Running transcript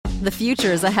The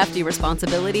future is a hefty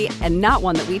responsibility and not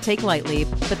one that we take lightly.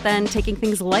 But then taking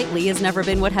things lightly has never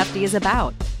been what Hefty is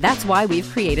about. That's why we've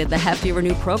created the Hefty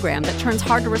Renew program that turns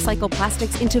hard-to-recycle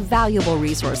plastics into valuable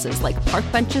resources like park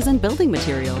benches and building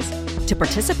materials. To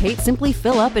participate, simply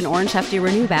fill up an orange Hefty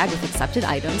Renew bag with accepted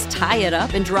items, tie it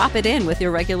up, and drop it in with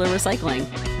your regular recycling.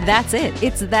 That's it.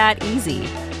 It's that easy.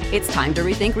 It's time to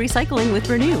rethink recycling with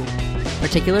Renew.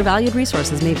 Particular valued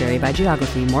resources may vary by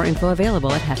geography. More info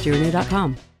available at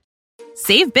heftyrenew.com.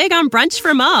 Save big on brunch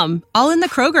for mom, all in the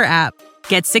Kroger app.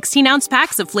 Get 16-ounce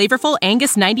packs of flavorful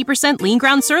Angus 90% lean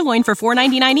ground sirloin for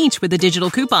 $4.99 each with a digital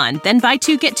coupon. Then buy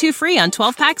 2, get 2 free on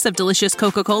 12 packs of delicious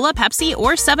Coca-Cola, Pepsi,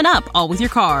 or 7-Up, all with your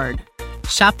card.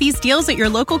 Shop these deals at your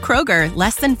local Kroger,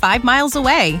 less than 5 miles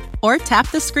away. Or tap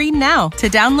the screen now to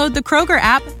download the Kroger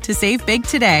app to save big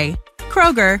today.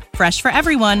 Kroger, fresh for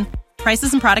everyone.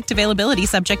 Prices and product availability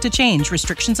subject to change.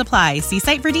 Restrictions apply. See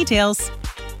site for details.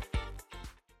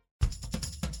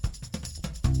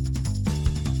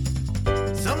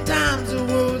 Sometimes the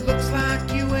world looks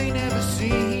like you ain't ever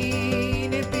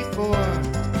seen it before.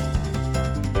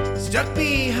 Stuck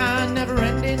behind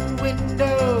never-ending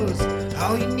windows,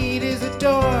 all you need is a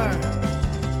door.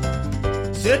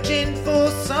 Searching for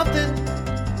something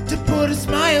to put a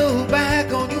smile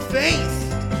back on your face.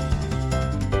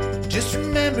 Just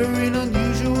remember, in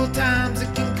unusual times,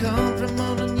 it can come from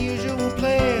an unusual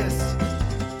place.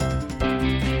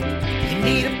 You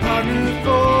need a partner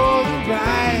for the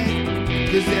ride,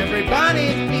 'cause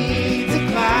everybody needs a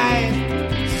Clyde.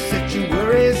 So set your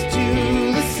worries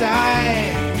to the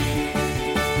side.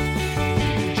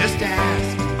 Just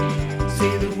ask,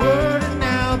 say the word and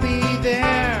I'll be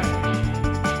there.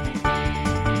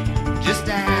 Just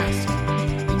ask,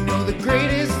 you know the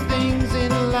greatest things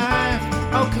in life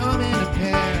all come in a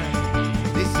pair.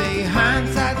 They say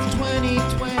hindsight's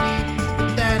 20/20,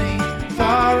 but that ain't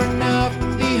far enough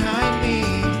behind me.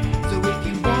 So if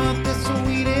you want the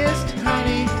sweetest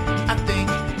honey, I think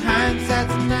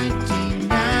hindsight's 1990.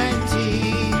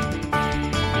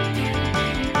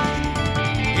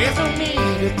 There's no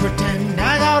need to pretend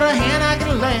I got a hand I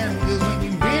can lend, 'cause when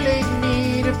you really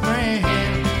need a friend,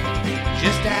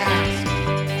 just ask.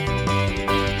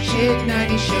 Shit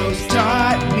 90 shows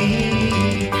taught me.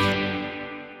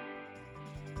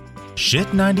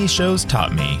 Shit 90 Shows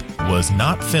Taught Me was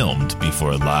not filmed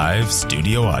before a live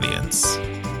studio audience.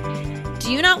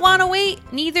 Do you not want to wait?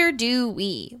 Neither do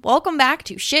we. Welcome back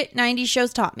to Shit 90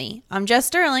 Shows Taught Me. I'm Jess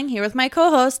Sterling, here with my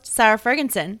co-host, Sarah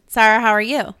Ferguson. Sarah, how are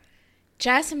you?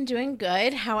 Jess, I'm doing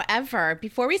good. However,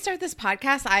 before we start this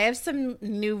podcast, I have some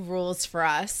new rules for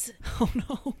us. Oh,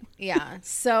 no. Yeah.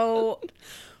 So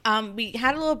we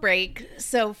had a little break.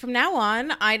 So from now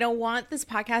on, I don't want this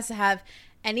podcast to have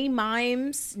any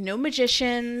mimes, no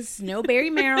magicians, no Barry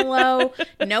Manilow,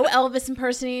 no Elvis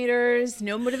impersonators,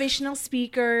 no motivational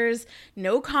speakers,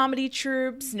 no comedy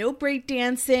troupes, no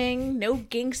breakdancing, no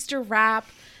gangster rap,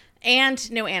 and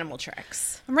no animal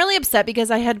tricks. I'm really upset because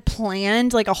I had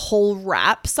planned like a whole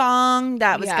rap song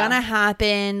that was gonna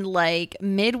happen like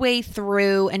midway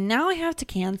through, and now I have to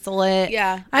cancel it.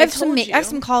 Yeah, I have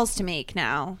some calls to make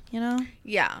now. You know.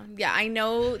 Yeah. I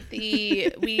know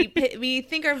we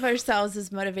think of ourselves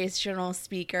as motivational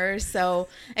speakers, so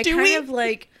it of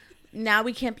like. Now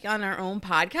we can't be on our own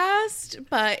podcast,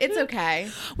 but it's okay.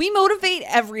 We motivate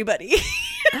everybody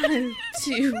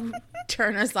to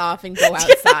turn us off and go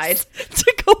outside. Yes,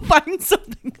 to go find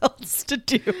something else to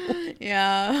do.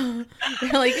 Yeah.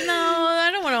 They're like, no, I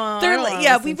don't want to. They're like,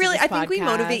 yeah, we really, I think we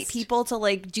motivate people to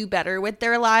like do better with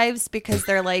their lives because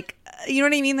they're like, you know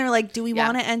what I mean? They're like, do we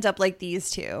want to end up like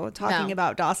these two talking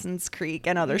about Dawson's Creek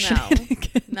and other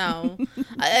shenanigans? No.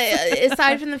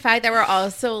 Aside from the fact that we're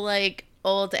also like,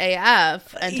 old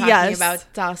AF and talking about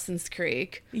Dawson's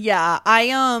Creek. Yeah, I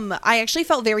actually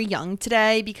felt very young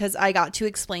today because I got to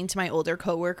explain to my older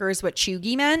coworkers what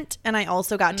chuggy meant, and I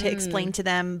also got to explain to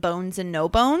them bones and no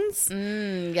bones.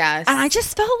 Yes. And I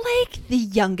just felt like the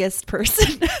youngest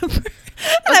person ever.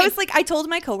 And I was like, I told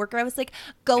my coworker, I was like,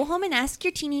 go home and ask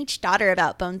your teenage daughter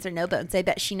about bones or no bones. I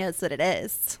bet she knows what it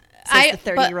is.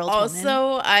 But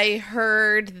also, I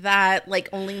heard that like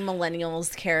only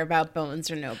millennials care about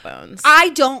bones or no bones. I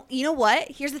don't. You know what?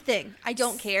 Here's the thing. I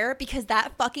don't care because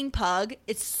that fucking pug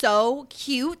is so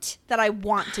cute that I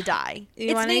want to die.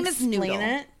 Its name is Noodle.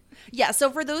 It? Yeah.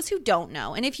 So for those who don't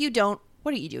know, and if you don't,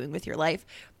 what are you doing with your life?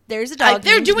 There's a dog.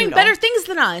 They're doing Noodle. better things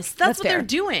than us. That's what fair. they're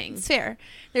doing. It's fair.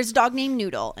 There's a dog named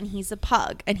Noodle, and he's a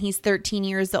pug, and he's 13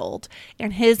 years old.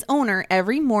 And his owner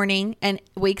every morning and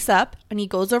wakes up, and he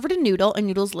goes over to Noodle, and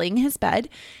Noodle's laying in his bed,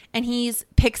 and he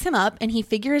picks him up, and he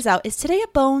figures out, is today a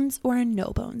bones or a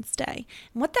no bones day?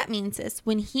 And what that means is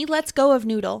when he lets go of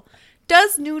Noodle,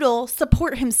 does Noodle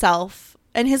support himself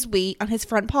and his weight on his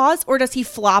front paws, or does he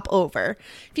flop over?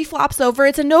 If he flops over,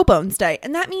 it's a no bones day.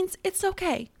 And that means it's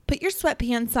okay. Put your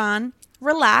sweatpants on,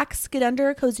 relax, get under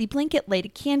a cozy blanket, light a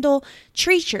candle,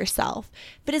 treat yourself.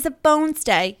 If it is a bones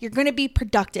day, you're going to be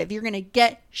productive. You're going to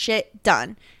get shit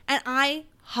done. And I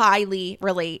highly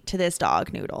relate to this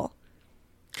dog, Noodle.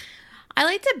 I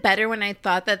liked it better when I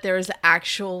thought that there was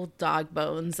actual dog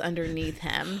bones underneath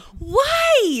him.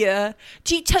 Why? You're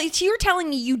telling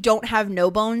me you don't have no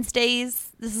bones days?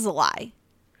 This is a lie.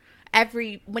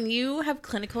 When you have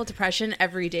clinical depression,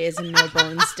 every day is a no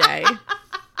bones day.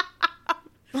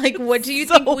 Like, what do you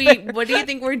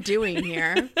think we're doing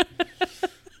here?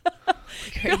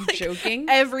 Are you joking?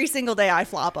 Every single day I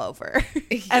flop over.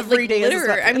 Every day is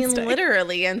a I mean,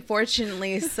 literally,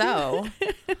 unfortunately so.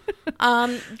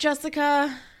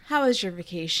 Jessica, how was your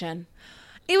vacation?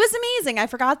 It was amazing. I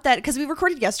forgot that because we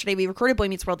recorded yesterday. We recorded Boy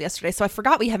Meets World yesterday. So I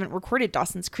forgot we haven't recorded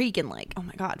Dawson's Creek in like, oh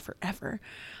my God, forever.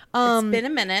 It's been a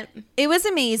minute. It was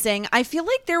amazing. I feel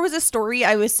like there was a story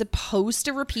I was supposed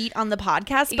to repeat on the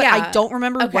podcast, but I don't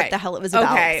remember what the hell it was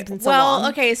about. Okay. It's been so long.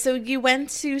 Okay. So you went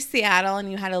to Seattle and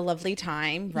you had a lovely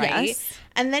time, right? Yes.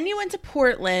 And then you went to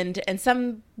Portland and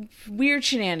some weird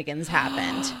shenanigans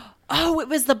happened. Oh, it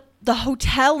was the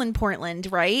hotel in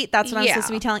Portland, right? That's what I'm supposed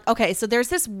to be telling. Okay, so there's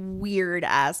this weird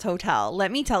ass hotel.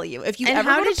 Let me tell you. If you ever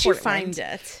how go to did Portland, you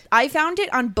find it? I found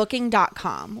it on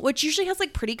booking.com, which usually has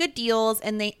like pretty good deals.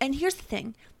 And here's the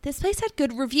thing. This place had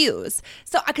good reviews.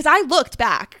 So, because I looked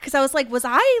back, because I was like, was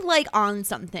I like on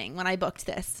something when I booked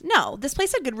this? No, this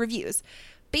place had good reviews.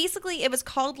 Basically, it was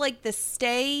called like the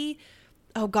Stay.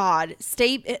 Oh God,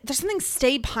 there's something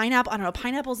Stay Pineapple. I don't know.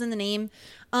 Pineapple's in the name.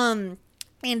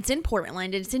 And it's in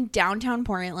Portland, and it's in downtown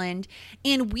Portland.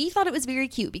 And we thought it was very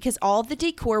cute because all of the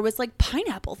decor was like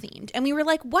pineapple themed. And we were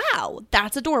like, wow,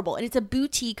 that's adorable. And it's a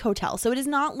boutique hotel. So it is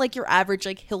not like your average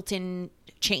like Hilton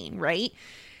chain, right?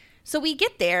 So we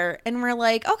get there and we're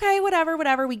like, okay,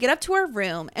 whatever. We get up to our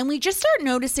room and we just start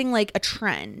noticing like a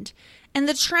trend. And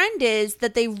the trend is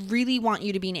that they really want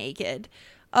you to be naked.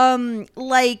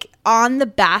 Like on the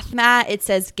bath mat it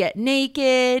says get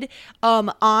naked. On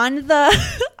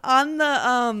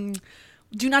the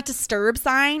do not disturb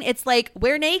sign it's like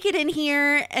we're naked in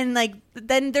here. And like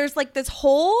then there's like this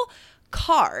whole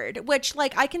card, which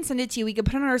like I can send it to you, we can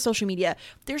put it on our social media.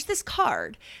 There's this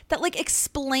card that like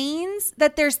explains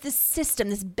that there's this system,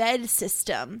 this bed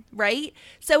system, right?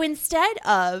 So instead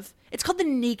of, it's called the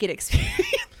naked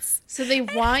experience. So they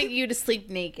want you to sleep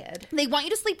naked. They want you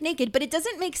to sleep naked, but it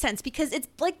doesn't make sense because it's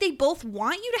like they both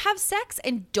want you to have sex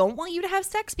and don't want you to have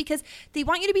sex because they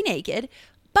want you to be naked.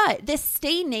 But this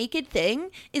stay naked thing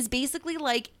is basically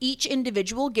like each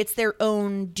individual gets their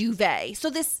own duvet. So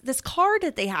this card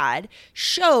that they had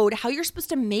showed how you're supposed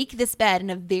to make this bed in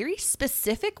a very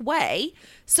specific way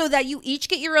so that you each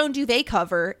get your own duvet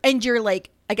cover and you're like,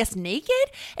 I guess, naked.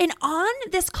 And on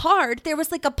this card, there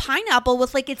was like a pineapple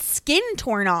with like its skin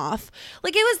torn off.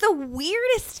 Like it was the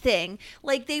weirdest thing.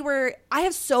 Like I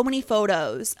have so many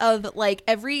photos of like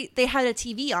they had a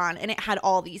TV on and it had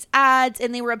all these ads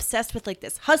and they were obsessed with like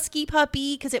this husky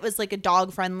puppy because it was like a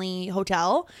dog friendly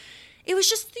hotel. It was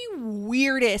just the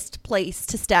weirdest place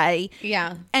to stay.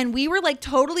 Yeah. And we were like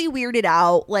totally weirded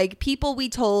out. Like people we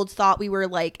told thought we were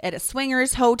like at a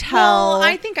swingers hotel. Well,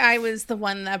 I think I was the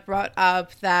one that brought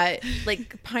up that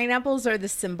like pineapples are the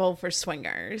symbol for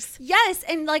swingers. Yes.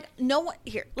 And like no one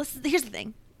here's the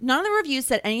thing. None of the reviews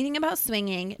said anything about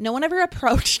swinging. No one ever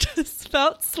approached us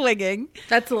about swinging.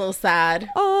 That's a little sad.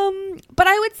 But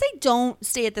I would say don't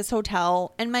stay at this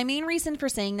hotel. And my main reason for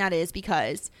saying that is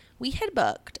because we had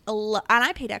booked and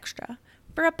I paid extra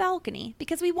for a balcony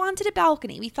because we wanted a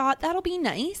balcony. We thought that'll be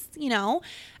nice, you know,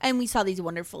 and we saw these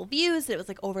wonderful views. It was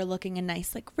like overlooking a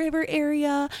nice like river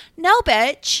area. No,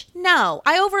 bitch. No,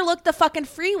 I overlooked the fucking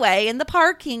freeway and the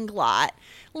parking lot.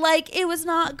 Like it was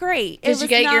not great. Did you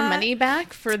get your money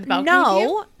back for the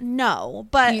balcony? No,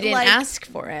 but you didn't ask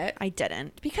for it. I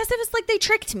didn't because it was like they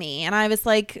tricked me and I was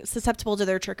like susceptible to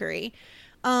their trickery.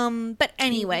 But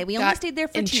anyway, we only stayed there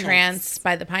for 2 nights. Entranced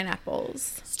by the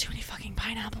pineapples. It's too many fucking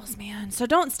pineapples, man. So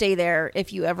don't stay there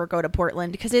if you ever go to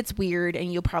Portland because it's weird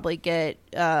and you'll probably get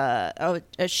a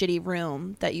shitty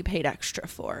room that you paid extra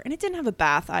for. And it didn't have a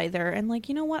bath either. And like,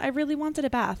 you know what? I really wanted a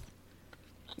bath.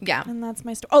 Yeah. And that's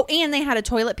my story. Oh, and they had a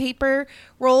toilet paper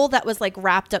roll that was like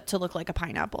wrapped up to look like a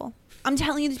pineapple. I'm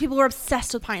telling you, these people were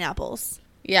obsessed with pineapples.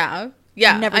 Yeah.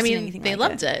 Yeah, never seen anything they like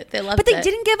loved it. They loved it. But they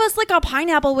didn't give us like a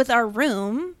pineapple with our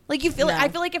room. Like you feel like I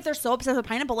feel like if they're so obsessed with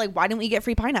pineapple, like why didn't we get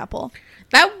free pineapple?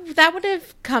 That would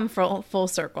have come full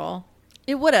circle.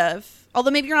 It would have.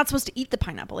 Although maybe you're not supposed to eat the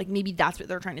pineapple. Like maybe that's what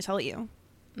they're trying to tell you.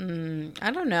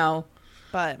 I don't know.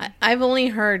 But I've only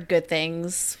heard good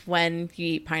things when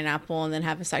you eat pineapple and then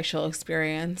have a sexual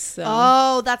experience. So.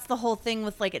 Oh, that's the whole thing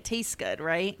with like it tastes good,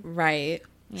 right? Right.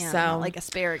 Yeah, so not like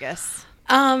asparagus.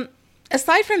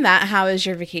 Aside from that, how is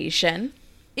your vacation?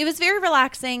 It was very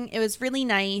relaxing. It was really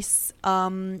nice.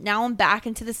 Now I'm back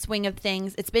into the swing of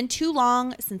things. It's been too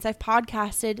long since I've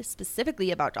podcasted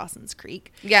specifically about Dawson's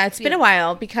Creek. Yeah, it's been a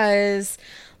while because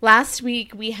last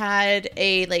week we had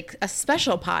a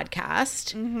special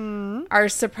podcast, our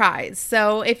surprise.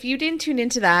 So if you didn't tune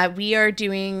into that, we are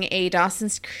doing a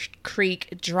Dawson's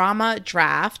Creek drama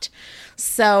draft.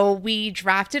 So we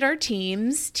drafted our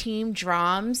teams, Team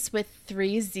Drums with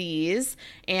 3 Z's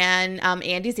and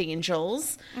Andy's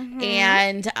Angels.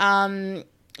 And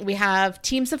we have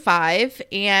teams of 5,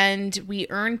 and we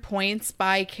earn points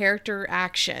by character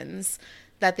actions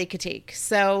that they could take.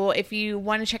 So if you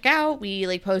want to check out,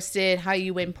 we posted how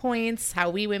you win points, how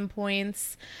we win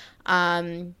points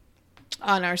on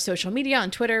our social media. On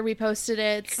Twitter, we posted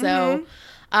it. So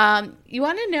you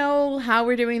want to know how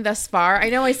we're doing thus far? I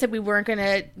know I said we weren't going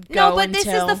to go No, but this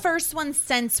is the first one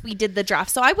since we did the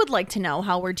draft. So I would like to know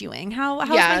how we're doing. How's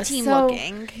my team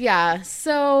looking? Yeah.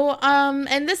 So,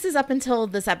 and this is up until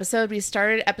this episode. We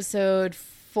started episode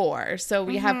 4. So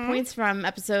we have points from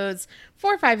episodes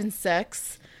 4, 5, and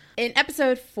 6. In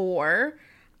episode 4,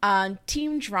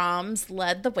 Team Drums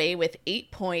led the way with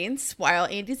 8 points, while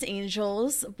Andy's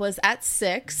Angels was at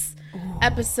 6. Ooh.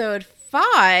 Episode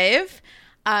 5,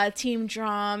 Team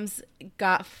Drums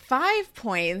got 5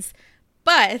 points,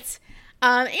 but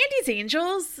Andy's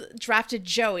Angels drafted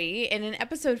Joey, and in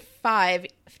episode 5,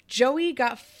 Joey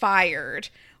got fired,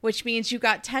 which means you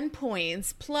got 10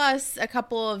 points, plus a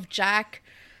couple of Jack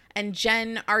and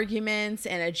Jen arguments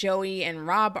and a Joey and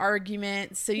Rob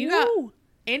argument. So you got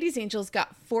Andy's Angels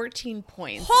got 14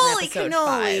 points. Holy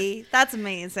cannoli. That's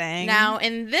amazing. Now,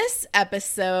 in this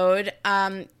episode,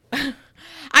 I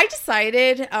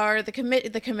decided, or the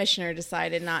commissioner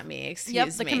decided, not me, excuse me.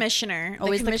 Yep, the commissioner.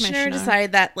 Always the commissioner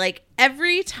decided that,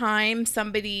 every time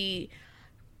somebody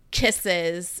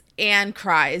kisses and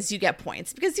cries, you get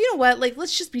points. Because you know what?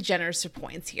 Let's just be generous for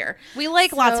points here. We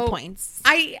like lots of points.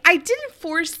 I didn't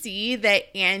foresee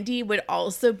that Andy would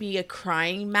also be a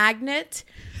crying magnet.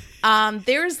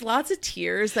 There's lots of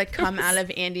tears that come out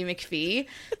of Andy McPhee.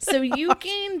 So you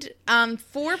gained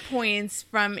 4 points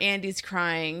from Andy's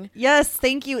crying. Yes,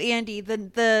 thank you, Andy.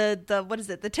 The what is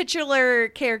it? The titular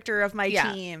character of my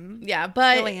team. Yeah,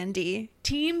 but Andy.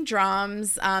 Team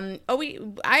Drums.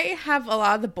 I have a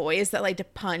lot of the boys that like to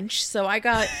punch, so I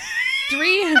got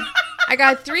 3. I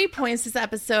got 3 points this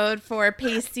episode for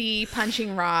Pacey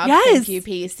punching Rob. Yes. Thank you,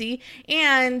 Pacey.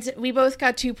 And we both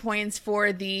got 2 points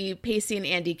for the Pacey and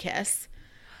Andy kiss.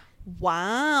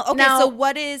 Wow. Okay, now, so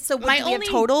what do we have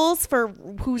totals for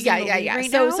who's in the lead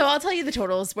right now? So I'll tell you the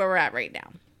totals where we're at right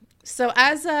now. So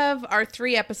as of our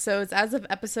 3 episodes, as of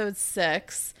episode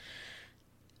 6,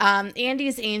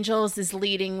 Andy's Angels is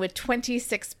leading with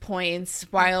 26 points,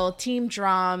 while Team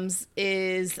Drums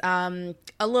is a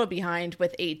little behind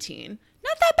with 18.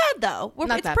 Not that bad, though.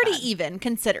 It's pretty even,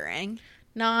 considering.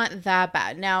 Not that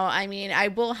bad. Now, I mean, I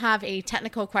will have a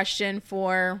technical question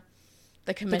for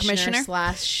the commissioner /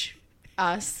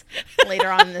 us later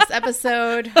on in this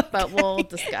episode, but we'll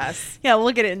discuss. Yeah,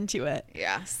 we'll get into it.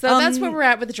 Yeah. So that's where we're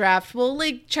at with the draft. We'll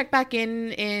check back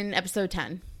in episode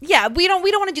 10. Yeah, we don't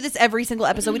want to do this every single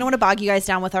episode. We don't want to bog you guys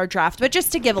down with our draft, but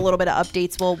just to give a little bit of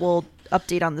updates, we'll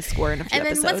update on the score in a few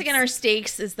episodes. And then once again, our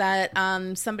stakes is that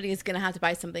somebody is going to have to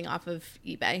buy something off of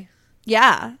eBay.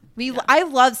 Yeah. I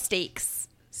love steaks.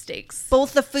 Steaks.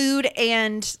 Both the food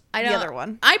and the other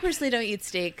one. I personally don't eat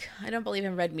steak. I don't believe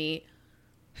in red meat.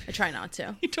 I try not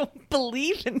to. You don't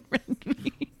believe in red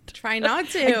meat? Try not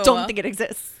to. I don't think it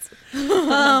exists.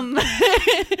 Shall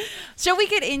we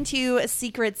get into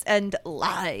Secrets and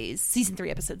Lies, season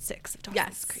 3, episode 6 of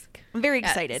Dawson's Creek? I'm very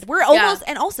excited. We're almost,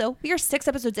 and also we are 6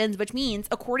 episodes in, which means,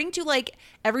 according to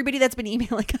everybody that's been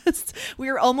emailing us, we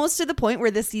are almost to the point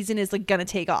where this season is gonna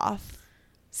take off.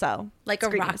 So, like a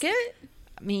rocket?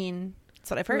 I mean,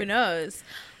 that's what I've heard. Who knows?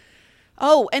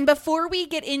 Oh, and before we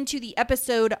get into the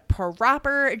episode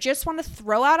proper, just want to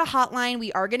throw out a hotline.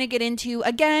 We are going to get into,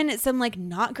 again, some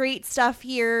not great stuff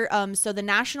here. So the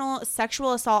National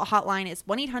Sexual Assault Hotline is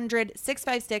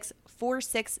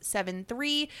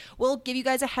 1-800-656-4673. We'll give you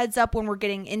guys a heads up when we're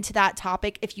getting into that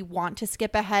topic. If you want to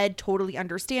skip ahead, totally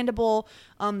understandable.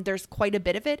 There's quite a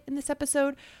bit of it in this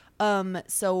episode.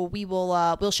 So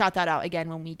we'll shout that out again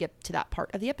when we get to that part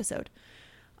of the episode.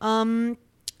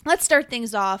 Let's start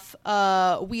things off.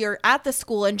 We are at the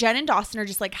school, and Jen and Dawson are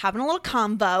just having a little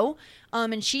convo.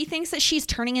 And she thinks that she's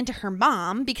turning into her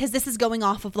mom because this is going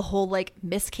off of the whole like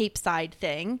Miss Capeside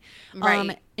thing.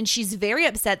 Right. And she's very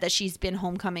upset that she's been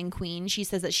homecoming queen. She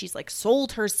says that she's like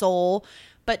sold her soul.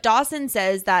 But Dawson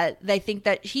says that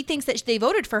he thinks that they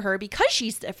voted for her because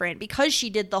she's different, because she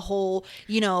did the whole,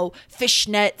 you know,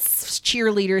 fishnets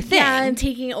cheerleader thing. Yeah, and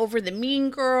taking over the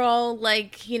mean girl.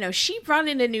 Like, you know, she brought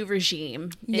in a new regime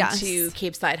into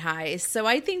Capeside High. So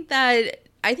I think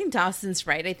Dawson's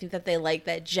right. I think that they like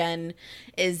that Jen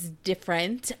is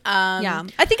different. Yeah.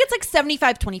 I think it's like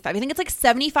 75-25. I think it's like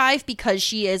 75 because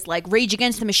she is like Rage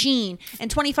Against the Machine,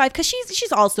 and 25 because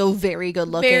she's also very good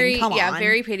looking. Come on.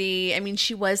 Very pretty. I mean,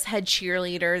 she was head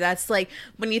cheerleader. That's like,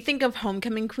 when you think of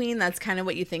homecoming queen, that's kind of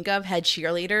what you think of, head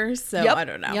cheerleader. So I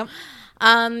don't know.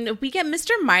 Yep. We get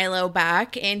Mr. Milo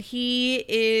back, and he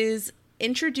is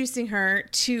introducing her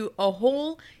to a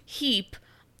whole heap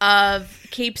of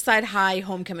Capeside High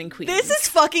homecoming queens. This is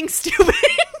fucking stupid.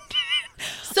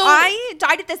 So I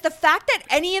died at this. The fact that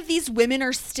any of these women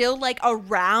are still like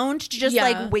around to just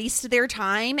like waste their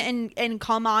time and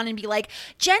come on and be like,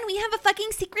 Jen, we have a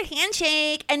fucking secret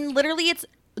handshake. And literally it's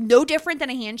no different than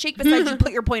a handshake besides you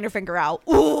put your pointer finger out.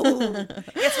 Ooh.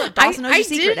 Guess what? Dawson knows your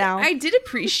secret now. I did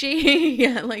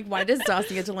appreciate, like, why does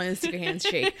Dawson get to learn the secret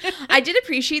handshake? I did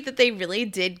appreciate that they really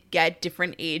did get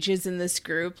different ages in this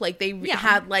group. Like, they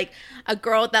had, like, a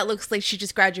girl that looks like she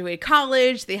just graduated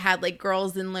college. They had, like,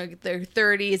 girls in, like, their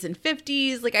 30s and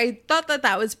 50s. Like, I thought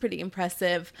that was pretty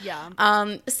impressive. Yeah.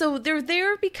 So they're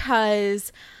there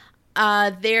because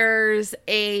there's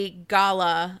a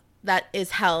gala that is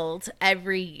held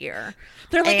every year.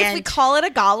 They're like, if we call it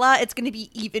a gala, it's going to be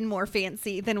even more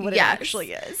fancy than what it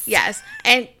actually is. Yes.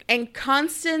 And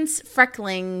Constance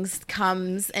Frecklings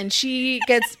comes, and she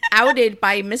gets outed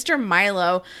by Mr.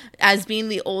 Milo as being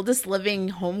the oldest living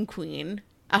homecoming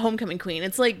queen.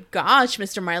 It's like, gosh,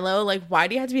 Mr. Milo, like, why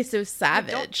do you have to be so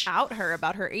savage? Don't out her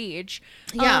about her age.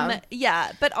 Yeah.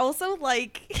 Yeah. But also,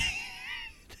 like...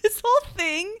 This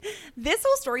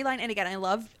whole storyline, and again, I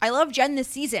love Jen this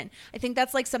season. I think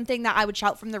that's like something that I would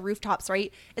shout from the rooftops,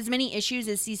 right? As many issues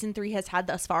as season 3 has had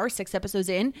thus far, 6 episodes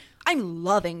in, I'm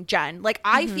loving Jen. Like,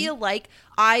 I feel like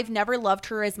I've never loved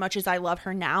her as much as I love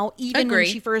her now, even when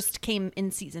she first came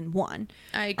in season 1.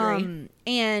 I agree.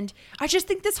 And I just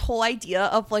think this whole idea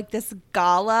of like this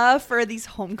gala for these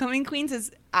homecoming queens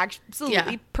is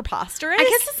absolutely preposterous. I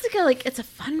guess it's like it's a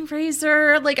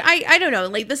fundraiser. Like, I don't know.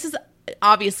 Like, this is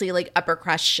obviously like upper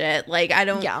crust shit. Like, I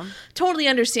don't totally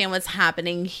understand what's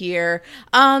happening here.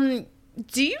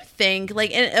 Do you think,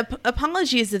 like, and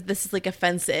apologies if this is like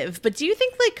offensive, but do you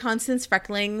think like Constance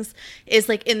Frecklings is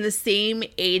like in the same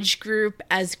age group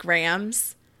as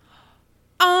Grams?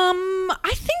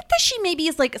 I think that she maybe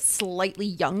is like slightly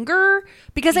younger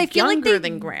because I feel like they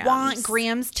want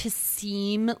Grams to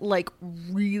seem like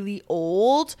really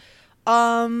old.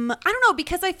 I don't know,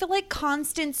 because I feel like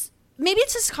Constance, maybe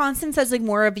it's just Constance has like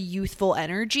more of a youthful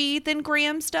energy than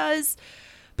Grams does.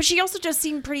 But she also does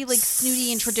seem pretty like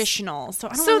snooty and traditional. So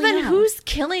I don't really know. Who's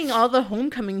killing all the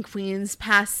homecoming queens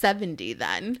past 70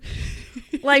 then?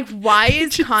 Like, why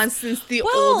is Constance the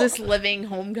oldest living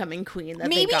homecoming queen that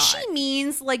they got? Maybe she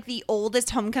means like the oldest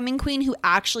homecoming queen who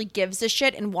actually gives a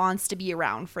shit and wants to be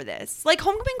around for this. Like,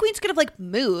 homecoming queens could have like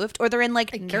moved, or they're in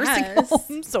like nursing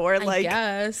homes, or like,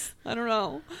 I don't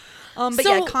know. But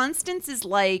yeah, Constance is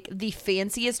like the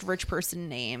fanciest rich person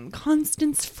name.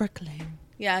 Constance Freckling.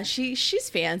 Yeah, she's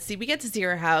fancy. We get to see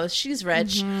her house. She's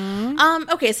rich.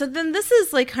 Okay, so then this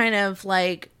is like kind of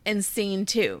like insane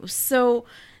too. So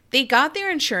they got their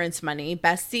insurance money.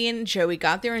 Bessie and Joey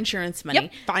got their insurance money.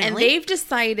 Yep, finally. And they've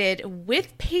decided,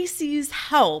 with Pacey's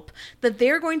help, that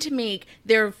they're going to make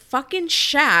their fucking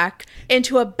shack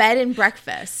into a bed and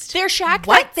breakfast. Their shack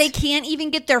that they can't even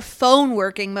get their phone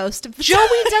working most of the time.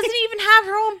 Joey doesn't even have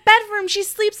her own bedroom. She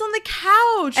sleeps on the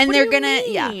couch. And they're gonna,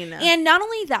 And not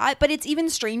only that, but it's even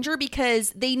stranger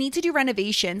because they need to do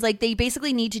renovations. Like, they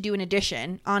basically need to do an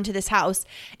addition onto this house.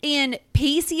 And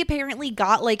Pacey apparently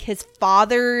got like his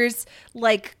father's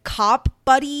like cop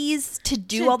buddies to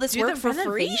do all this work for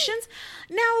free.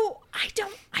 Now,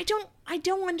 I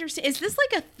don't understand. Is this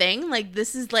like a thing? Like,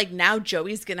 this is like now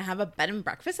Joey's gonna have a bed and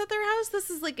breakfast at their house? This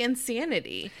is like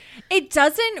insanity. It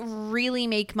doesn't really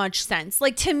make much sense.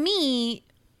 Like, to me,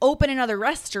 open another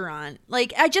restaurant.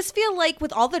 Like, I just feel like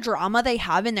with all the drama they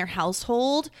have in their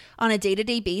household on a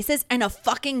day-to-day basis and a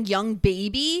fucking young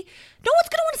baby, no one's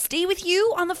gonna want to stay with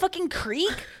you on the fucking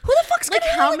creek. Who the fuck's like,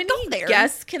 gonna how go many there?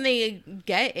 guests can they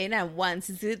get in at once?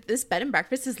 This bed and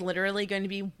breakfast is literally going to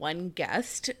be one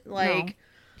guest. Like,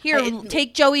 Here,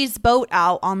 take Joey's boat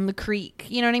out on the creek.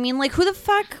 You know what I mean? Like, who the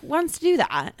fuck wants to do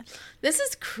that? This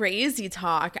is crazy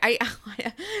talk. I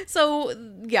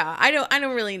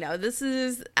don't really know. This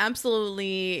is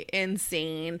absolutely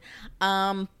insane.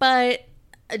 But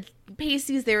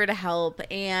Pacey's there to help,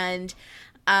 and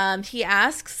he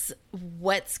asks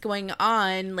what's going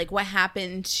on, like what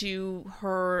happened to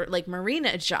her like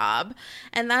marina job,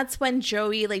 and that's when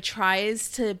Joey like tries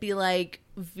to be like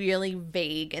really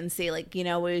vague and say like, you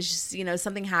know, it was just, you know,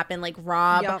 something happened, like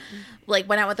Rob like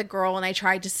went out with a girl and I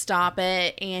tried to stop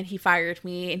it and he fired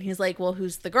me, and he's like, well,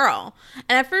 who's the girl?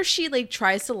 And at first she like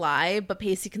tries to lie, but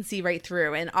Pacey can see right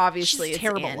through, and obviously She's it's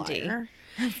terrible Andy. liar.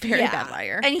 Very bad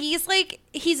liar. And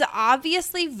he's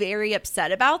obviously very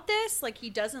upset about this. Like, he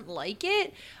doesn't like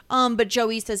it. But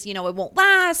Joey says, you know, it won't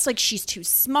last. Like, she's too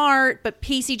smart. But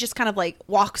Pacey just kind of like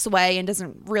walks away and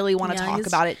doesn't really want to talk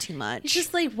about it too much. He's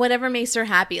just like, whatever makes her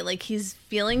happy. Like, he's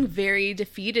feeling very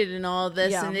defeated in all of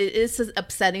this. Yeah. And it is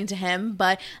upsetting to him.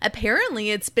 But apparently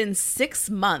it's been 6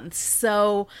 months.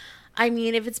 So, I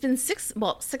mean, if it's been 6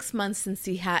 months since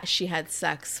she had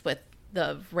sex with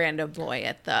the random boy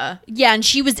at the... Yeah, and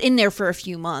she was in there for a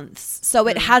few months. So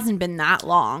it hasn't been that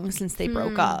long since they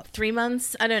broke up. 3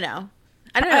 months? I don't know.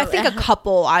 I think a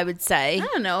couple, I would say. I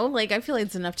don't know. Like, I feel like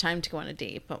it's enough time to go on a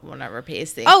date, but whatever,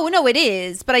 Pacey. Oh, no, it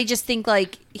is. But I just think,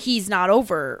 like, he's not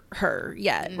over her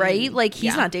yet, right? Like,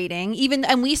 he's not dating.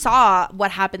 And we saw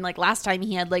what happened, like, last time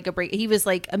he had, like, a break. He was,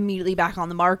 like, immediately back on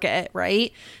the market,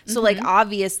 right? So, like,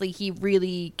 obviously he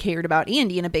really cared about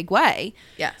Andy in a big way.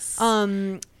 Yes.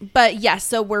 But, yeah,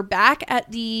 so we're back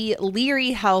at the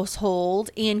Leary household,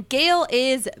 and Gail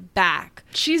is back.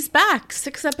 She's back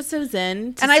 6 episodes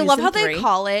in. And I love how they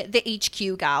call it the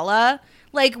HQ Gala.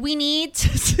 Like, we need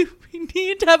to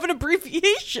have an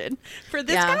abbreviation for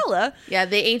this gala. Yeah,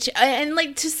 and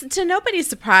like to nobody's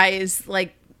surprise,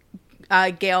 like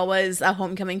Gail was a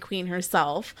homecoming queen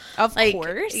herself. Of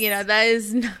course. You know,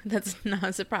 that's not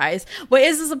a surprise. What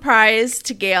is a surprise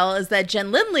to Gail is that Jen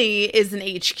Lindley is an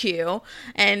HQ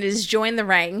and has joined the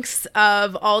ranks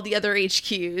of all the other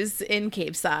HQs in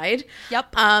Capeside.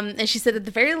 Yep. And she said at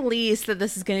the very least that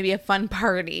this is going to be a fun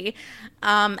party.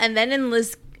 And then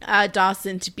enlist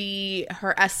Dawson to be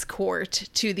her escort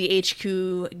to the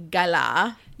HQ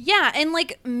Gala. Yeah, and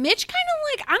like Mitch kind of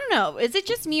like, I don't know, is it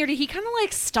just me or did he kind of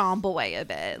like stomp away a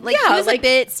bit? Like, he was like, a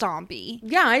bit stompy.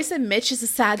 Yeah, I said Mitch is a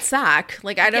sad sack.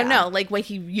 Like, I don't know. Like, what,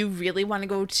 you really want to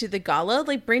go to the gala?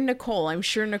 Like, bring Nicole. I'm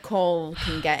sure Nicole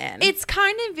can get in. It's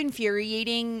kind of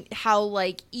infuriating how,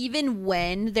 like, even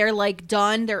when they're like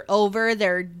done, they're over,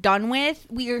 they're done with,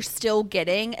 we are still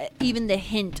getting even the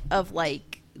hint of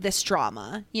like this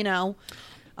drama, you know?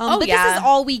 But this is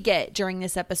all we get during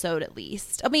this episode, at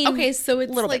least. I mean, okay, so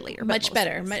it's a little like bit later, much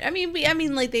better. I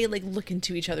mean, like they like look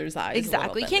into each other's eyes.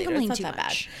 Exactly, can't complain too much.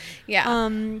 Bad. Yeah.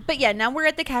 But yeah, now we're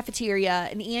at the cafeteria,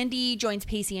 and Andy joins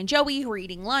Pacey and Joey, who are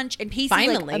eating lunch, and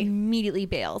Pacey like immediately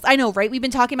bails. I know, right? We've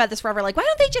been talking about this forever. Like, why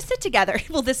don't they just sit together?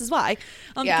 Well, this is why.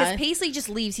 Because Pacey just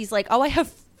leaves. He's like, "Oh, I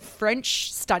have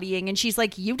French studying," and she's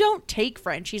like, "You don't take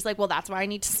French." He's like, "Well, that's why I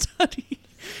need to study."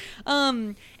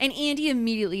 And Andy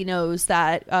immediately knows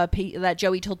that that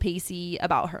Joey told Pacey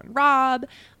about her and Rob,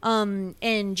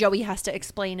 and Joey has to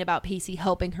explain about Pacey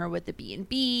helping her with the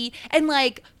B&B, and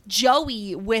like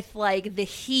Joey with like the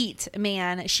heat,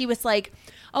 man, she was like,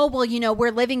 oh, well, you know,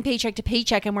 we're living paycheck to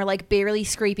paycheck and we're like barely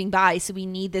scraping by, so we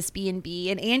need this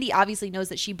B&B. And Andy obviously knows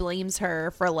that she blames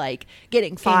her for like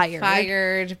getting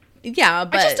fired. Yeah,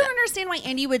 but I just don't understand why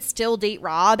Andy would still date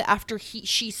Rob after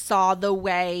she saw the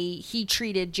way he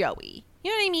treated Joey. You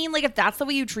know what I mean? Like, if that's the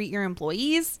way you treat your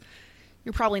employees,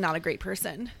 you're probably not a great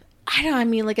person. I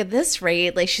mean, like, at this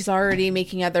rate, like, she's already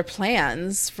making other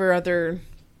plans for other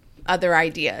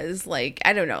ideas. Like,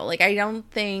 I don't know. Like, I don't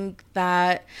think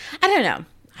that, I don't know.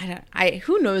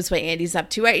 Who knows what Andy's up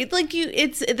to?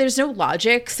 There's no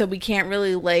logic, so we can't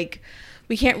really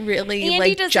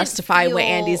justify what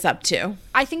Andy's up to.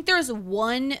 I think there's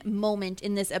one moment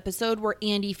in this episode where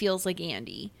Andy feels like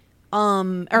Andy.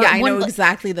 I know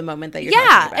exactly the moment that you're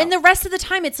talking about. And the rest of the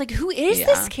time it's like, who is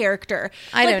this character?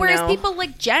 Whereas people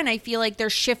like Jen, I feel like they're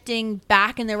shifting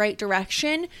back in the right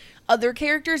direction. Other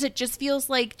characters, it just feels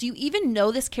like, do you even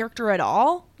know this character at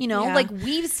all? You know, like,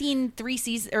 we've seen 2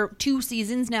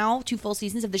 seasons now, 2 full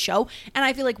seasons of the show, and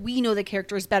I feel like we know the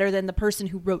characters better than the person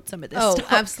who wrote some of this stuff.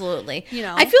 Oh, absolutely. You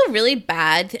know, I feel really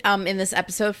bad in this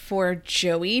episode for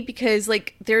Joey, because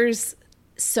like there's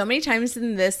so many times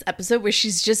in this episode where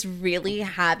she's just really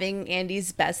having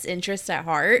Andy's best interest at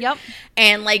heart. Yep.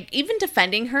 And like even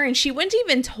defending her, and she wouldn't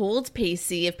even told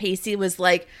Pacey if Pacey was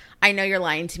like, I know you're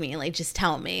lying to me. Like, just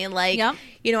tell me. Like, Yep.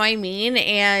 you know what I mean?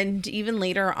 And even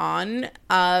later on,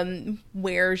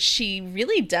 where she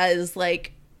really does,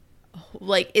 like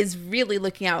is really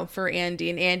looking out for Andy.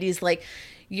 And Andy's like,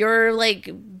 you're like,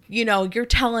 you know, you're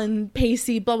telling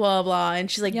Pacey blah, blah, blah. And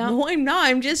she's like, no, I'm not.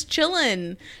 I'm just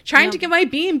chilling. Trying to get my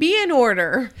B&B in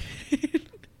order.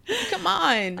 Come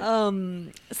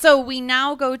on. So we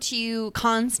now go to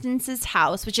Constance's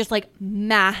house, which is like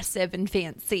massive and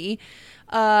fancy.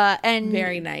 And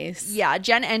very nice. Yeah,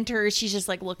 Jen enters. She's just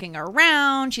like looking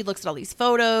around. She looks at all these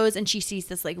photos and she sees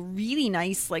this like really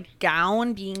nice like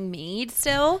gown being made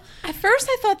still. At first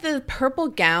I thought the purple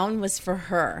gown was for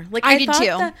her. Like I did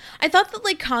too. I thought that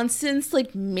like Constance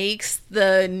like makes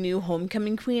the new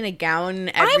homecoming queen a gown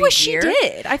every year. I wish she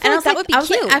did. I feel like that would be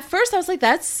cute. At first I was like,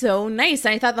 that's so nice.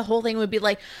 And I thought the whole thing would be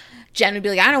like, Jen would be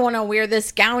like, I don't want to wear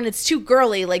this gown. It's too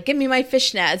girly. Like, give me my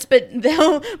fishnets.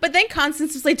 But then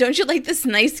Constance was like, don't you like this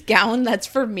nice gown that's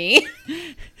for me?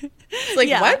 It's like,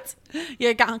 what?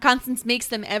 Yeah, Constance makes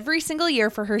them every single year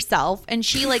for herself. And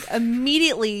she like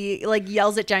immediately like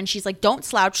yells at Jen. She's like, don't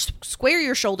slouch, square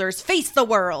your shoulders, face the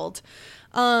world.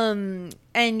 And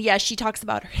yeah, she talks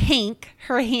about Hank,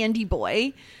 her handy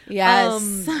boy.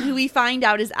 Yes. Who we find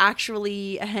out is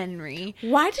actually Henry.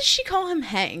 Why does she call him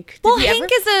Hank? Well,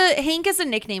 Hank is a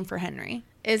nickname for Henry.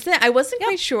 Is it? I wasn't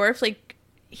quite sure if like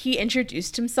he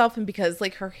introduced himself and because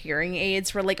like her hearing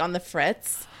aids were like on the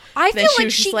fritz. I feel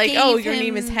like she was like, oh, your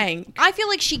name is Hank. I feel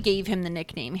like she gave him the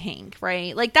nickname Hank,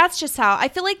 right? Like that's just how I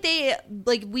feel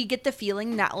like we get the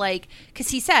feeling that like, because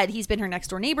he said he's been her next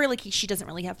door neighbor, like she doesn't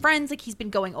really have friends, like he's been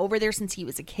going over there since he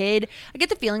was a kid. I get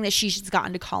the feeling that she's just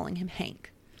gotten to calling him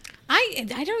Hank. I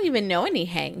don't even know any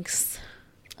Hanks.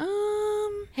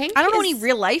 Hank I don't know any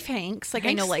real life Hanks. Like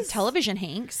Hanks, I know like television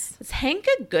Hanks. Is Hank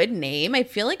a good name? I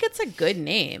feel like it's a good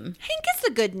name. Hank is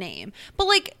a good name, but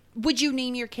like, would you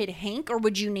name your kid Hank or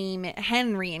would you name it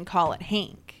Henry and call it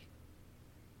Hank?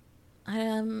 I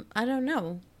don't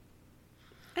know.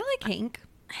 I like Hank.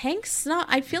 Hank's not.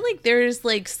 I feel like there's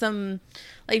like some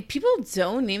like people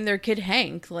don't name their kid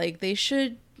Hank. Like they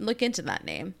should look into that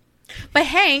name. But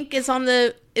Hank is on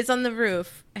the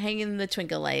roof hanging the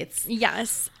twinkle lights.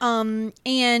 Yes.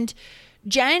 And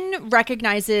Jen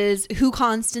recognizes who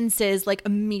Constance is like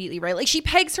immediately, right? Like she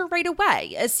pegs her right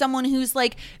away as someone who's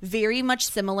like very much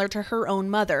similar to her own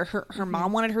mother. Her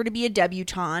mom wanted her to be a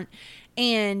debutante.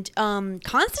 And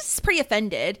Constance is pretty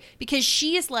offended because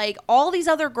she is like, all these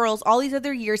other girls, all these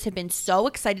other years have been so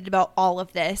excited about all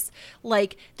of this.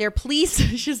 Like they're pleased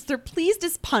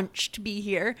as punch to be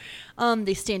here.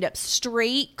 They stand up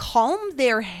straight, comb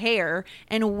their hair,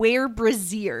 and wear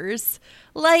brassieres.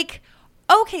 Like,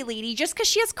 okay, lady, just because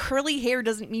she has curly hair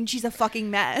doesn't mean she's a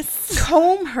fucking mess.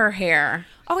 Comb her hair.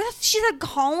 Oh, she said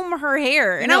comb her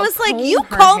hair. And no, I was like, you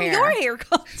comb your hair,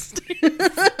 Constance.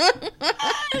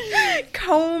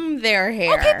 Comb their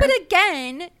hair. Okay, but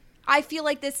again, I feel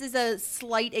like this is a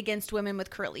slight against women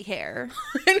with curly hair.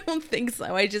 I don't think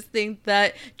so. I just think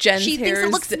that Jen's hair thinks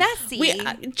it looks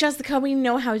messy. Jessica, we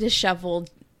know how disheveled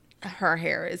her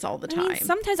hair is all the time. I mean,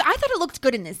 sometimes I thought it looked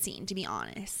good in this scene, to be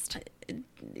honest.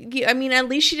 I mean, at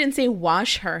least she didn't say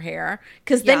wash her hair,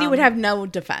 because then you would have no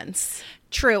defense.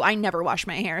 True, I never wash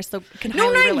my hair, so can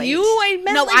no, not relate. you. I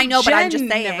meant I know, Jen but I'm just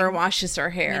saying. Never washes her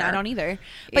hair. I mean, I don't either.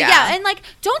 But yeah, and like,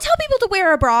 don't tell people to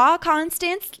wear a bra,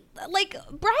 Constance. Like,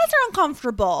 bras are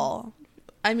uncomfortable.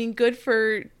 I mean, good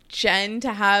for Jen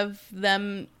to have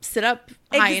them sit up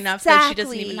high enough that she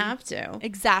doesn't even have to.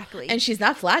 Exactly. And she's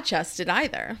not flat chested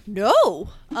either.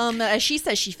 No. As she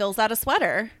says, she fills out a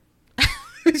sweater.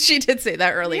 She did say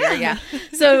that earlier, yeah.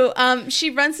 So she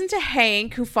runs into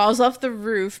Hank, who falls off the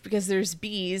roof because there's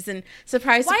bees. And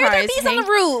surprise, Why are there bees on the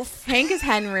roof? Hank is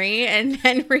Henry, and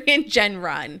Henry and Jen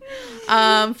run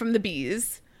from the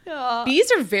bees.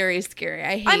 Bees are very scary.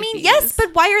 I hate bees. Yes,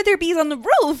 but why are there bees on the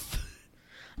roof?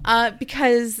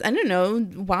 Because, I don't know,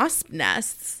 wasp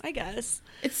nests. I guess.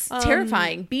 It's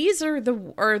terrifying. Bees are the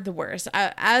worst.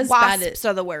 Wasps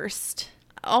are the worst.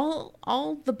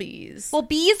 All the bees. Well,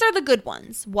 bees are the good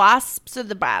ones. Wasps are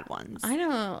the bad ones. I don't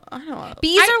know.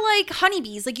 Bees are like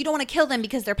honeybees. Like, you don't want to kill them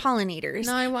because they're pollinators.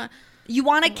 No, you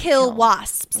want to kill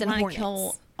wasps and hornets.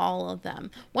 Kill all of them.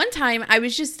 One time, I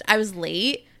was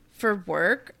late for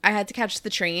work. I had to catch the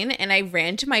train, and I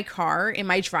ran to my car in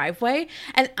my driveway,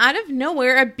 and out of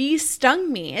nowhere, a bee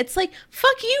stung me. It's like,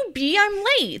 fuck you, bee, I'm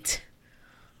late.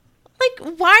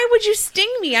 Like, why would you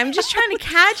sting me? I'm just trying to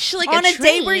catch, like, on a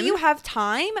day where you have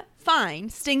time, fine,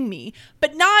 sting me.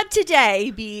 But not today,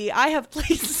 bee. I have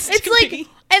places It's like, be.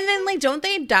 And then, like, don't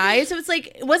they die? So it's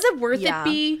like, was it worth it,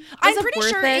 bee? I'm pretty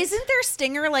sure, isn't their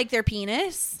stinger like their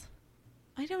penis?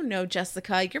 I don't know,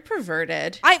 Jessica. You're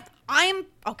perverted. I'm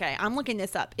okay. I'm looking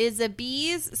this up. Is a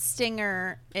bee's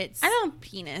stinger? It's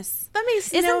penis. That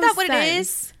makes Isn't no that what sense. it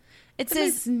is? It That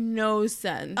says makes no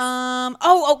sense.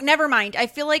 Oh, never mind. I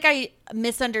feel like I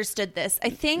misunderstood this. I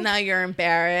think Now you're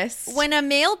embarrassed. when a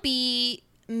male bee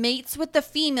mates with the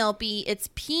female bee, its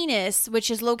penis, which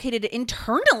is located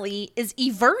internally, is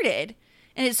everted,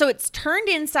 and so it's turned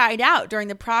inside out during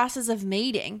the process of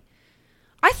mating.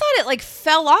 I thought it like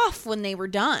fell off when they were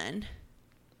done.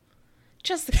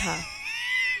 Jessica.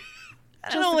 I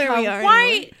don't know where we are.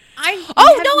 Why? I'm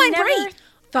never right.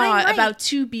 Thought I'm right. about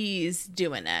two bees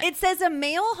doing it. It says a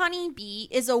male honeybee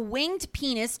is a winged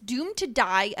penis doomed to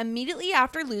die immediately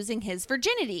after losing his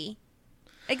virginity.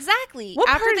 Exactly. What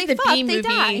after part they of the fuck, bee they movie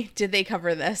die. did they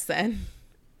cover this in?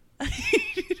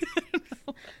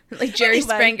 Like Jerry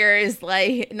Springer is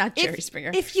like, not Jerry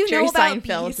Springer. If you Jerry know about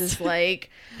Seinfeld bees. is like,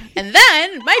 and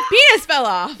then my penis fell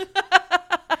off.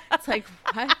 It's like,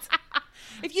 what?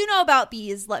 If you know about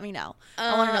bees, let me know.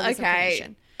 I want to know this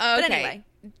information. But anyway.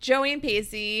 Joey and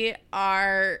Pacey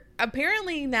are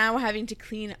apparently now having to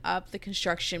clean up the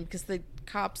construction because the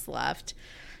cops left.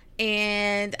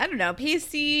 And I don't know,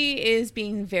 Pacey is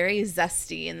being very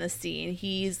zesty in the scene.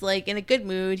 He's like in a good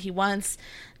mood. He wants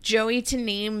Joey to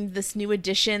name this new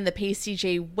addition the Pacey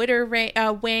J. Witter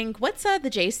wing. What's the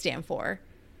J stand for?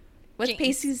 What's James.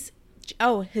 Pacey's?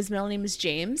 Oh, his middle name is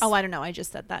James. Oh, I don't know. I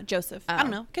just said that. Joseph. I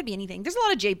don't know. Could be anything. There's a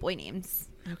lot of J boy names.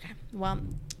 Okay. Well,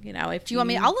 you know, if Do you want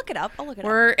me? I'll look it up.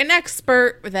 We're an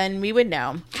expert, then we would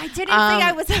know. I didn't say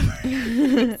I was.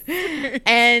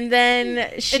 And then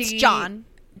It's John.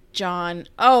 John.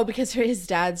 Oh, because his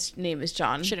dad's name is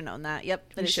John. Should have known that.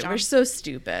 Yep. That is John. We're so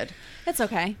stupid. It's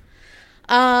okay.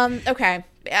 Okay.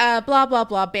 Blah, blah,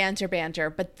 blah. Banter.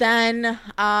 But then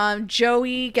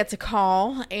Joey gets a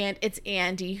call, and it's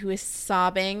Andy who is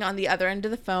sobbing on the other end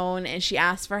of the phone, and she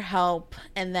asks for help.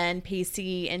 And then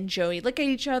Pacey and Joey look at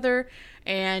each other,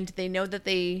 and they know that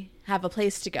they have a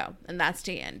place to go, and that's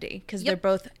to Andy, because they're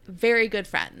both very good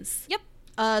friends. Yep.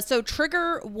 So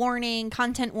trigger warning,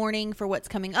 content warning for what's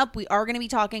coming up. We are going to be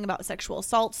talking about sexual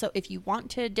assault. So if you want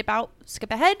to dip out,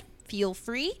 skip ahead, feel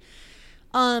free.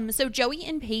 So Joey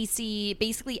and Pacey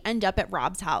basically end up at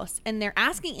Rob's house, and they're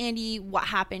asking Andy what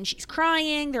happened. She's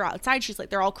crying. They're outside. She's like,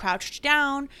 they're all crouched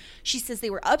down. She says they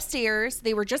were upstairs.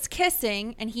 They were just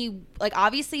kissing, and he like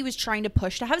obviously was trying to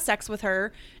push to have sex with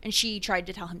her, and she tried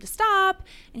to tell him to stop,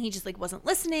 and he just like wasn't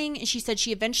listening. And she said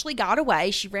she eventually got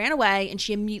away. She ran away, and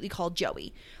she immediately called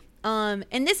Joey.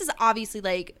 And this is obviously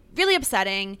like really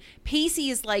upsetting.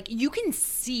 Pacey is like, you can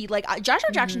see like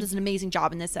Joshua Jackson does an amazing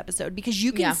job in this episode because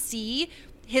you can see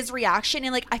his reaction.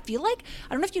 And like, I feel like,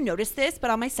 I don't know if you noticed this,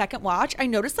 but on my second watch, I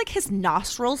noticed like his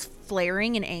nostrils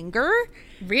flaring in anger.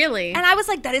 Really? And I was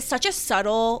like, that is such a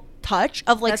subtle touch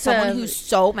of like someone who's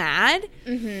so mad.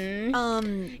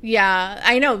 Yeah,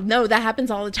 I know. No, that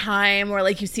happens all the time. Or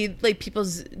like you see like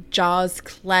people's jaws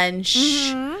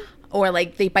clench. Or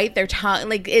like they bite their tongue.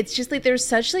 Like it's just like there's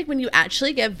such like when you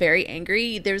actually get very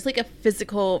angry, there's like a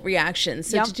physical reaction.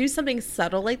 So to do something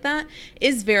subtle like that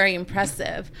is very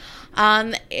impressive.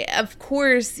 Of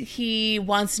course, he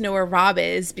wants to know where Rob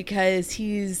is because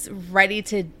he's ready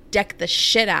to deck the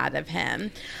shit out of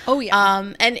him. Oh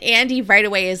yeah. And Andy right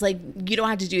away is like, you don't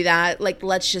have to do that. Like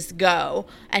let's just go.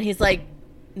 And he's like,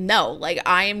 no, like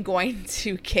I am going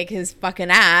to kick his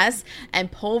fucking ass and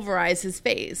pulverize his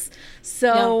face.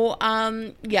 So,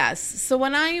 yes. So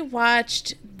when I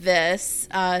watched this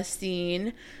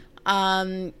scene,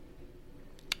 I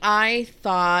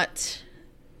thought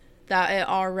that it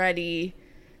already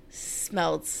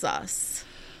smelled sus.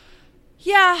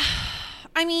 Yeah.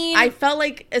 I mean, I felt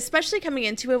like, especially coming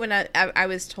into it when I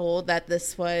was told that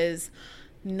this was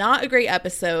not a great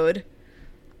episode.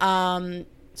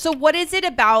 So what is it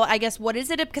about? I guess what is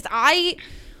it? Because I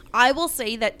will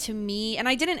say that to me, and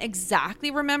I didn't exactly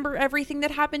remember everything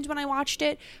that happened when I watched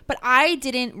it, but I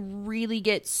didn't really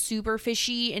get super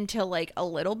fishy until like a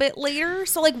little bit later.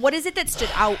 So like, what is it that stood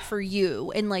out for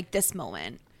you in like this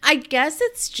moment? I guess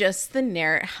it's just the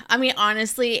narrative. I mean,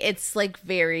 honestly, it's like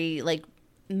very like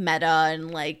meta and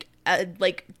like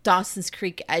Dawson's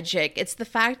Creek edgic. It's the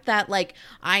fact that like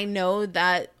I know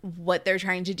that what they're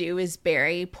trying to do is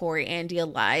bury poor Andy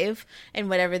alive and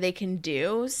whatever they can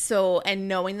do. So, and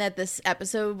knowing that this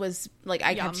episode was like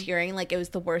I kept hearing like it was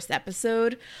the worst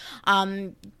episode,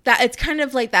 that it's kind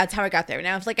of like that's how I got there.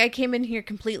 Now if like I came in here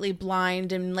completely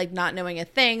blind and like not knowing a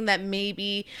thing, that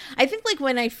maybe I think like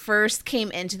when I first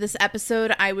came into this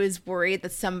episode I was worried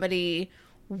that somebody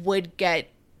would get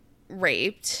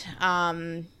raped.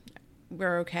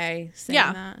 we're okay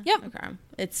saying that? Yep. Okay.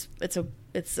 It's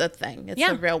a thing. It's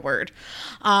a real word.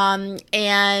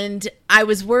 And I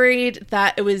was worried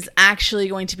that it was actually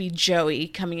going to be Joey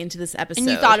coming into this episode.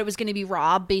 And you thought it was going to be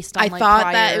Rob based on I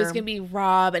thought that it was going to be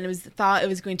Rob, and thought it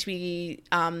was going to be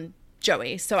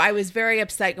Joey. So I was very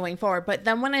upset going forward. But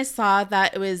then when I saw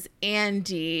that it was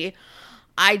Andy,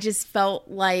 I just felt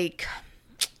like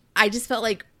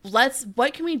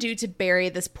what can we do to bury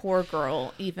this poor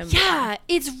girl even more? Yeah,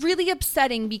 it's really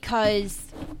upsetting because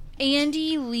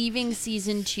Andy leaving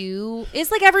season 2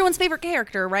 is like everyone's favorite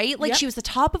character, right? Like she was the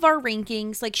top of our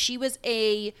rankings. Like she was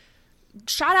a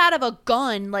shot out of a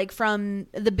gun, like from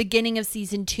the beginning of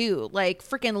season 2, like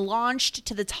freaking launched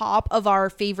to the top of our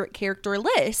favorite character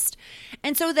list.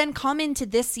 And so then come into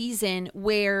this season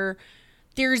where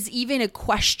there's even a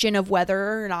question of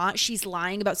whether or not she's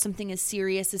lying about something as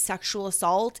serious as sexual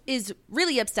assault is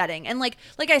really upsetting. And like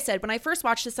I said, when I first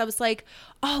watched this, I was like,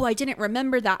 oh, I didn't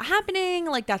remember that happening.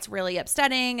 Like, that's really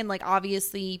upsetting. And like,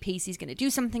 obviously Pacey's going to do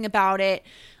something about it.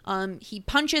 He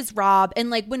punches Rob. And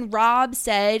like when Rob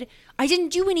said, I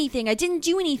didn't do anything.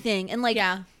 And like,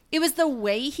 it was the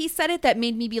way he said it that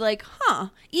made me be like, huh,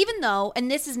 even though,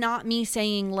 and this is not me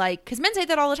saying like, because men say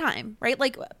that all the time, right?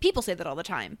 Like people say that all the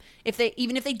time.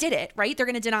 Even if they did it, right? They're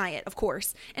going to deny it, of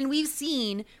course. And we've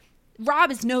seen,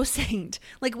 Rob is no saint.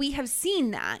 Like we have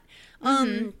seen that.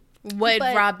 Would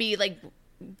Rob be like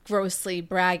grossly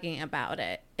bragging about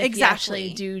it if exactly.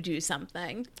 he actually do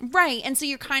something? Right. And so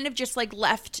you're kind of just like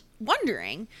left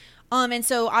wondering. And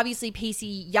so obviously Pacey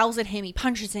yells at him. He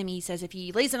punches him. He says if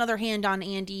he lays another hand on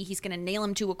Andy, he's going to nail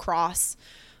him to a cross.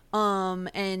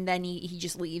 And then he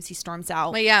just leaves. He storms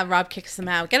out. Well, yeah, Rob kicks him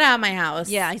out. Get out of my house.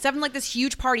 Yeah, he's having like this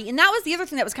huge party. And that was the other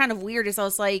thing that was kind of weird is I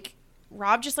was like,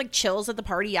 Rob just like chills at the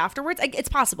party afterwards. It's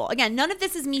possible. Again, none of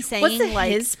this is me saying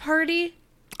like his party.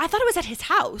 I thought it was at his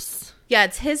house. Yeah,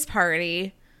 it's his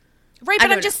party. Right,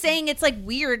 but I'm just saying it's like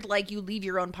weird like you leave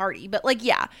your own party. But like,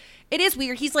 yeah. It is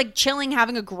weird. He's like chilling,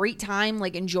 having a great time,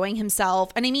 like enjoying himself.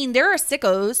 And I mean, there are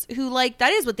sickos who like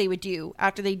that is what they would do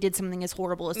after they did something as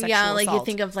horrible as sexual assault. Yeah, like you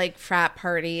think of like frat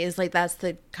party is like that's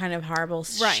the kind of horrible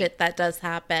shit that does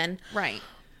happen. Right.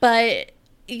 But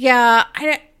yeah,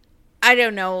 I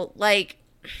don't know. Like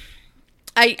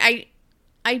I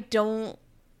don't.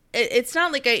 It's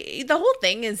not like the whole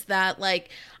thing is that like.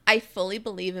 I fully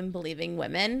believe in believing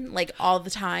women, like, all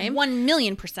the time.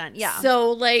 1,000,000%, yeah.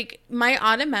 So, like, my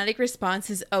automatic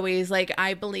response is always, like,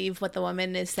 I believe what the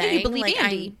woman is saying. You believe like,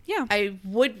 Andy. I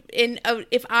would,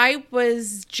 if I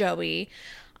was Joey,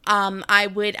 I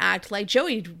would act like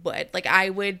Joey would. Like,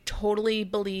 I would totally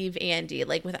believe Andy,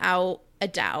 like, without a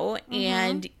doubt. Mm-hmm.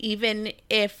 And even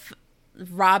if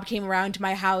Rob came around to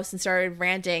my house and started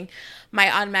ranting,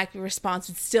 my automatic response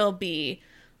would still be,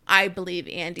 I believe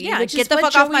Andy. Yeah, which get is the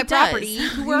fuck Joey off my does. property.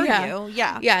 Who are you?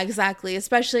 Yeah. Yeah, exactly.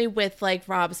 Especially with like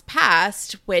Rob's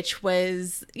past, which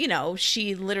was, you know,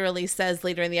 she literally says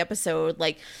later in the episode,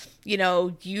 like, you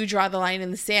know, you draw the line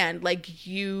in the sand. Like,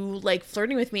 you like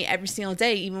flirting with me every single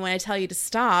day, even when I tell you to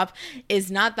stop,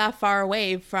 is not that far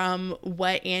away from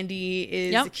what Andy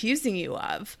is accusing you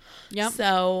of. Yep.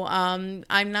 So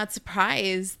I'm not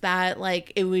surprised that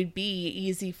like it would be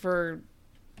easy for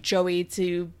Joey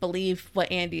to believe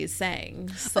what Andy is saying.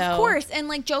 So. Of course. And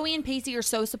like Joey and Pacey are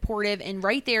so supportive and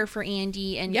right there for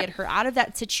Andy and get her out of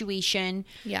that situation.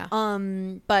 Yeah.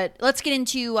 But let's get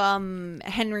into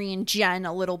Henry and Jen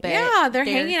a little bit. Yeah, they're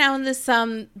hanging out in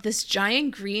this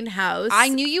giant greenhouse. I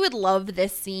knew you would love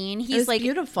this scene. He's like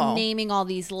beautiful, naming all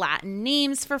these Latin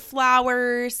names for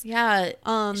flowers. Yeah.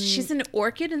 She's an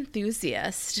orchid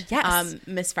enthusiast. Yes.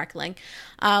 Miss Freckling.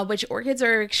 Which orchids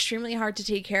are extremely hard to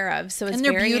take care of. So it's and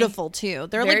they're beautiful too.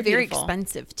 They're like very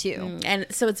expensive too. And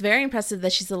so it's very impressive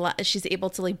that she's able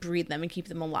to like breed them and keep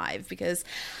them alive because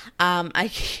I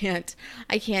can't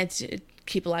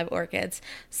keep alive orchids.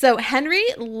 So Henry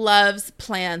loves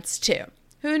plants too.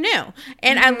 Who knew?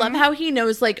 And I love how he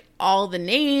knows like all the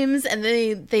names and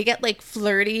then they get like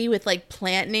flirty with like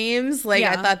plant names. Like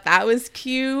I thought that was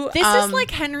cute. This is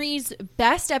like Henry's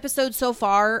best episode so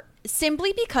far.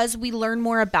 Simply because we learn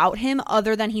more about him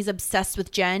other than he's obsessed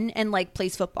with Jen and like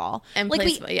plays football. And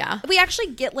like we actually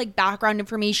get like background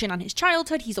information on his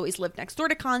childhood. He's always lived next door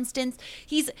to Constance.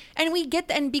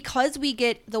 And because we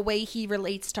get the way he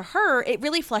relates to her, it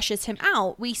really fleshes him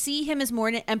out. We see him as more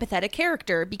an empathetic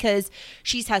character because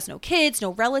she has no kids,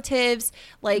 no relatives.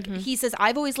 Like he says,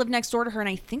 I've always lived next door to her and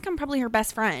I think I'm probably her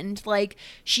best friend. Like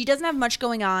she doesn't have much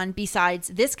going on besides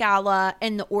this gala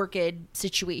and the orchid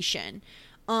situation.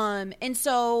 And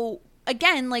so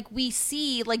again, like we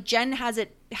see, like Jen has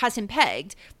him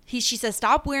pegged. She says,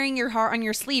 stop wearing your heart on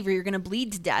your sleeve or you're going to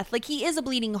bleed to death. Like, he is a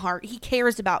bleeding heart. He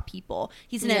cares about people.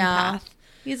 He's an empath.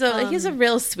 He's a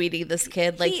real sweetie, this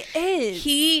kid. Like,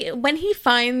 he is. When he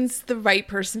finds the right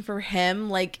person for him,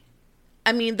 like,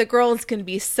 I mean, the girl is going to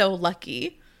be so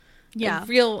lucky. Yeah. A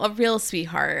real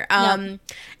sweetheart. And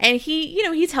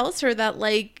he tells her that,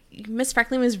 like, Miss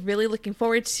Freckling was really looking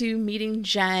forward to meeting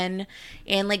Jen,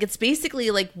 and like it's basically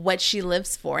like what she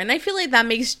lives for. And I feel like that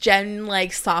makes Jen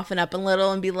like soften up a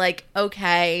little and be like,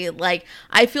 okay, like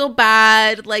I feel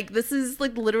bad, like this is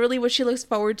like literally what she looks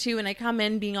forward to, and I come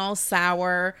in being all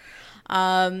sour.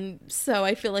 So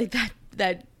I feel like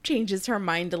that changes her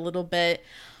mind a little bit.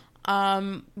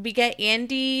 We get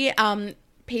Andy,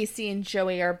 Pacey and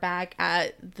Joey are back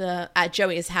at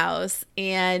Joey's house,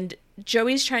 and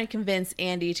Joey's trying to convince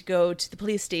Andy to go to the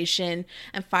police station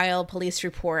and file a police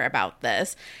report about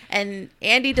this. And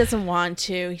Andy doesn't want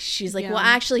to. She's like, well,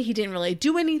 actually, he didn't really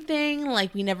do anything.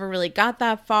 Like, we never really got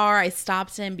that far. I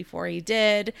stopped him before he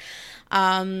did.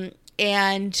 And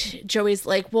Joey's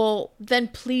like, well, then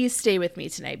please stay with me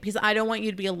tonight because I don't want you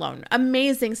to be alone.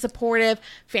 Amazing, supportive,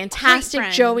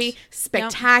 fantastic Joey,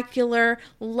 spectacular. Yep.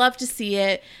 Love to see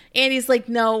it. Andy's like,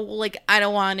 no, like, I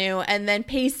don't want to. And then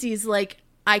Pacey's like,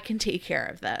 I can take care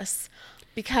of this.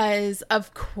 Because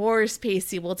of course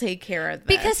Pacey will take care of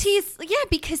this.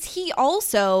 Because he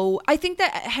also, I think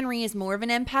that Henry is more of an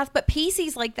empath, but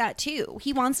Pacey's like that too.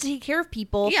 He wants to take care of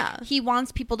people. Yeah. He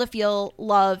wants people to feel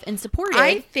love and supported.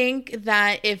 I think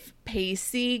that if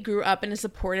Pacey grew up in a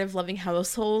supportive, loving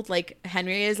household like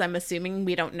Henry is, I'm assuming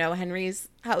we don't know Henry's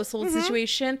household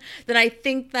situation, then I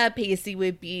think that Pacey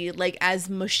would be like as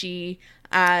mushy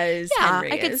as Henry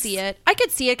is. I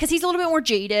could see it because he's a little bit more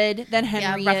jaded than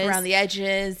Henry rough is. Around the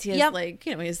edges. He has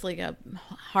he's like a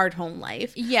hard home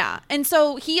life. Yeah. And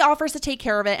so he offers to take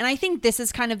care of it. And I think this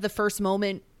is kind of the first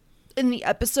moment in the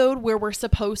episode where we're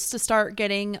supposed to start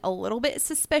getting a little bit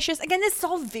suspicious. Again, this is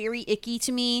all very icky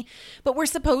to me, but we're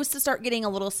supposed to start getting a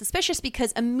little suspicious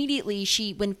because immediately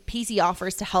when Pacey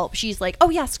offers to help, she's like, oh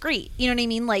yes, great. You know what I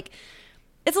mean? Like,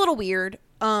 it's a little weird.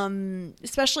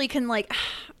 Especially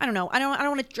I don't know. I don't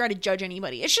want to try to judge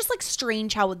anybody. It's just like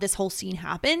strange how this whole scene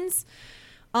happens.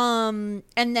 And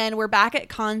then we're back at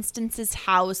Constance's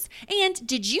house. And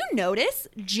did you notice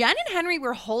Jen and Henry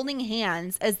were holding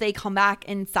hands as they come back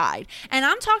inside? And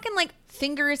I'm talking like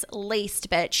fingers laced,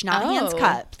 bitch, not hands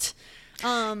cupped.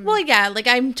 Well, yeah, like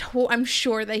I'm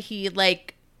sure that he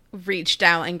like reached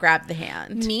out and grabbed the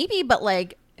hand. Maybe, but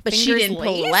like. But she didn't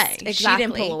pull away. Exactly. She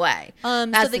didn't pull away.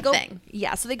 That's the thing.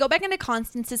 Yeah, so they go back into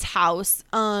Constance's house.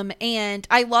 And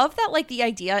I love that, like, the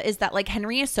idea is that, like,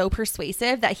 Henry is so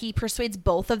persuasive that he persuades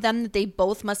both of them that they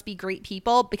both must be great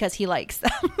people because he likes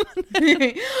them. I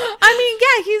mean,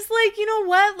 yeah, he's like, you know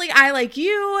what? Like, I like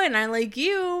you and I like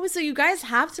you. So you guys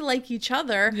have to like each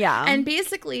other. Yeah. And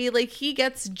basically, like, he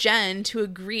gets Jen to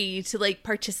agree to, like,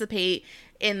 participate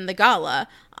in the gala,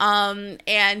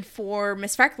 and for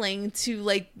Miss Freckling to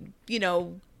like, you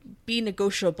know, be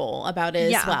negotiable about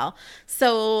it as well.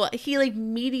 So he like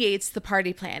mediates the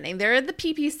party planning. They're the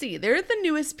PPC. They're the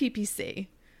newest PPC.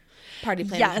 Party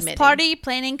planning committee. Yes, party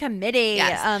planning committee.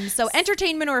 Yes. So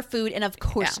entertainment or food, and of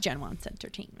course Jen wants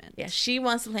entertainment. Yeah, she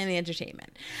wants to plan the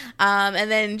entertainment.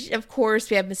 And then of course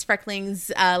we have Miss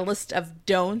Freckling's list of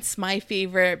don'ts. My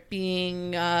favorite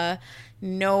being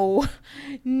no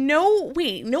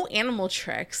animal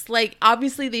tricks. Like,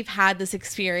 obviously they've had this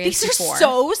experience before. These are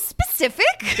so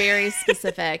specific. Very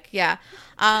specific. Yeah.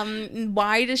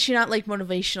 Why does she not like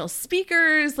motivational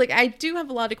speakers? Like, I do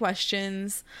have a lot of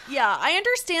questions. Yeah, I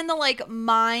understand the like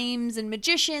mimes and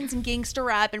magicians and gangster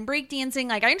rap and breakdancing.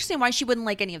 Like, I understand why she wouldn't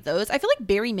like any of those. I feel like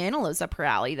Barry Manilow's up her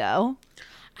alley though.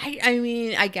 I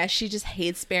mean, I guess she just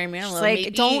hates Barry Manilow.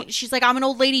 She's like, she's like, I'm an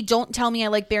old lady. Don't tell me I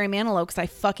like Barry Manilow because I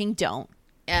fucking don't.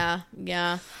 Yeah.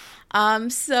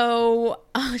 So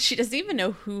she doesn't even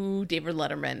know who David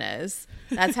Letterman is.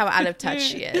 That's how out of touch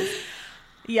she is.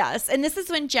 Yes. And this is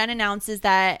when Jen announces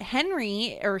that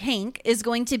Hank is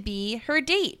going to be her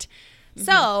date. Mm-hmm.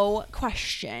 So,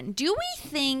 question, do we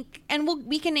think, and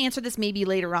we can answer this maybe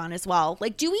later on as well,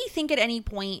 like, do we think at any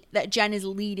point that Jen is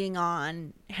leading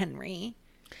on Henry?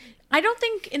 I don't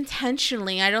think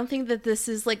intentionally. I don't think that this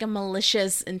is like a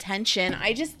malicious intention.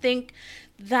 I just think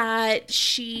that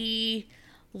she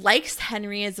likes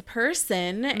Henry as a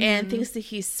person and thinks that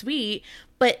he's sweet,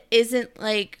 but isn't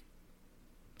like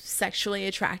sexually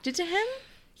attracted to him.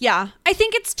 Yeah, I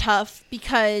think it's tough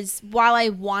because while I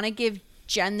want to give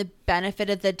Jen the benefit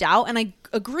of the doubt, and I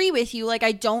agree with you. Like,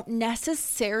 I don't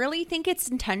necessarily think it's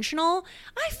intentional.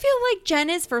 I feel like Jen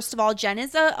is, first of all, Jen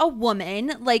is a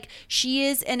woman. Like, she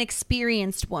is an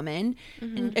experienced woman,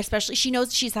 and especially she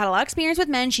knows she's had a lot of experience with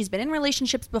men. She's been in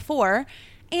relationships before.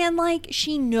 And, like,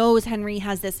 she knows Henry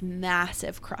has this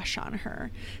massive crush on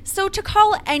her. So to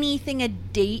call anything a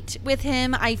date with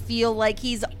him, I feel like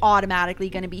he's automatically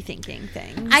going to be thinking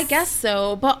things. I guess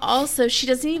so. But also, she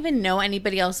doesn't even know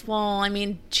anybody else. Well, I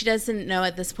mean, she doesn't know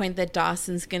at this point that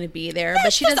Dawson's going to be there.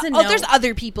 But she doesn't know. There's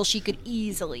other people she could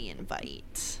easily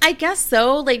invite. I guess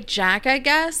so. Like, Jack, I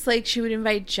guess. Like, she would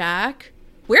invite Jack.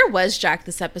 Where was Jack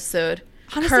this episode?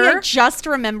 Honestly, I just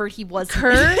remembered he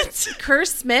wasn't. Kerr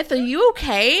Smith, are you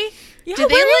okay? Yeah, did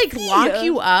they lock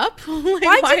you up?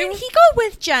 Like, why didn't he go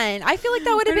with Jen? I feel like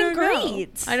that would have been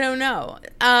great. I don't know.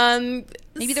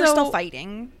 Maybe they're still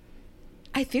fighting.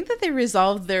 I think that they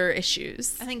resolved their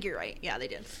issues. I think you're right. Yeah, they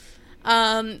did.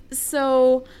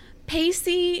 So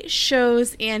Pacey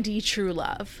shows Andy true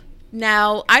love.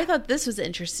 Now, I thought this was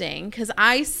interesting because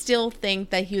I still think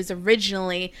that he was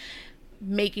originally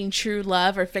making true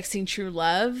love or fixing true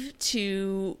love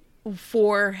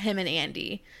for him and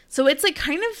Andy. So it's like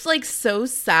kind of like so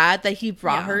sad that he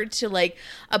brought her to like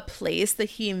a place that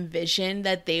he envisioned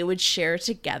that they would share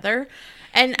together.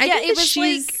 And I think it was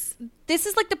like, this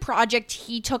is like the project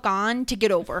he took on to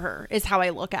get over her is how I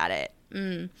look at it.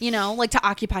 You know, like to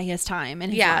occupy his time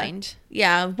and his mind.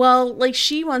 Yeah. Well, like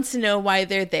she wants to know why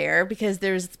they're there because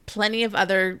there's plenty of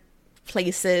other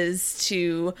places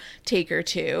to take her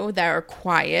to that are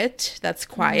quiet. That's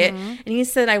quiet. And he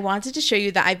said, I wanted to show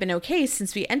you that I've been okay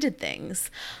since we ended things.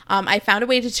 I found a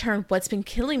way to turn what's been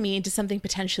killing me into something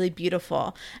potentially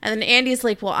beautiful. And then Andy's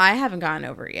like, well, I haven't gotten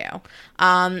over you.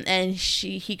 And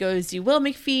he goes, you will,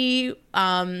 McPhee.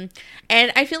 And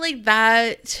I feel like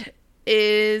that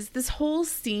is this whole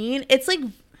scene. It's like,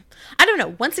 I don't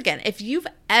know. Once again, if you've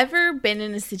ever been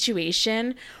in a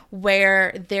situation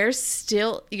where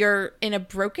you're in a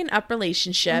broken up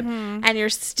relationship and you're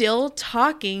still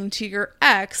talking to your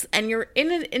ex and you're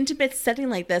in an intimate setting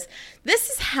like this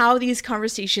is how these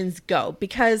conversations go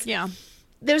because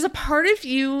there's a part of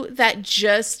you that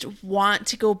just want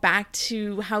to go back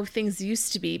to how things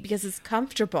used to be because it's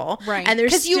comfortable. Right. And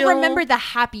because you remember the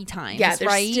happy times,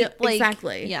 right?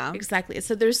 Exactly. Yeah. Exactly.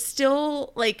 So there's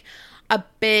still like a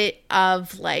bit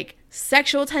of like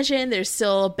sexual tension. There's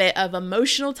still a bit of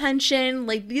emotional tension.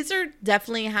 Like these are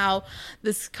definitely how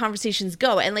this conversations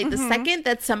go. And like the second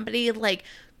that somebody like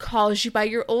calls you by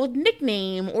your old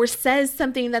nickname or says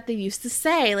something that they used to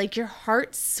say, like your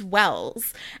heart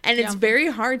swells and it's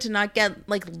very hard to not get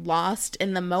like lost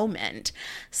in the moment.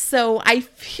 So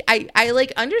I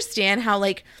like understand how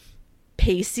like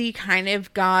Pacey kind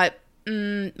of got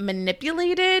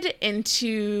manipulated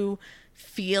into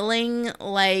feeling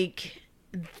like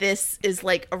this is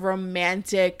like a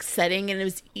romantic setting and it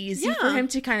was easy for him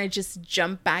to kind of just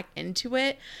jump back into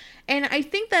it. And I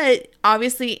think that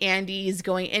obviously Andy's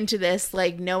going into this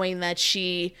like knowing that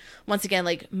she once again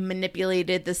like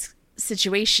manipulated this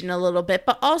situation a little bit,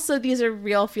 but also these are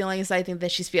real feelings I think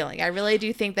that she's feeling. I really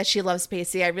do think that she loves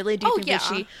Pacey. I really do think that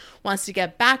she wants to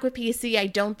get back with Pacey. I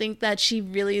don't think that she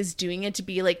really is doing it to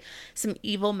be like some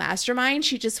evil mastermind.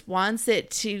 She just wants it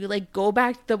to like go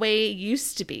back the way it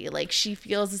used to be. Like she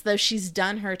feels as though she's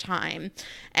done her time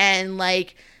and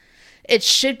like it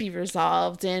should be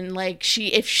resolved. And like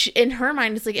if in her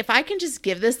mind it's like if I can just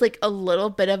give this like a little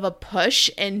bit of a push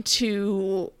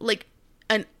into like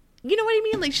an, you know what I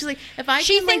mean? Like she's like, if I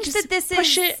can like just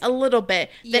push it a little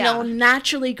bit, then it'll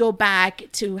naturally go back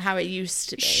to how it used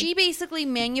to be. She basically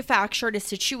manufactured a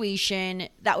situation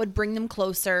that would bring them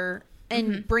closer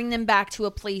and bring them back to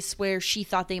a place where she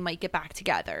thought they might get back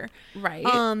together. Right.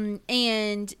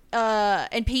 And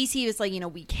Pacey was like, you know,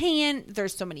 we can't.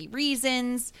 There's so many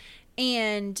reasons.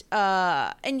 And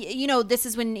you know, this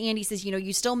is when Andy says, you know,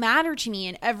 you still matter to me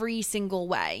in every single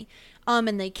way.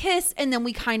 And they kiss, and then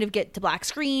we kind of get to black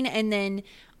screen, and then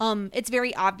it's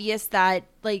very obvious that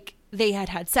like they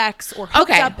had sex or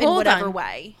hooked up in whatever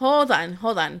way. Hold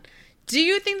on. Do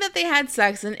you think that they had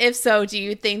sex? And if so, do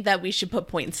you think that we should put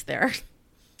points there?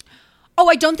 Oh,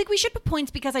 I don't think we should put points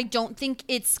because I don't think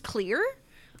it's clear.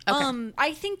 Okay.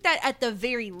 I think that at the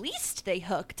very least they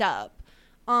hooked up.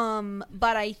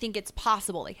 But I think it's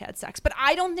possible they had sex. But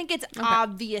I don't think it's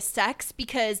obvious sex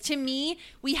because to me,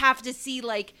 we have to see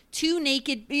like two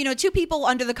people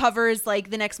under the covers like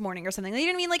the next morning or something. You know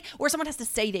what I mean? Like, or someone has to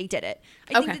say they did it.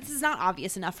 I think this is not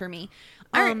obvious enough for me.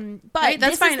 All right. But right,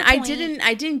 that's fine. I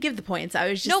didn't give the points. I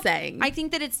was just saying. I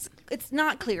think that it's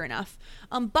not clear enough.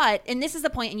 But this is the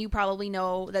point, and you probably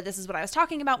know that this is what I was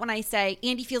talking about when I say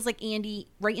Andy feels like Andy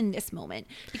right in this moment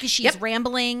because she's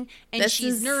rambling and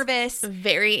she's nervous.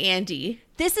 Very Andy.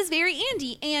 This is very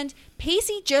Andy, and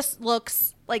Pacey just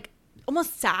looks like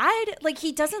almost sad. Like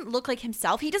he doesn't look like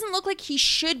himself. He doesn't look like he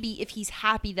should be if he's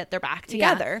happy that they're back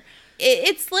together. Yeah.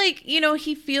 It's like, you know,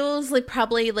 he feels like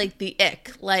probably like the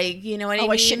ick, like, you know what I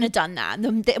mean? I shouldn't have done that.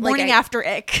 The morning after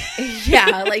ick.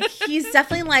 Yeah, like he's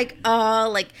definitely like,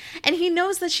 and he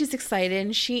knows that she's excited,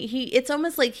 and it's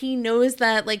almost like he knows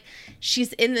that like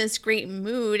she's in this great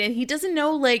mood, and he doesn't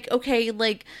know like, okay,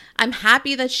 like I'm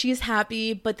happy that she's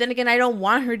happy, but then again, I don't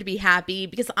want her to be happy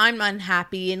because I'm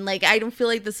unhappy, and like I don't feel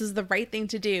like this is the right thing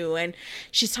to do. And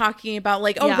she's talking about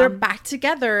like, they're back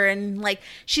together, and like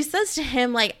she says to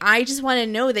him like, I just want to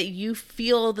know that you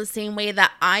feel the same way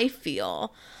that I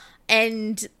feel.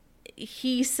 And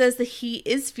he says that he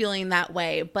is feeling that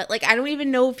way, but like I don't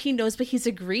even know if he knows what he's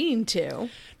agreeing to.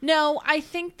 No, I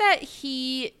think that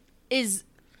he is.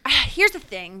 Here's the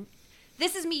thing.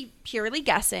 This is me purely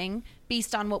guessing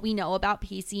based on what we know about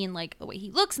Pacey and like the way he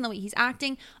looks and the way he's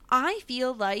acting. I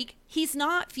feel like he's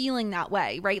not feeling that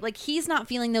way, right? Like he's not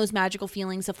feeling those magical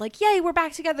feelings of like, yay, we're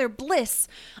back together, bliss.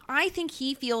 I think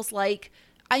he feels like,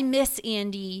 I miss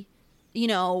Andy, you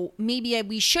know, maybe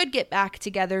we should get back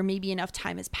together. Maybe enough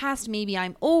time has passed. Maybe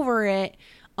I'm over it.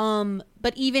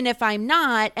 But even if I'm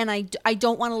not, and I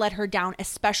don't want to let her down,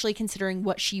 especially considering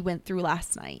what she went through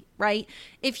last night, right?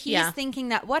 If he's thinking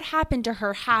that what happened to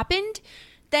her happened,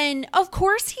 then of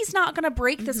course he's not going to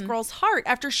break this girl's heart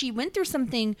after she went through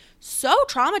something so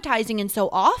traumatizing and so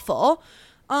awful.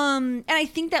 And I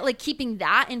think that like keeping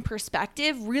that in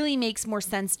perspective really makes more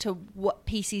sense to what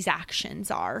Pacey's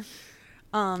actions are.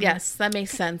 Yes, that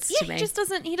makes sense to me.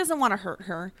 He doesn't want to hurt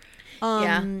her.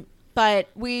 But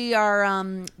we are,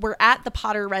 we're at the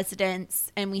Potter residence,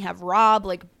 and we have Rob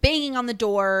like banging on the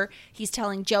door. He's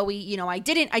telling Joey, you know, I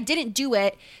didn't do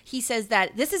it. He says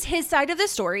that this is his side of the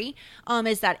story,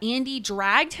 is that Andy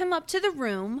dragged him up to the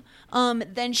room.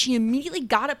 Then she immediately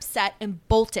got upset and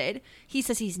bolted. He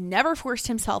says he's never forced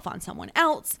himself on someone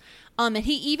else. And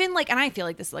he even like, and I feel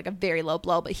like this is like a very low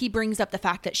blow, but he brings up the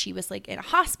fact that she was like in a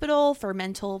hospital for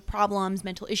mental problems,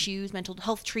 mental issues, mental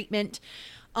health treatment.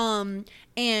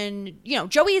 And you know,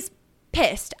 Joey is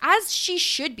pissed, as she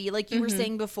should be, like you were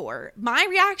saying before. My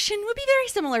reaction would be very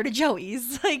similar to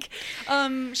Joey's. Like,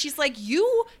 she's like,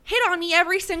 you hit on me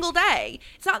every single day.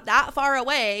 It's not that far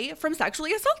away from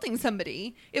sexually assaulting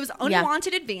somebody. It was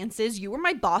unwanted advances. You were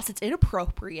my boss. It's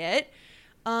inappropriate.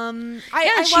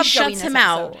 I she love shuts him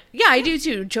out. Yeah, I do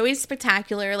too. Joey's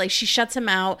spectacular. Like, she shuts him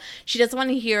out. She doesn't want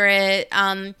to hear it.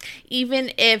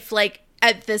 Even if like,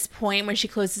 at this point when she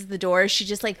closes the door, she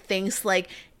just like thinks like,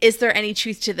 is there any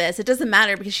truth to this? It doesn't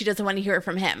matter because she doesn't want to hear it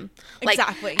from him. Like,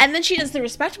 exactly. And then she does the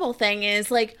respectable thing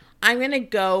is like, I'm going to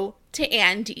go to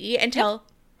Andy and tell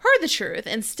her the truth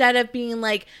instead of being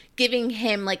like giving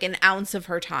him like an ounce of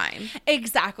her time.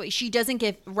 Exactly. She doesn't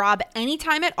give Rob any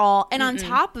time at all. And on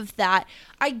top of that,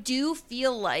 I do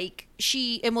feel like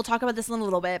and we'll talk about this in a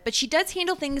little bit, but she does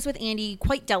handle things with Andy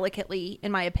quite delicately,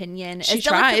 in my opinion. She as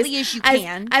tries. Delicately as you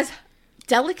can. As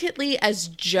delicately as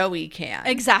Joey can.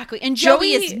 Exactly. And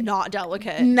Joey is not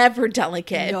delicate. Never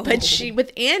delicate. No. But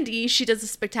with Andy, she does a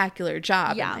spectacular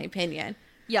job, in my opinion.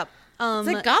 Yep. It's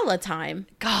like gala time.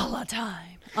 Gala time.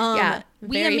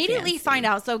 We immediately find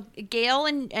out. So Gail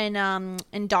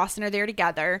and Dawson are there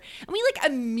together, and we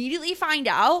like immediately find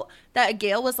out that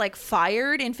Gail was like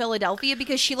fired in Philadelphia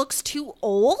because she looks too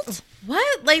old.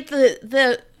 What? Like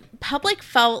the public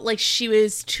felt like she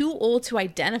was too old to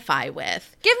identify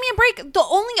with. Give me a break. The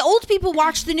only old people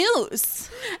watch the news.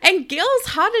 And Gail's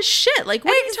hot as shit. Like,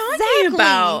 what are you talking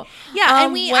about? Yeah,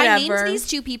 and I named these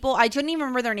two people. I couldn't even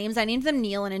remember their names. I named them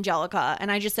Neil and Angelica,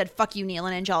 and I just said, fuck you, Neil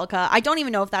and Angelica. I don't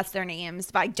even know if that's their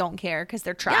names, but I don't care because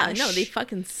they're trash. Yeah, no, they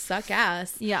fucking suck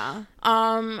ass. Yeah.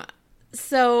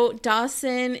 So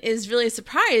Dawson is really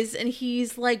surprised, and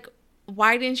he's like,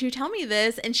 why didn't you tell me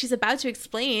this? And she's about to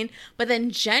explain, but then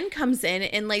Jen comes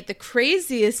in like the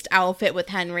craziest outfit with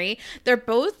Henry. They're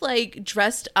both like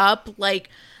dressed up like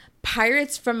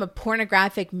pirates from a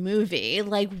pornographic movie.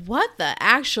 Like, what the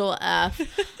actual F?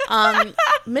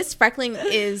 Miss Freckling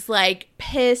is like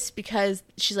pissed because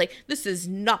she's like, this is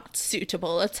not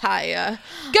suitable attire.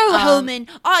 Go home and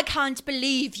I can't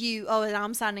believe you. Oh, and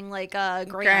I'm sounding like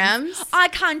Grams. I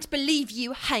can't believe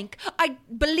you, Hank. I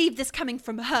believe this coming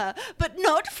from her, but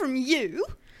not from you.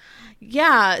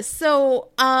 Yeah, so,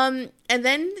 and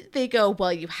then they go,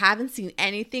 well, you haven't seen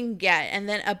anything yet. And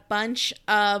then a bunch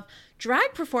of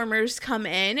drag performers come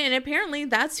in, and apparently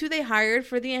that's who they hired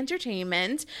for the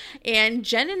entertainment. And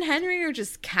Jen and Henry are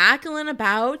just cackling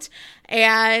about.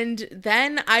 And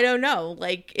then, I don't know,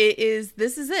 like,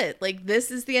 this is it. Like,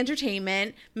 this is the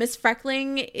entertainment. Miss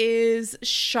Freckling is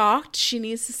shocked. She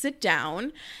needs to sit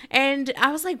down. And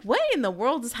I was like, what in the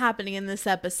world is happening in this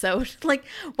episode? Like,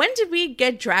 when did we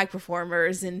get drag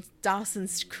performers in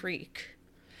Dawson's Creek?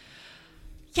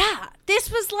 Yeah,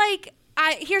 this was like,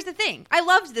 here's the thing. I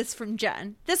loved this from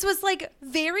Jen. This was like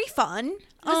very fun.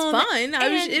 It was fun.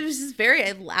 It was just very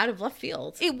out of left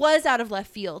field. It was out of left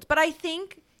field. But I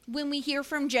think when we hear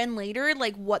from Jen later,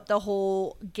 like what the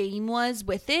whole game was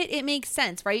with it, it makes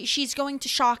sense, right? She's going to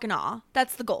shock and awe.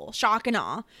 That's the goal, shock and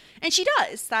awe. And she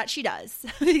does.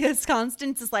 Because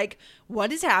Constance is like,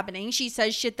 what is happening? She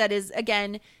says shit that is,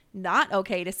 again, not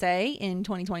okay to say in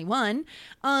 2021.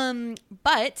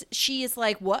 But she is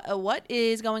like, what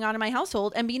is going on in my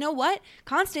household? And you know what?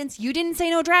 Constance, you didn't say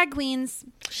no drag queens.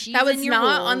 That was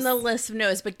not rules. On the list of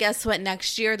no's, but guess what?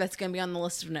 Next year, that's going to be on the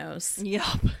list of no's. Yep.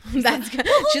 That's good.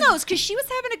 Well, who knows? Because she was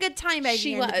having a good time by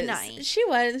the end of the night. She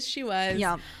was.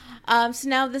 Yeah. So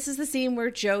now this is the scene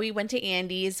where Joey went to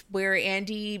Andy's, where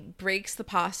Andy breaks the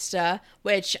pasta,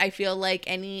 which I feel like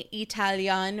any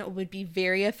Italian would be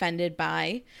very offended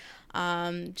by.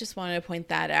 Just wanted to point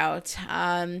that out.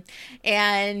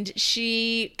 And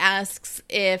she asks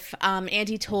if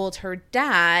Andy told her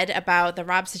dad about the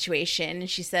Rob situation. And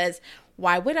she says,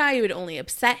 why would I? It would only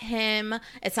upset him.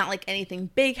 It's not like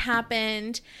anything big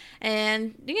happened.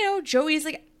 And, Joey's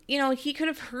like, he could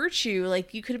have hurt you.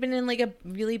 Like, you could have been in, like, a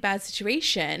really bad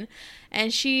situation.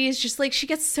 And she's just, like, she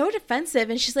gets so defensive.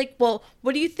 And she's like, well,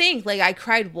 what do you think? Like, I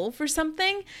cried wolf or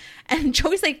something? And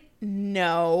Joey's like,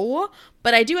 no,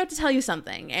 but I do have to tell you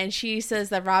something. And she says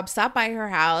that Rob stopped by her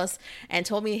house and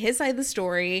told me his side of the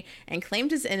story and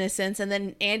claimed his innocence. And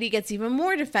then Andy gets even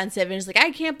more defensive and is like, I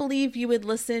can't believe you would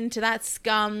listen to that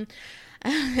scum.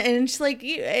 And she's like,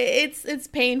 it's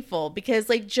painful because,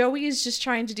 like, Joey is just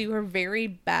trying to do her very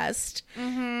best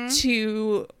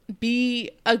to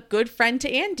be a good friend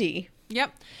to Andy.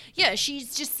 Yep. Yeah,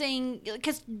 she's just saying,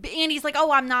 because Andy's like,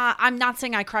 oh, I'm not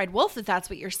saying I cried wolf, if that's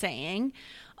what you're saying.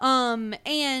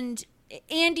 And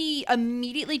Andy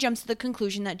immediately jumps to the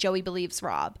conclusion that Joey believes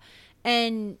Rob.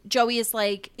 And Joey is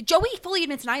like, Joey fully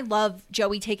admits, and I love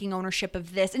Joey taking ownership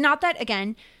of this. And not that,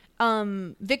 again,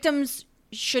 victims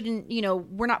shouldn't,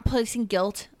 we're not placing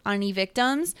guilt on any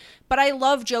victims, but I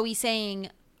love Joey saying,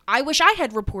 I wish I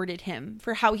had reported him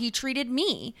for how he treated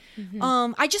me.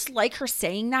 I just like her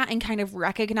saying that and kind of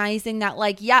recognizing that,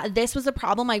 like, yeah, this was a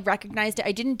problem. I recognized it.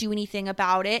 I didn't do anything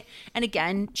about it. And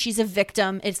again, she's a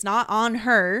victim. It's not on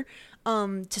her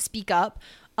to speak up.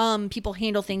 People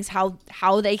handle things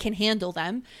how they can handle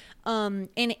them.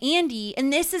 And Andy,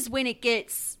 and this is when it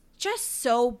gets just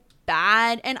so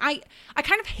bad. And I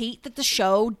kind of hate that the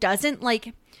show doesn't,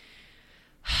 like,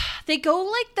 they go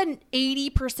like the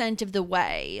 80% of the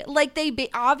way. Like, they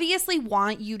obviously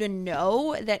want you to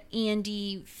know that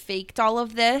Andy faked all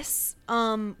of this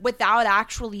without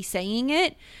actually saying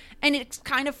it. And it's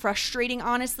kind of frustrating,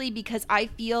 honestly, because I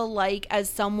feel like, as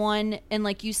someone, and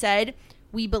like you said,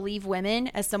 we believe women,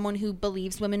 as someone who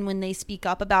believes women when they speak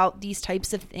up about these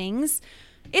types of things,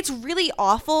 it's really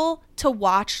awful to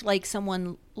watch, like,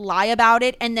 someone lie about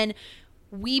it and then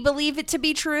we believe it to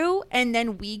be true, and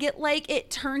then we get, like, it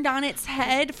turned on its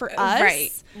head for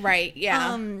us. Right,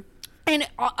 yeah. And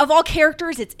of all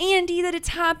characters, it's Andy that it's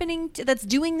happening to, that's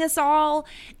doing this all,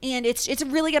 and it's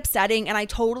really upsetting. And I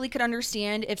totally could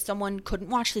understand if someone couldn't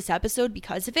watch this episode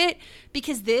because of it,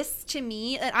 because this, to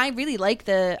me, and I really like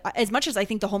as much as I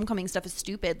think the homecoming stuff is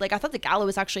stupid, like, I thought the gala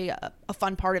was actually a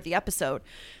fun part of the episode.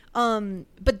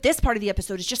 But this part of the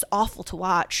episode is just awful to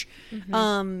watch.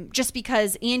 Just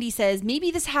because Andy says, maybe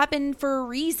this happened for a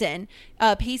reason.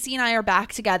 Pacey and I are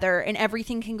back together and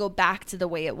everything can go back to the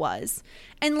way it was.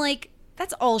 And, like,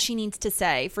 that's all she needs to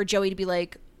say for Joey to be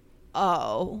like,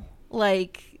 oh,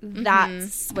 like,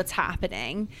 that's what's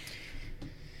happening.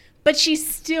 But she's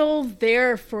still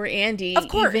there for Andy, of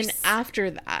course, even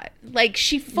after that. Like,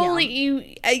 she fully,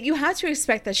 you have to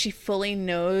expect that she fully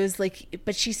knows, like,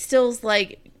 but she still's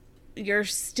like, you're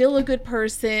still a good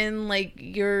person, like,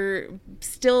 you're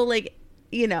still, like,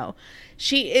 in a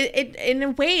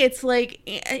way, it's like,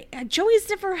 Joey's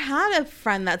never had a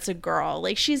friend that's a girl.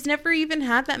 Like, she's never even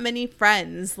had that many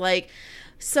friends. Like,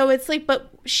 so it's like, but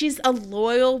she's a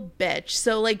loyal bitch.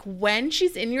 So, like, when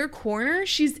she's in your corner,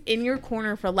 she's in your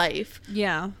corner for life.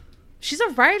 Yeah. She's a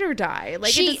ride or die.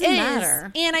 Like, it doesn't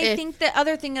matter. And I think the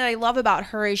other thing that I love about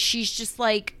her is she's just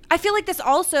like, I feel like this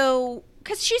also,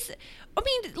 because I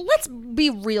mean, let's be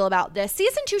real about this.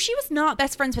 Season 2, she was not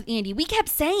best friends with Andy. We kept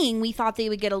saying we thought they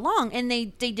would get along, and they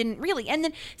didn't really. And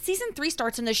then season 3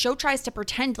 starts, and the show tries to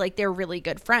pretend like they're really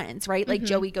good friends, right? Like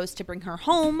Joey goes to bring her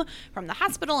home from the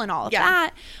hospital and all of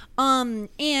that.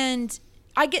 And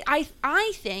I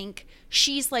think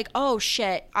she's like, oh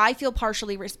shit, I feel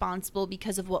partially responsible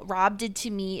because of what Rob did to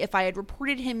me. If I had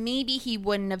reported him, maybe he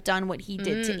wouldn't have done what he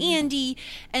did to Andy.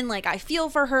 And like, I feel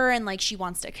for her, and like, she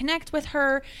wants to connect with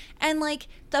her. And like,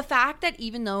 the fact that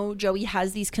even though Joey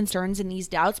has these concerns and these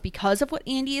doubts because of what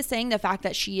Andy is saying, the fact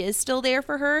that she is still there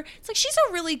for her, it's like, she's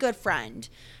a really good friend.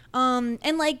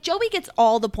 And like, Joey gets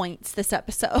all the points this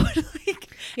episode. Like,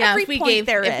 every point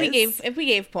if we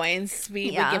gave points, we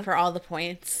would give her all the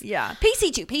points. Yeah.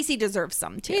 Pacey too. Pacey deserves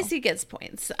some too. Pacey gets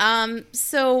points.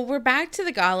 So we're back to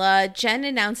the gala. Jen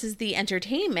announces the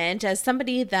entertainment as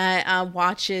somebody that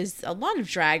watches a lot of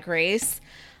Drag Race.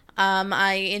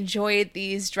 I enjoyed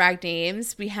these drag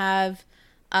names. We have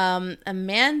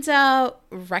Amanda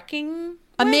Wrecking.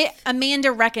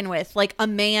 Amanda Reckon With, like a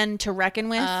man to reckon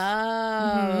with.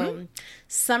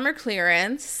 Summer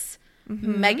Clearance,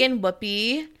 Megan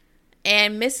Whoopi,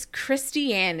 and Miss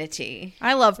Christianity.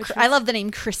 I love the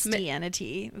name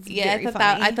Christianity.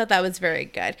 I thought that was very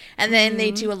good. And then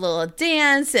they do a little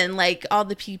dance, and like all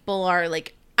the people are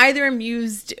like either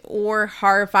amused or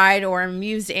horrified, or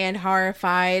amused and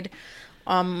horrified.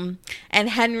 And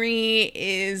Henry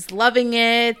is loving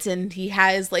it, and he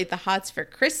has like the hots for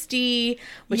Christy,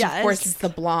 which of course is the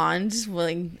blonde,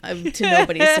 willing to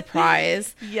nobody's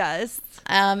surprise. Yes.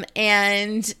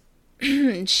 And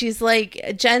she's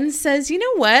like, Jen says, you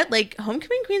know what? Like,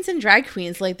 homecoming queens and drag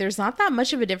queens, like, there's not that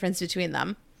much of a difference between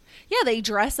them. Yeah, they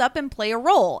dress up and play a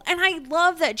role. And I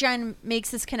love that Jen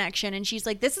makes this connection, and she's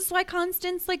like, this is why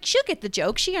Constance, like, she'll get the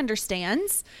joke. She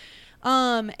understands.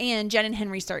 And Jen and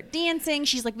Henry start dancing.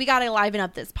 She's like, we gotta liven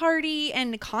up this party.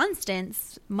 And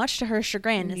Constance, much to her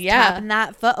chagrin, is tapping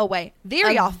that foot away.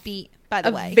 Very offbeat, by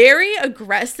the way. Very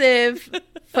aggressive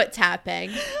foot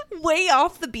tapping. Way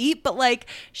off the beat, but like,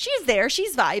 she's there.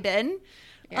 She's vibing.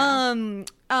 Yeah.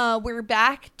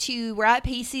 We're at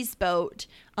Pacey's boat.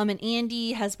 And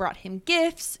Andy has brought him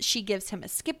gifts. She gives him a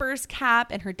skipper's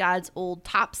cap and her dad's old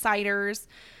topsiders.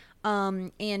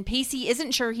 And Pacey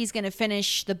isn't sure he's going to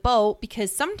finish the boat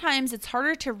because sometimes it's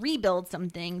harder to rebuild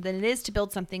something than it is to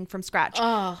build something from scratch.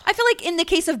 I feel like in the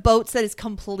case of boats, that is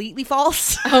completely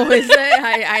false. Oh, is it?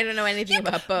 I don't know anything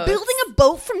about boats. Building a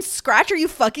boat from scratch? Are you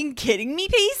fucking kidding me,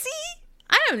 Pacey?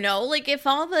 I don't know. Like, if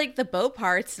all the boat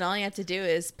parts and all you have to do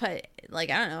is put, like,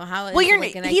 I don't know how. Well,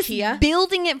 he's IKEA?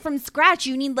 Building it from scratch.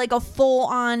 You need like a full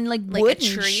on like wood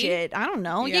and shit. I don't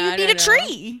know. Yeah, you need a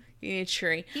tree. You need a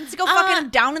tree. He needs to go fucking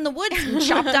down in the woods and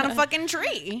chop down a fucking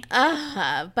tree.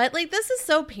 But like, this is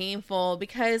so painful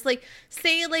because like,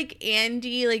 say like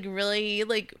Andy like really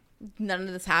like none of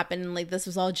this happened, like this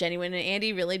was all genuine, and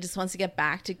Andy really just wants to get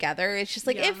back together. It's just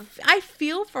like, if I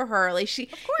feel for her, like he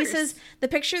says the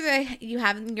picture that you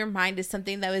have in your mind is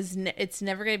something that was it's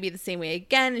never going to be the same way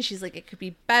again, and she's like, it could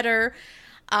be better.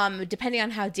 Depending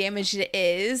on how damaged it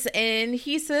is. And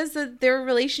he says that their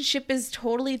relationship is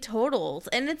totally totaled.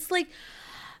 And it's like,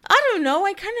 I don't know.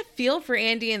 I kind of feel for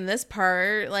Andy in this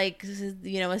part, like,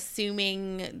 you know,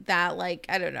 assuming that, like,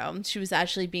 I don't know, she was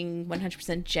actually being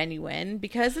 100% genuine,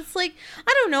 because it's like,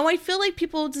 I don't know. I feel like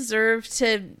people deserve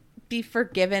to be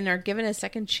forgiven or given a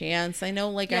second chance. I know,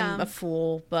 like, I'm a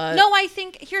fool, but no, I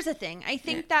think here's the thing. I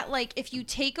think that, like, if you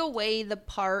take away the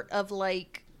part of,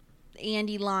 like,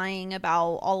 Andy lying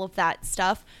about all of that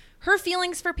stuff, her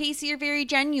feelings for Pacey are very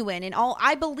genuine, and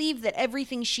I believe that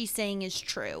everything she's saying is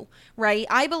true, right?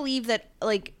 I believe that,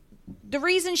 like, the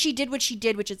reason she did what she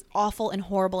did, which is awful and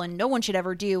horrible and no one should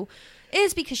ever do,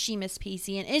 is because she missed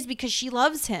Pacey and is because she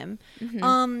loves him.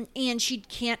 And she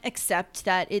can't accept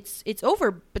that it's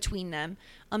over between them.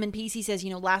 And Pacey says,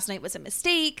 you know, last night was a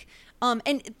mistake.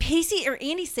 And Pacey or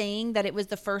Andy saying that it was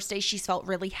the first day she's felt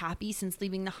really happy since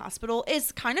leaving the hospital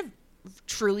is kind of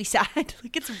truly sad.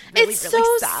 Like, it's really so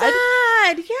sad.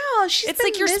 Yeah, it's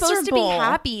like, you're supposed to be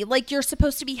happy. Like, you're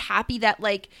supposed to be happy that,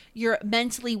 like, you're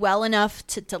mentally well enough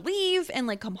to leave and,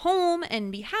 like, come home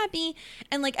and be happy,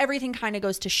 and, like, everything kind of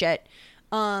goes to shit.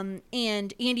 And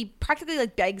Andy practically,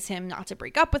 like, begs him not to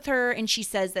break up with her, and she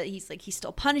says that he's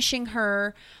still punishing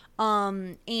her.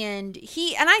 And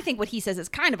I think what he says is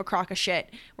kind of a crock of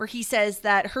shit, where he says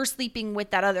that her sleeping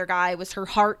with that other guy was her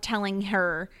heart telling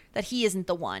her that he isn't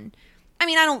the one. I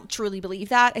mean, I don't truly believe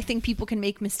that. I think people can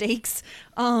make mistakes.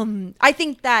 I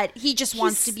think that he just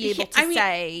wants to be able to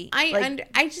say.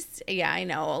 I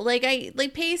know.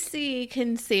 Like Pacey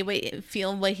can say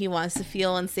feel what he wants to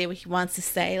feel and say what he wants to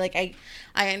say. Like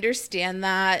I understand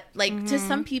that. Like to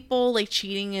some people, like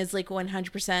cheating is like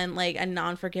 100% like a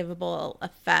non-forgivable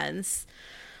offense.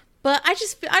 But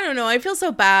I don't know. I feel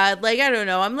so bad. Like, I don't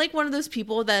know. I'm like one of those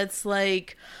people that's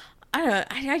like,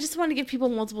 I just want to give people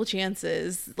multiple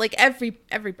chances. Like every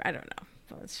I don't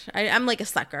know. I'm like a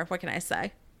sucker. What can I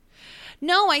say?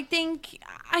 No, I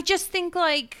just think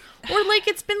like... Or like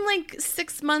it's been like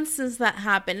 6 months since that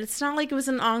happened. It's not like it was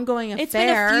an ongoing affair. It's been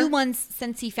a few months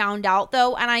since he found out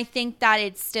though. And I think that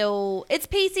it's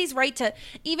Pacey's right to,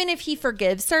 even if he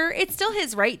forgives her, it's still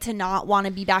his right to not want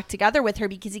to be back together with her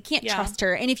because he can't trust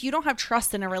her. And if you don't have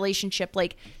trust in a relationship,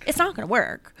 like it's not going to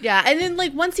work. Yeah. And then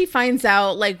like once he finds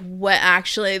out like what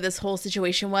actually this whole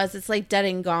situation was, it's like dead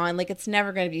and gone. Like it's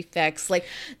never going to be fixed. Like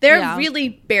they're really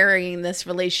burying this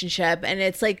relationship. And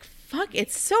it's like, fuck,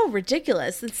 it's so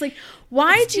ridiculous. It's like,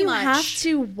 why do you have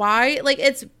to, like,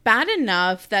 it's bad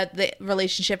enough that the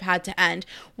relationship had to end.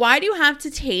 Why do you have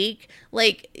to take,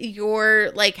 like,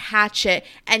 your, like, hatchet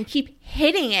and keep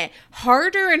hitting it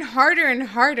harder and harder and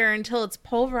harder until it's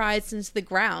pulverized into the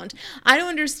ground? I don't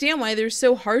understand why they're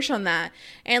so harsh on that.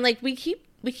 And, like, we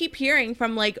keep hearing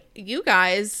from, like, you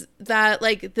guys that,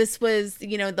 like, this was,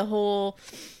 you know, the whole...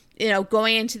 You know,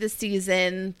 going into the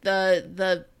season,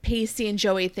 the Pacey and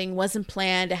Joey thing wasn't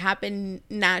planned. It happened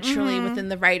naturally within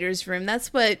the writer's room.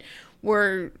 That's what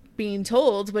we're being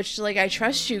told, which, like, I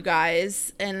trust you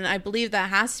guys, and I believe that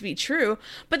has to be true.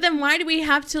 But then why do we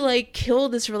have to, like, kill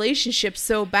this relationship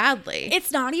so badly?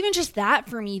 It's not even just that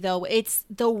for me, though. It's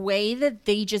the way that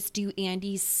they just do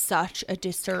Andy such a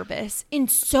disservice in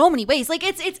so many ways. Like,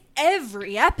 it's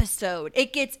every episode.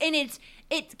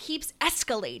 It keeps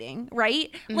escalating,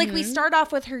 right? Like, we start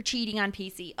off with her cheating on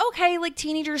Pacey. Okay, like,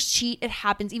 teenagers cheat. It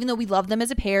happens. Even though we love them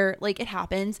as a pair, like, it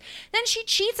happens. Then she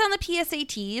cheats on the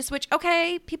PSATs, which,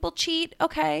 okay, people cheat.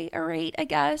 Okay, all right, I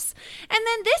guess. And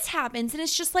then this happens, and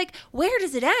it's just like, where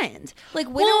does it end? Like,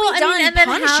 when are we done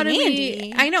punishing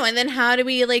Andy? I know, and then how do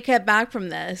we, like, get back from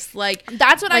this? Like,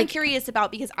 that's what I'm curious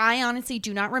about, because I honestly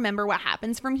do not remember what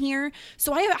happens from here.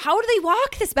 So how do they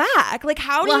walk this back? Like,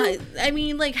 how did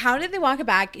they walk it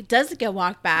back? Does it get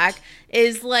walked back?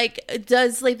 Does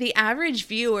the average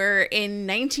viewer in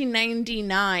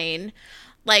 1999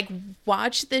 like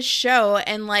watch this show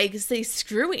and like say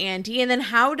screw Andy, and then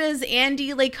how does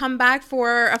Andy like come back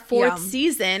for a fourth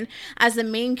season as the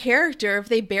main character if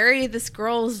they bury this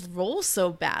girl's role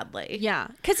so badly? Yeah,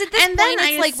 because at this point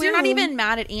it's like we're not even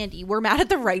mad at Andy, we're mad at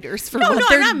the writers for what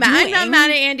they're doing. I'm not mad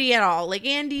at Andy at all. Like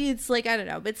Andy, it's like, I don't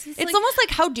know, but it's like, almost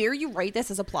like, how dare you write this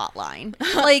as a plot line?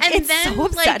 Like, it's so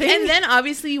upsetting. And then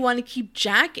obviously you want to keep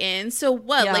Jack in, so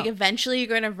what? Like eventually you're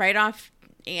going to write off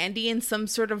Andy in some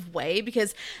sort of way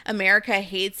because America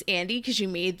hates Andy because you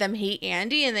made them hate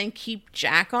Andy, and then keep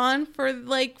Jack on for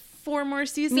like 4 more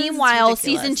seasons. Meanwhile,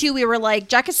 season 2 we were like,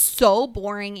 Jack is so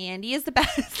boring, Andy is the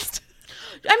best.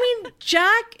 I mean,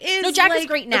 Jack is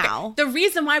great now. Okay, the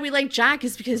reason why we like Jack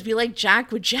is because we like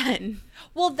Jack with Jen.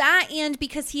 Well, that, and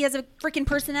because he has a freaking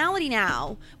personality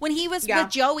now. When he was with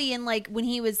Joey, and like when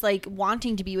he was like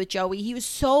wanting to be with Joey, he was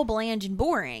so bland and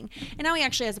boring. And now he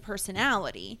actually has a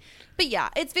personality. But yeah,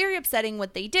 it's very upsetting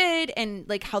what they did and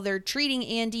like how they're treating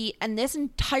Andy. And this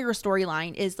entire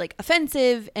storyline is like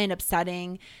offensive and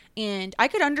upsetting. And I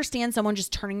could understand someone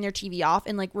just turning their TV off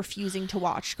and like refusing to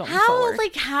watch going forward.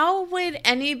 Like, how would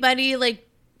anybody like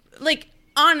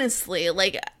honestly,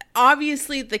 like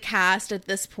obviously the cast at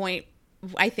this point,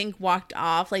 I think, walked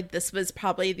off. Like, this was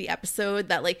probably the episode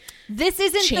that like this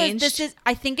isn't changed. This is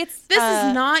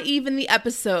not even the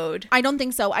episode. I don't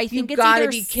think so. I think it's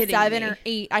either 7 or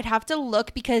 8. I'd have to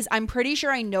look because I'm pretty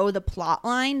sure I know the plot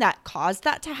line that caused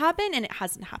that to happen, and it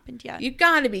hasn't happened yet. You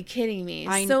gotta be kidding me.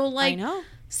 I know.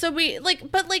 So we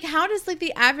like, but like, how does like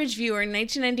the average viewer in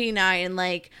 1999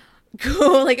 like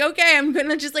go like, okay, I'm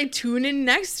gonna just like tune in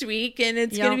next week and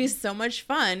it's gonna be so much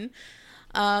fun.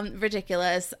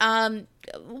 Ridiculous.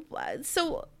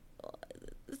 So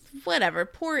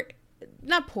whatever.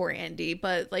 Not poor Andy,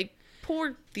 but like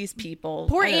poor these people.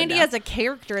 Poor Andy as a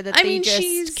character that they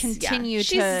just continue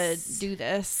to do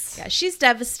this. Yeah, she's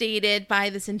devastated by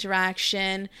this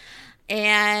interaction,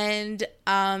 and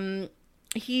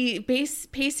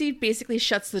Pacey basically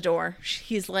shuts the door.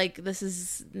 He's like, this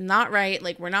is not right.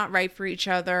 Like, we're not right for each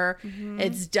other. Mm-hmm.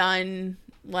 It's done.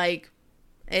 Like,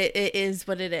 it is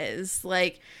what it is.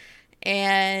 Like,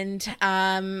 and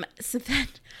so then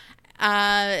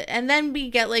and then we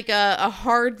get like a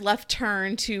hard left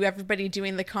turn to everybody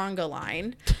doing the conga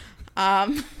line.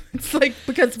 It's like,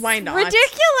 because why not?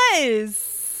 Ridiculous.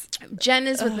 Jen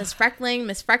is with Miss Freckling.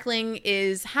 Miss Freckling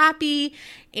is happy,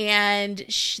 and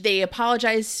they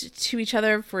apologize to each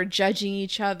other for judging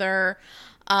each other.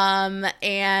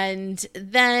 And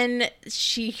then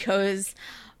she goes,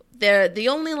 the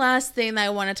only last thing that I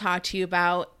want to talk to you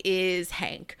about is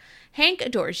Hank. Hank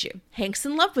adores you. Hank's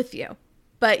in love with you,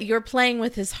 but you're playing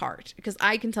with his heart, because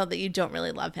I can tell that you don't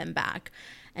really love him back.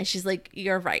 And she's like,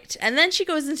 you're right. And then she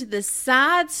goes into this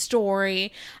sad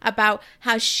story about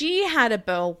how she had a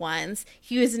beau once.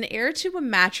 He was an heir to a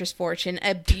mattress fortune,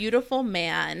 a beautiful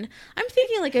man. I'm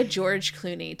thinking like a George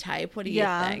Clooney type. What do you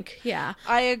think? Yeah.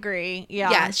 I agree.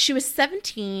 Yeah. Yeah. She was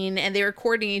 17 and they were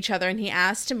courting each other, and he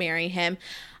asked to marry him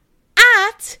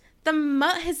at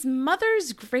his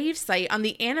mother's gravesite on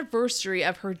the anniversary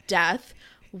of her death.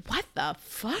 What the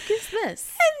fuck is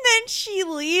this? And then she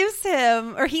leaves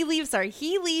him, or he leaves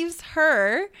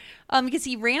her, because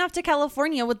he ran off to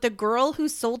California with the girl who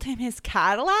sold him his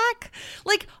Cadillac.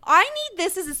 Like, I need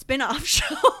this as a spin-off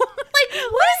show. Like,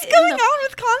 what is going on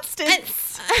with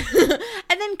Constance?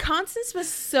 And then Constance was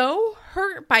so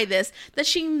hurt by this that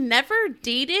she never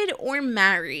dated or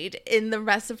married in the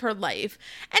rest of her life.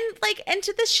 And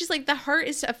to this, she's like, the heart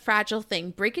is a fragile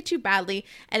thing. Break it too badly,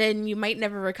 and then you might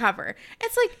never recover.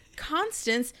 It's like,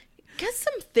 Constance, get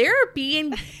some therapy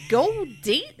and go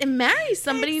date and marry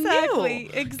somebody new.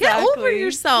 Exactly. Get over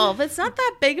yourself. It's not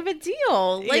that big of a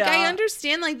deal. Like, Yeah. I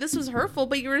understand, like, this was hurtful,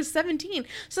 but you were 17.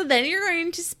 So then you're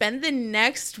going to spend the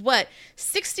next,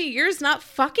 60 years not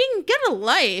fucking? Get a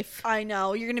life. I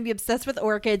know. You're going to be obsessed with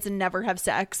orchids and never have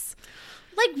sex.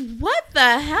 Like, what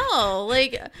the hell?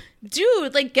 Like,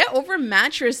 dude, like, get over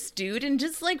mattress, dude, and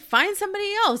just, like, find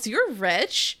somebody else. You're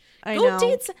rich. I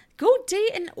know. Go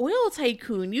date an oil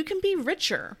tycoon. You can be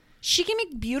richer. She can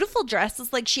make beautiful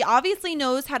dresses. Like, she obviously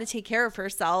knows how to take care of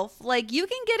herself. Like, you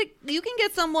can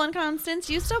get someone, Constance.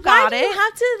 You still got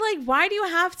it. Why do you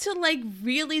have to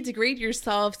really degrade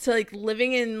yourself to like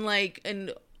living in like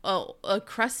a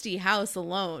crusty house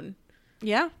alone?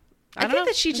 Yeah. I think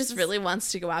that she just really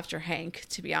wants to go after Hank,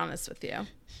 to be honest with you.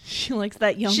 She likes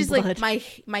that young She's blood.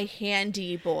 like my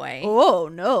handy boy. Oh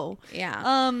no.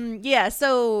 Yeah. Yeah,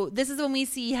 so this is when we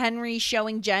see Henry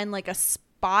showing Jen like a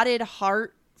spotted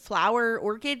heart flower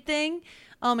orchid thing.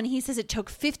 And he says it took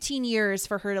 15 years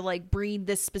for her to like breed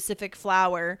this specific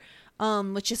flower,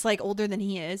 which is like older than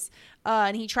he is.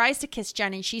 And he tries to kiss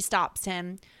Jen and she stops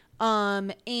him.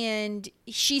 And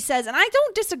she says, and I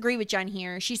don't disagree with Jen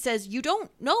here. She says, you don't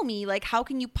know me. Like, how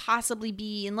can you possibly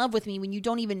be in love with me when you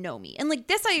don't even know me? And like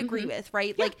this, I agree with,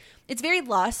 right? Yeah. Like, it's very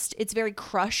lust. It's very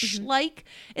crush like.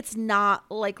 It's not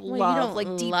like love,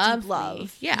 like deep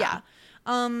love. Yeah.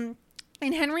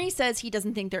 And Henry says he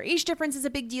doesn't think their age difference is a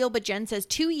big deal, but Jen says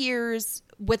 2 years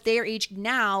with their age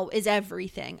now is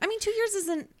everything. I mean, 2 years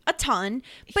isn't a ton,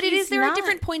 but there are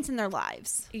different points in their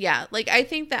lives. Yeah, like I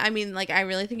think that, I mean, like I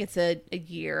really think it's a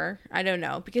year. I don't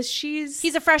know, because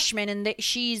he's a freshman and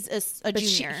she's a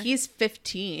junior. He's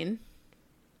 15.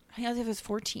 I think it was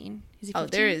 14. Is he 15? Oh,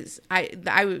 there is. I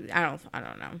don't know.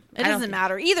 It doesn't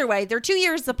matter. Either way, they're 2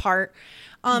 years apart.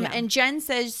 And Jen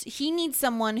says he needs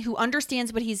someone who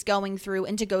understands what he's going through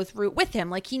and to go through it with him.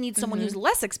 Like, he needs someone who's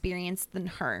less experienced than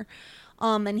her.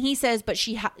 And he says, but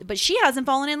she hasn't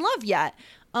fallen in love yet.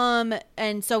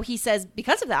 And so he says,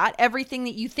 because of that, everything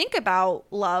that you think about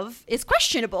love is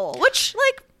questionable, which,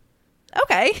 like,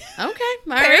 okay. All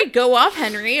right. Go off,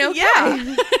 Henry. Okay.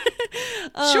 Yeah.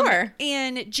 Sure.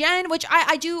 And Jen, which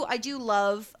I do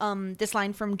love this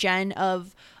line from Jen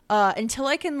of, until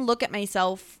I can look at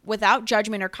myself without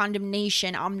judgment or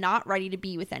condemnation, I'm not ready to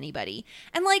be with anybody.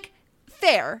 And like,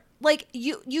 fair. Like,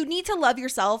 you need to love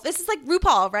yourself. This is like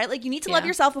RuPaul, right? Like, you need to love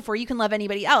yourself before you can love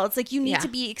anybody else. Like, you need to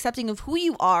be accepting of who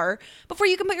you are before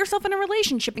you can put yourself in a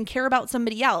relationship and care about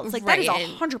somebody else. Like, that is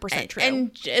 100% true.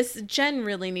 And Jen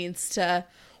really needs to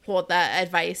hold that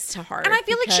advice to heart. And I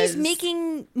feel like she's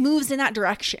making moves in that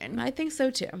direction. I think so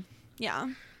too.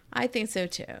 Yeah. I think so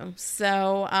too.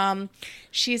 So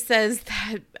she says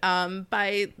that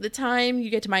by the time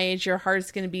you get to my age, your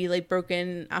heart's going to be like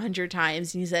broken 100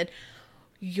 times. And he said,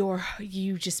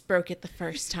 you just broke it the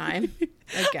first time.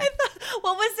 Okay.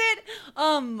 What was it?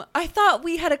 I thought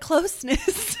we had a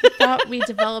closeness. Thought we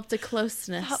developed a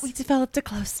closeness.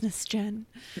 Jen.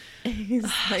 He's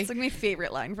it's like my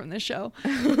favorite line from the show.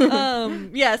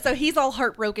 Yeah, so he's all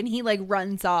heartbroken. He like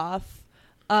runs off.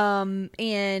 And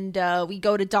we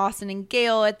go to Dawson and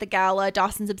Gail at the gala.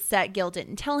 Dawson's upset Gail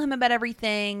didn't tell him about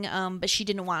everything, but she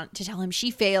didn't want to tell him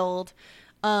she failed.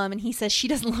 And he says she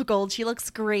doesn't look old. She looks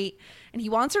great. and he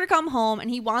wants her to come home, and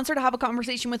he wants her to have a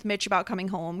conversation with Mitch about coming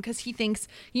home because he thinks,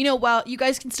 you know, well, you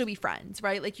guys can still be friends,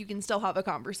 right? Like, you can still have a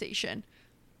conversation.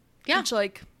 Yeah. Which,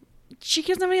 like, she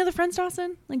doesn't have any other friends,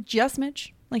 Dawson? Like, just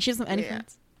Mitch? Like, she doesn't have any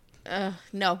friends?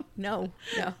 No.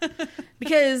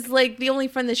 Because, like, the only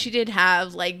friend that she did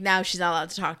have, like, now she's not allowed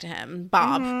to talk to him.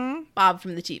 Bob. Mm-hmm. Bob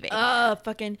from the TV.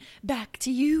 Fucking back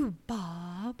to you,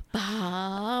 Bob.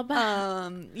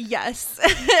 Yes.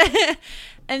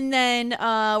 And then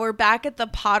we're back at the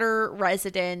Potter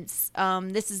residence.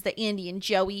 This is the Andy and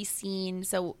Joey scene.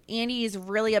 So Andy is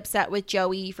really upset with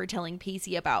Joey for telling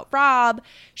Pacey about Rob.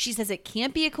 She says it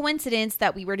can't be a coincidence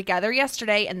that we were together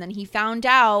yesterday, and then he found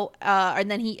out,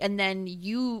 and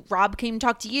then Rob came to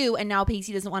talk to you, and now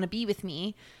Pacey doesn't want to be with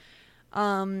me.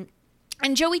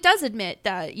 And Joey does admit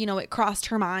that, you know, it crossed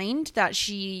her mind that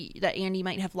Andy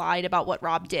might have lied about what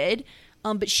Rob did.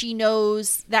 But she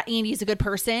knows that Andy is a good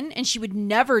person, and she would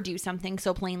never do something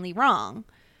so plainly wrong.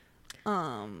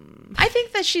 I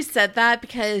think that she said that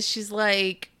because she's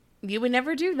like, you would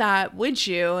never do that, would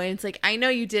you? And it's like, I know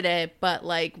you did it, but,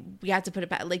 like, we have to put it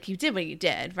back. Like, you did what you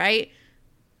did, right?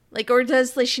 Like, or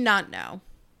does, like, she not know?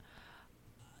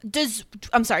 Does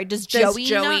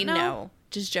Joey not know?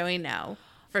 Does Joey know?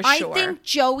 For sure. I think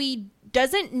Joey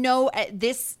doesn't know at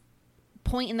this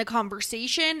point in the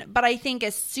conversation, but I think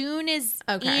as soon as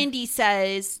Andy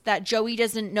says that Joey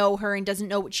doesn't know her and doesn't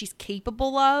know what she's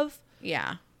capable of,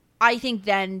 I think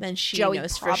then she Joey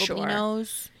knows probably for sure.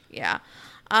 knows. Yeah.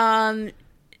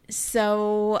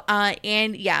 So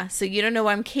you don't know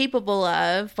what I'm capable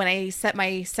of. When I set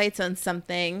my sights on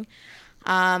something,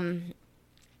 I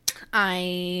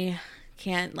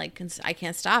can't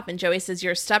stop. And Joey says,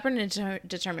 you're a stubborn and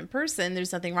determined person.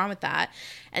 There's nothing wrong with that.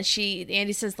 And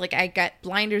Andy says, like, I got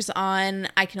blinders on.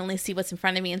 I can only see what's in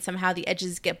front of me, and somehow the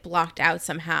edges get blocked out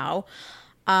somehow.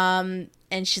 And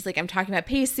she's like, I'm talking about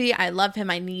Pacey. I love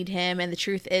him. I need him. And the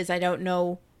truth is, I don't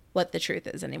know what the truth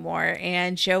is anymore.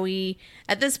 And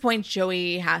at this point,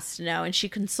 Joey has to know. And she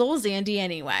consoles Andy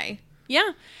anyway.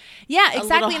 Yeah,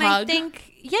 exactly. And hug. I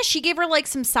think, she gave her, like,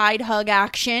 some side hug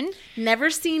action.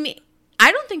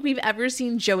 I don't think we've ever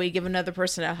seen Joey give another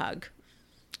person a hug.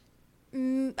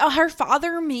 Her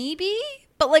father, maybe,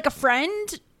 but like a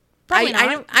friend, probably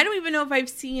not. I don't even know if I've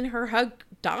seen her hug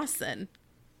Dawson.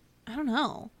 I don't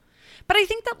know, but I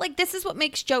think that, like, this is what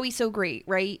makes Joey so great,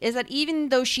 right? Is that even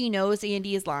though she knows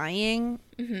Andy is lying,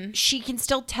 she can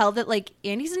still tell that, like,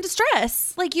 Andy's in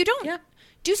distress. Like, you don't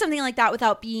do something like that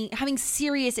without having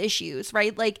serious issues,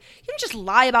 right? Like, you don't just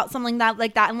lie about something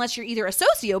like that unless you're either a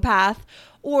sociopath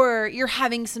or you're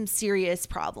having some serious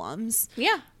problems.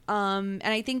 Yeah. And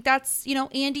I think that's, you know,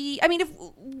 Andy. I mean,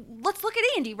 let's look at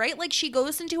Andy, right? Like, she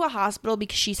goes into a hospital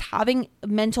because she's having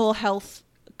mental health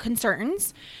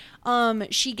concerns.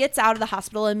 She gets out of the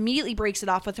hospital, immediately breaks it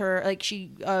off with her. Like,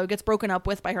 she gets broken up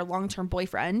with by her long-term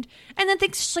boyfriend, and then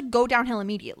things just, like, go downhill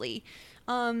immediately.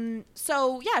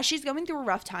 So yeah, she's going through a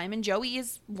rough time, and Joey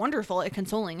is wonderful at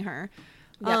consoling her.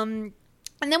 Yep.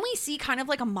 And then we see kind of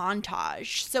like a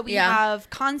montage. So we have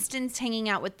Constance hanging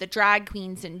out with the drag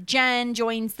queens, and Jen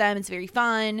joins them. It's very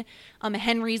fun.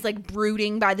 Henry's like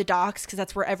brooding by the docks, because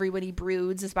that's where everybody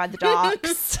broods, is by the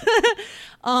docks.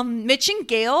 Mitch and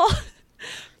Gail,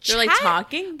 they're like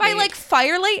talking by like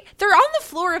firelight. They're on the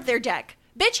floor of their deck.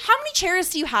 Bitch, how many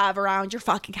chairs do you have around your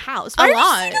fucking house? Why are you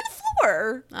sitting on the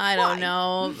floor? I don't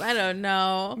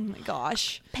know. Oh my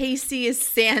gosh. Pacey is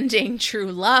sanding True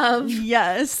Love.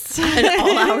 Yes. At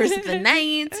all hours of the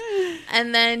night.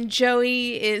 And then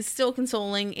Joey is still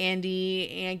consoling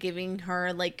Andy and giving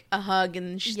her like a hug,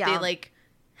 and they like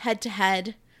head to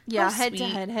head. Yeah, head to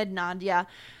head, head nod. Yeah.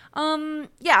 So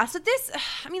this,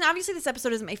 I mean, obviously this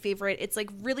episode isn't my favorite. It's like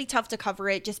really tough to cover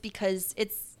it just because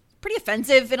it's pretty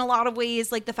offensive in a lot of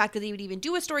ways. Like the fact that they would even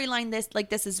do a storyline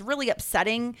this is really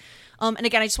upsetting. And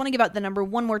again, I just want to give out the number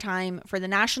one more time for the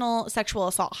National Sexual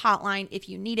Assault Hotline if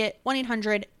you need it.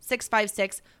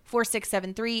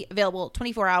 1-800-656-4673, available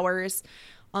 24 hours.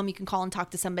 You can call and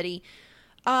talk to somebody.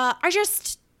 I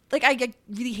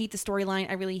really hate the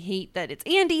storyline. I really hate that it's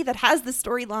Andy that has the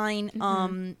storyline.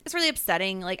 Mm-hmm. It's really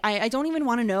upsetting. Like, I don't even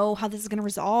want to know how this is going to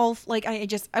resolve. Like, I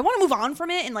want to move on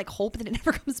from it and like hope that it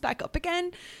never comes back up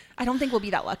again. I don't think we'll be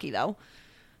that lucky though.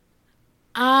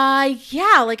 I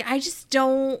just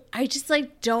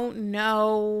don't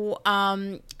know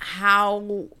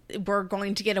how we're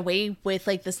going to get away with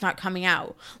like this not coming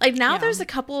out. Like now there's a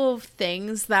couple of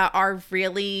things that are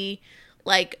really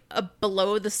like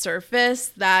below the surface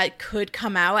that could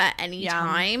come out at any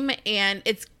time, and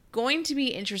it's going to be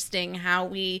interesting how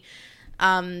we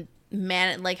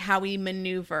how we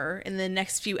maneuver in the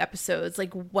next few episodes,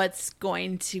 like what's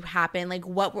going to happen, like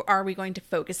what are we going to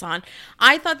focus on.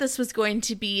 I thought this was going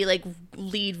to be like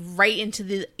lead right into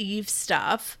the Eve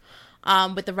stuff,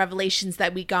 with the revelations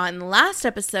that we got in the last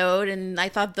episode, and I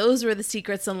thought those were the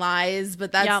secrets and lies,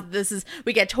 but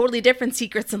we get totally different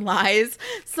secrets and lies.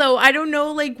 So I don't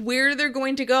know like where they're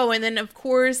going to go. And then of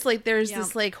course like there's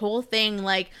this like whole thing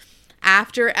like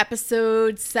after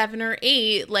episode 7 or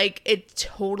 8, like it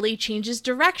totally changes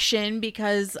direction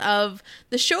because of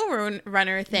the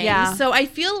showrunner thing. Yeah. So I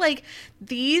feel like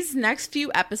these next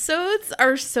few episodes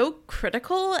are so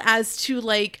critical as to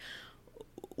like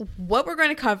what we're going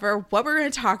to cover, what we're going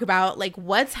to talk about, like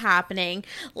what's happening.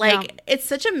 Like it's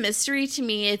such a mystery to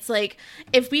me. It's like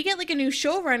if we get like a new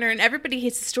showrunner and everybody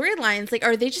hates the storylines, like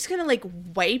are they just going to like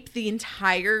wipe the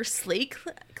entire slate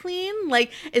clean?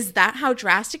 Like is that how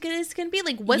drastic it is going to be?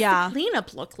 Like what's the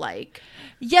cleanup look like?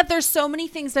 Yeah, there's so many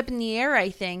things up in the air, I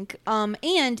think.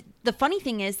 And the funny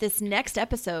thing is this next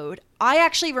episode, I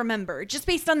actually remember just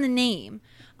based on the name.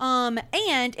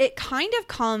 And it kind of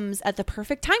comes at the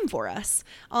perfect time for us,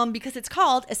 because it's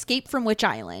called Escape from Witch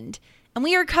Island, and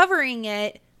we are covering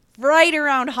it right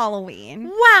around Halloween.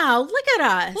 Wow, look at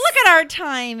us. Look at our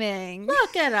timing.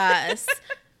 Look at us.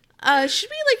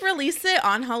 Should we like release it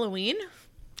on Halloween?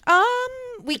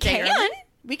 We can.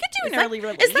 We could do an early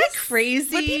release. Is that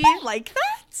crazy? Would people like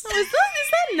that? Is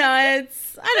that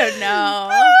nuts? I don't know.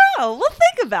 I don't know. We'll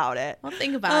think about it.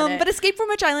 But Escape from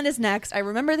Witch Island is next. I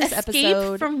remember this episode.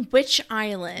 Escape from Witch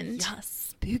Island. Yes.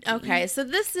 Spooky. Okay, so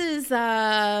this is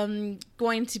going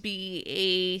to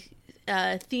be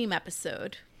a theme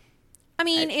episode. I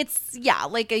mean, it's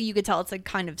like you could tell it's like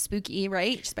kind of spooky,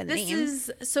 right? Just by the name.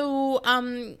 Is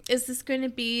this going to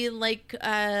be like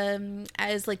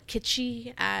as like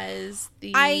kitschy as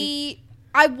the?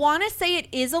 I want to say it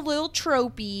is a little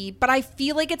tropey, but I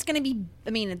feel like it's going to be, I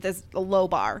mean, there's a low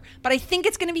bar, but I think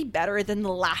it's going to be better than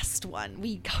the last one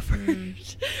we covered.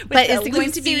 But is it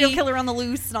going to be serial killer on the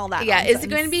loose and all that? Yeah, nonsense. is it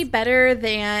going to be better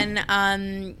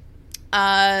than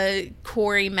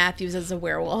Corey Matthews as a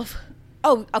werewolf?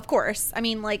 Oh, of course. I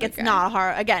mean, like, it's not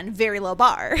hard. Again, very low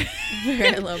bar.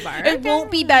 Very low bar. It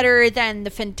won't be better than the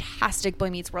fantastic Boy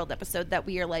Meets World episode that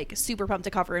we are, like, super pumped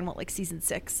to cover in, season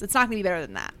 6. It's not going to be better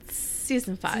than that.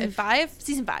 Season 5.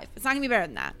 Season 5. It's not going to be better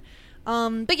than that.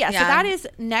 But so that is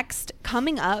next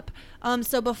coming up.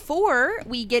 So before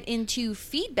we get into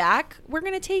feedback, we're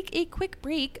going to take a quick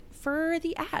break for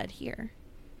the ad here.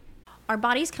 Our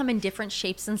bodies come in different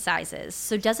shapes and sizes,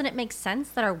 so doesn't it make sense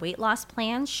that our weight loss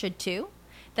plans should too?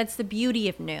 That's the beauty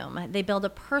of Noom. They build a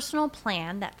personal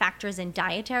plan that factors in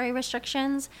dietary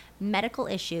restrictions, medical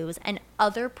issues, and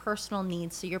other personal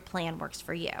needs so your plan works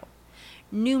for you.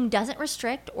 Noom doesn't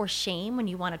restrict or shame when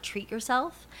you want to treat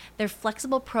yourself. Their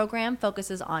flexible program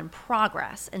focuses on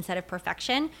progress instead of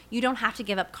perfection. You don't have to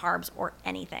give up carbs or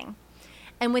anything.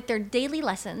 And with their daily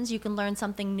lessons, you can learn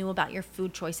something new about your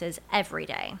food choices every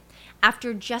day.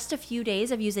 After just a few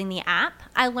days of using the app,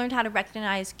 I learned how to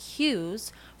recognize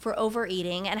cues for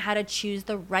overeating and how to choose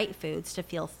the right foods to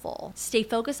feel full. Stay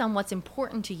focused on what's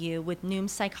important to you with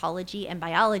Noom's psychology and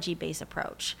biology-based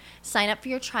approach. Sign up for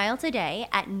your trial today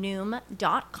at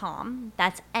Noom.com.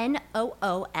 That's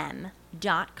Noom.com.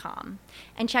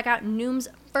 And check out Noom's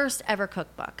first ever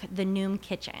cookbook, The Noom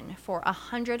Kitchen, for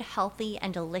 100 healthy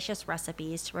and delicious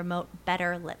recipes to promote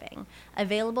better living.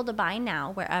 Available to buy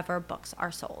now wherever books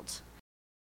are sold.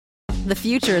 The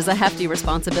future is a hefty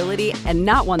responsibility and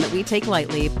not one that we take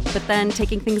lightly, but then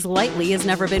taking things lightly has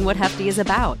never been what Hefty is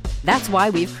about. That's why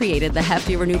we've created the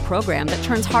Hefty Renew program that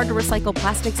turns hard-to-recycle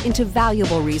plastics into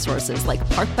valuable resources like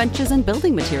park benches and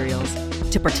building materials.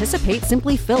 To participate,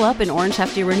 simply fill up an orange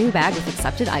Hefty Renew bag with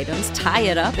accepted items, tie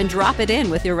it up, and drop it in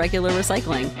with your regular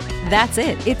recycling. That's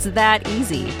it. It's that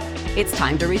easy. It's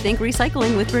time to rethink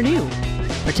recycling with Renew.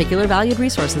 Particular valued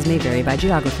resources may vary by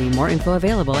geography. More info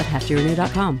available at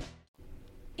heftyrenew.com.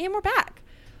 And we're back.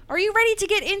 Are you ready to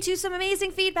get into some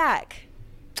amazing feedback?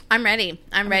 I'm ready.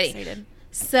 I'm ready. Excited.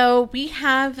 So we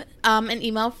have an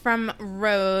email from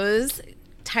Rose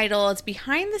titled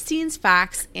Behind the Scenes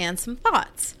Facts and Some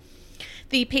Thoughts.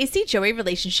 The Pacey-Joey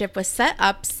relationship was set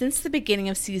up since the beginning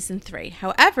of season 3.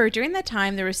 However, during that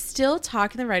time, there was still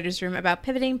talk in the writer's room about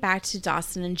pivoting back to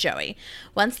Dawson and Joey.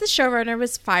 Once the showrunner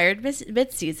was fired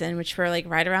mid-season, which were like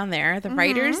right around there, the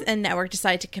writers and network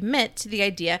decided to commit to the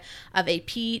idea of a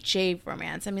PJ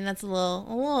romance. I mean, that's a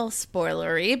little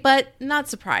spoilery, but not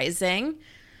surprising.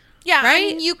 Yeah,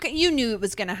 right? I mean, you knew it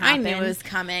was going to happen. I knew it was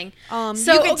coming. So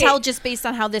you can tell just based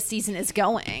on how this season is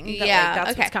going.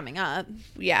 That's what's coming up.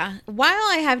 Yeah. While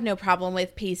I have no problem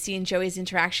with Pacey and Joey's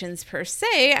interactions per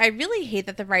se, I really hate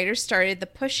that the writers started the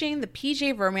pushing the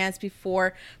PJ romance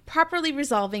before properly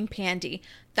resolving Pandy.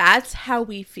 That's how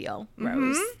we feel,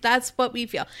 Rose. Mm-hmm. That's what we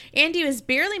feel. Andy was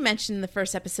barely mentioned in the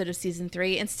first episode of season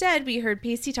 3. Instead, we heard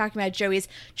Pacey talking about Joey's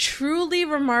truly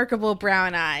remarkable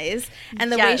brown eyes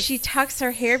and the way she tucks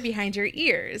her hair behind her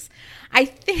ears. I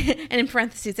think, and in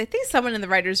parentheses, I think someone in the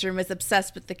writer's room is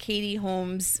obsessed with Katie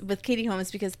Holmes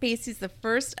because Pacey's the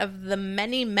first of the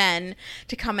many men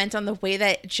to comment on the way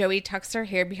that Joey tucks her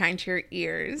hair behind her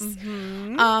ears.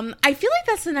 Mm-hmm. I feel like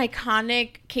that's an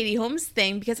iconic Katie Holmes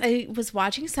thing because I was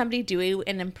watching somebody do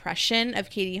an impression of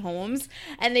Katie Holmes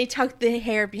and they tucked the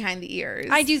hair behind the ears.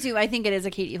 I do too. I think it is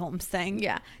a Katie Holmes thing.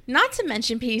 Yeah. Not to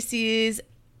mention Pacey's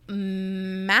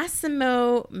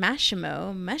Massimo,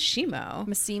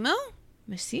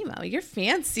 your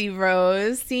fancy,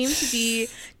 Rose, seemed to be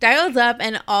dialed up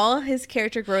and all his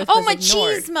character growth was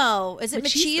ignored. Machismo. Is it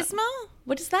machismo?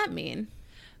 What does that mean?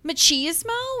 Machismo?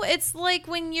 It's like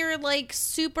when you're like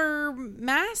super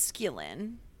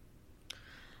masculine.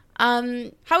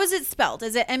 How is it spelled?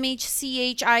 Is it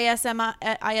MHCHISMO?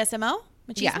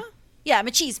 Machismo? Yeah,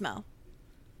 machismo.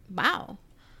 Wow.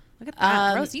 Look at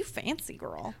that. Rose, you fancy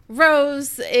girl.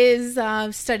 Rose is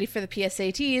studied for the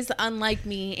PSATs, unlike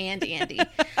me and Andy.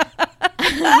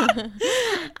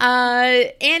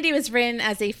 Andy was written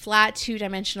as a flat,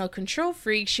 two-dimensional control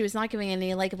freak. She was not giving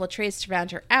any likable traits to round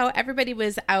her out. Everybody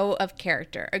was out of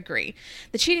character. Agree.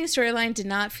 The cheating storyline did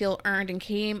not feel earned and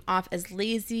came off as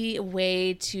lazy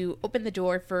way to open the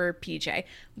door for PJ.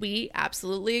 We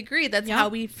absolutely agree. That's how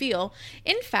we feel.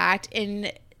 In fact,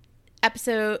 in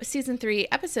season 3,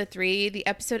 episode 3, the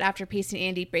episode after Pacey and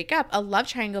Andy break up, a love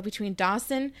triangle between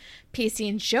Dawson, Pacey,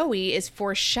 and Joey is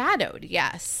foreshadowed.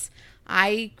 Yes,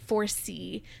 I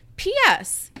foresee.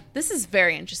 P.S. This is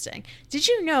very interesting. Did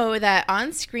you know that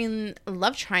on-screen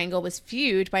love triangle was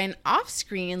fueled by an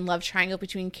off-screen love triangle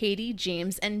between Katie,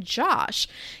 James, and Josh?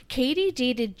 Katie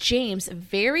dated James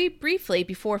very briefly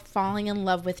before falling in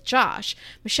love with Josh.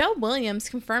 Michelle Williams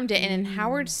confirmed it in a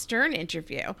Howard Stern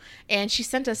interview, and she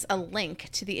sent us a link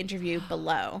to the interview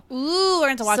below. Ooh, we're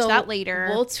going to watch that later.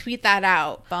 We'll tweet that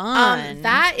out. Fun.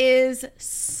 That is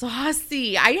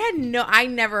saucy. I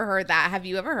never heard that. Have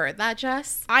you ever heard that,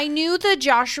 Jess? I knew the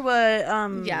Joshua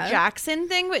Jackson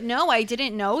thing, but no, I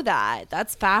didn't know that.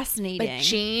 That's fascinating. But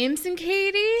James and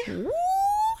Katie? Ooh.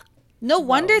 No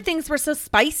wonder things were so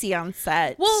spicy on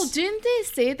set. Well, didn't they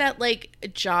say that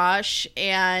like Josh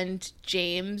and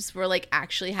James were like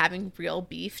actually having real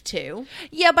beef too?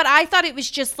 Yeah, but I thought it was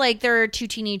just like they're two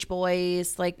teenage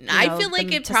boys. Like I feel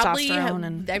like it probably.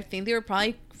 I think they were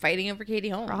probably fighting over Katie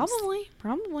Holmes.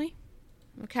 Probably.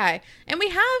 Okay. And we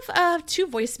have 2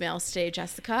 voicemails today,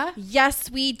 Jessica.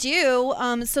 Yes, we do.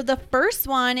 So the first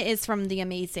one is from the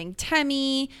amazing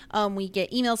Temmie. We get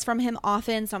emails from him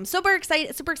often, so I'm super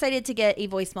excited to get a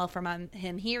voicemail from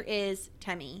him. Here is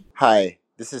Temmie. Hi,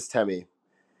 this is Temmie.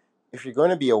 If you're going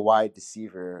to be a wide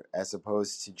deceiver as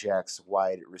opposed to Jack's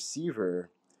wide receiver,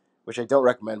 which I don't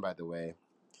recommend, by the way,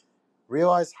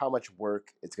 realize how much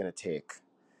work it's going to take.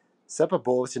 Set up a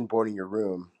bulletin board in your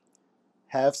room.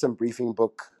 Have some briefing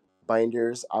book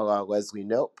binders a la Leslie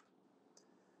Knope.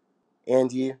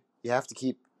 Andy, you have to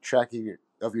keep track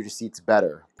of your deceits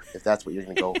better if that's what you're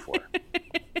going to go for.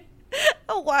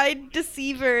 A wide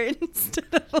deceiver instead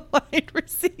of a wide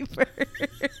receiver.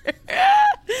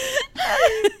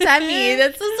 Temmie,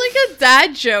 that's just like a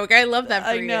dad joke. I love that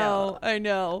for you. I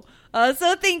know.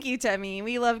 So thank you, Temmie.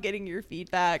 We love getting your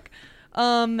feedback.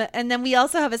 And then we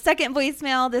also have a second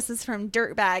voicemail. This is from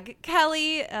Dirtbag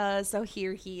Kelly. So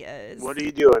here he is. What are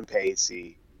you doing,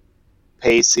 Pacey?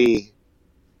 Pacey,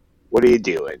 what are you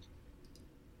doing?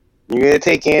 You're going to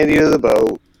take Andy to the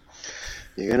boat.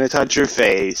 You're going to touch her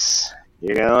face.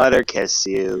 You're going to let her kiss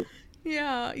you.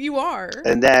 Yeah, you are.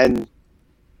 And then,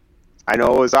 I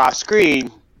know it was off screen,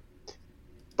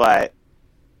 but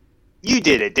you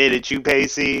did it, didn't you,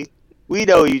 Pacey? We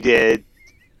know you did.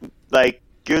 Like,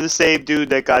 you're the same dude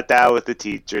that got down with the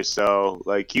teacher, so,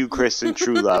 like, you, Chris, and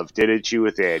True Love, didn't you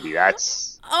with Andy?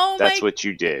 That's what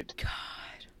you did. God.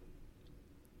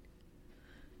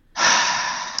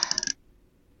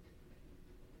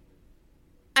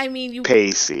 I mean, you...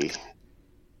 Pacey,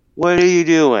 what are you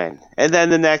doing? And then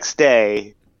the next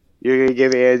day, you're going to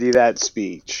give Andy that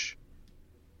speech.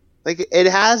 Like, it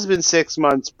has been 6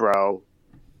 months, bro.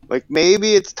 Like,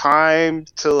 maybe it's time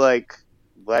to, like,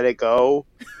 let it go.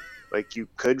 Like, you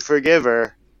could forgive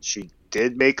her. She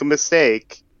did make a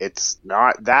mistake. It's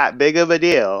not that big of a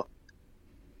deal.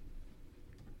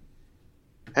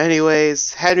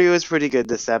 Anyways, Henry was pretty good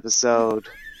this episode.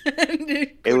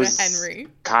 It was Henry.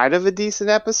 Kind of a decent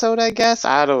episode, I guess.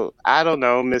 I don't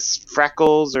know, Miss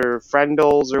Freckles or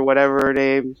Friendles or whatever her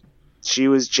name. She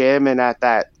was jamming at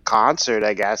that concert,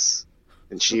 I guess,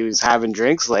 and she was having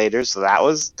drinks later, so that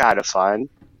was kind of fun.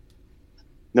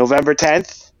 November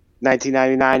 10th,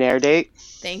 1999 air date.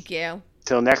 Thank you.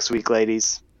 Till next week,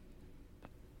 ladies.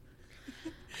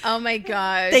 Oh my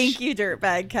gosh. Thank you,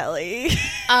 Dirtbag Kelly.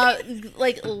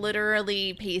 Like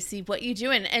literally, Pacey, what you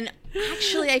doing? And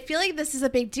actually, I feel like this is a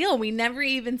big deal. We never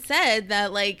even said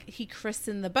that, like, he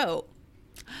christened the boat.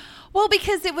 Well,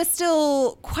 because it was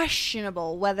still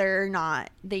questionable whether or not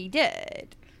they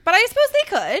did. But I suppose they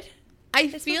could. I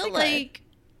feel like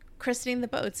christening the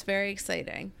boat's very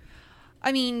exciting.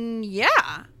 I mean,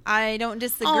 yeah, I don't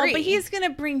disagree. Oh, but he's going to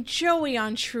bring Joey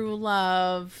on True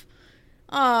Love.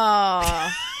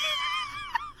 Oh.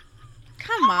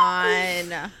 Come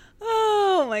on.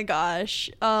 Oh my gosh.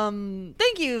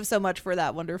 Thank you so much for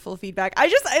that wonderful feedback.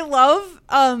 I love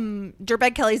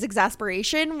Dirtbag Kelly's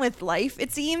exasperation with life,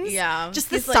 it seems. Yeah. Just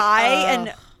the sigh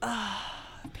and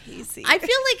Pacey. I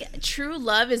feel like True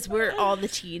Love is where all the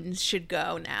teens should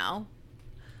go now.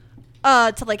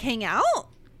 To like hang out?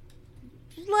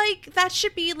 Like that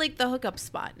should be like the hookup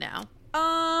spot now.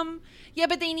 Yeah,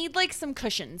 but they need like some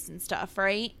cushions and stuff,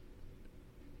 right?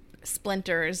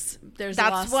 Splinters. That's a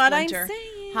lot of what splinter. I'm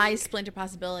saying. High splinter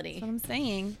possibility. That's what I'm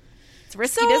saying. It's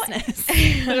risky business.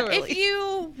 If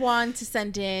you want to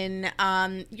send in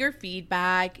your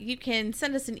feedback, you can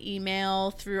send us an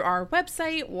email through our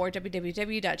website or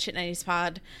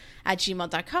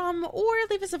www.shit90spod@gmail.com or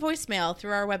leave us a voicemail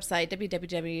through our website,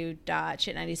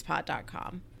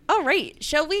 www.shit90spod.com. All right.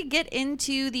 Shall we get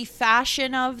into the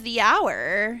fashion of the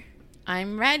hour?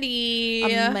 I'm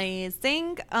ready.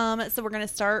 Amazing. So we're going to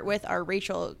start with our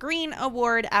Rachel Green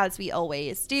Award, as we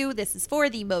always do. This is for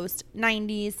the most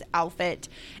 90s outfit.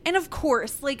 And of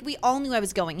course, like we all knew I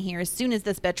was going here as soon as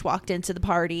this bitch walked into the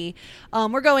party.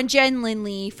 We're going Jen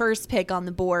Lindley, first pick on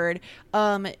the board.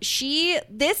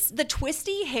 The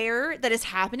twisty hair that is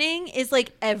happening is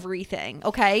like everything,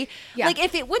 okay? Yeah. Like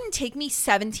if it wouldn't take me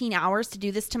 17 hours to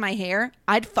do this to my hair,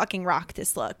 I'd fucking rock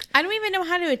this look. I don't even know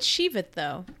how to achieve it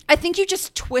though. I think you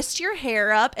just twist your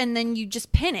hair up and then you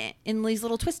just pin it in these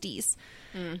little twisties.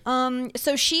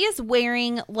 So she is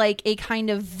wearing like a kind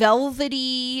of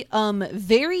velvety,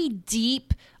 very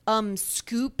deep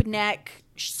scoop neck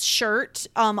shirt.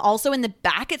 Also in the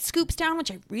back it scoops down, which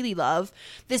I really love.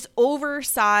 This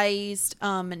oversized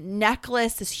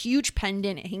necklace, this huge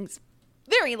pendant. It hangs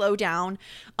very low down.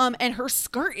 And her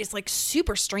skirt is like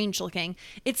super strange looking.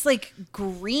 It's like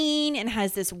green and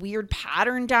has this weird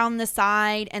pattern down the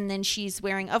side. And then she's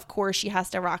wearing, of course, she has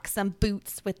to rock some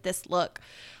boots with this look.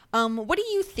 What do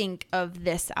you think of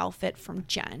this outfit from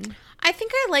Jen? I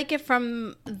think I like it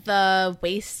from the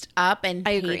waist up and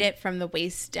hate agree. it from the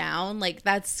waist down. Like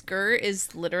that skirt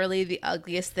is literally the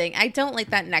ugliest thing. I don't like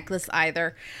that necklace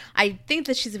either. I think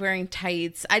that she's wearing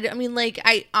tights.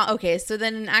 Okay, so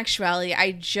then in actuality,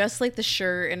 I just like the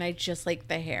shirt and I just like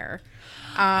the hair.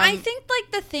 I think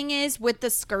like the thing is with the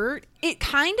skirt, it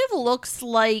kind of looks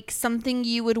like something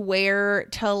you would wear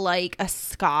to like a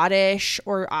Scottish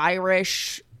or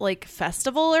Irish like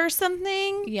festival or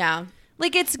something. Yeah.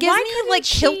 Like it gives me like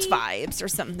kilt vibes or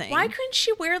something. Why couldn't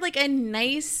she wear like a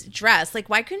nice dress? Like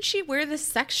why couldn't she wear this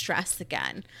sex dress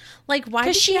again? Like why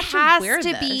did she have to wear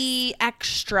this? Be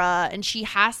extra and she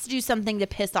has to do something to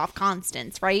piss off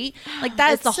Constance, right? Like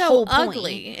that is the so whole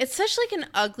ugly. point. It's such like an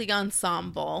ugly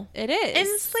ensemble. It is. And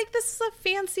it's like this is a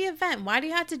fancy event. Why do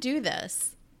you have to do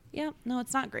this? Yeah, no,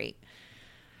 it's not great.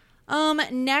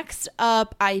 Next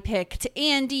up, I picked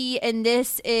Andy, and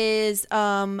this is,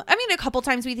 a couple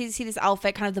times we see this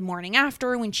outfit kind of the morning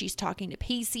after when she's talking to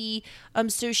Pacey.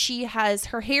 So she has,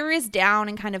 her hair is down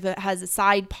and kind of has a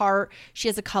side part. She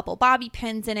has a couple bobby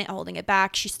pins in it, holding it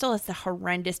back. She still has the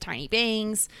horrendous tiny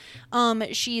bangs.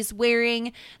 She's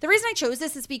wearing, the reason I chose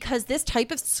this is because this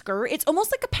type of skirt, it's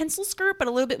almost like a pencil skirt, but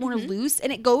a little bit more loose,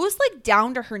 and it goes like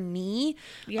down to her knee,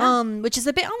 which is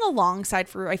a bit on the long side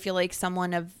for, I feel like,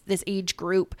 someone of this age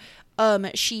group.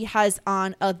 She has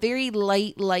on a very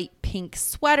light pink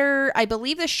sweater. I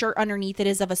believe the shirt underneath it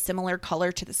is of a similar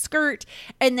color to the skirt,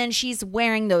 and then she's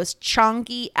wearing those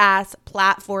chunky ass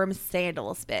platform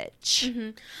sandals,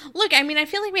 bitch. Look, I mean, I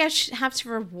feel like we have to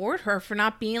reward her for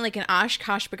not being like an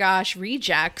Oshkosh Bagosh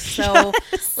reject. So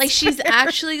like she's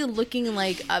actually looking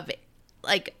like of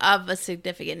a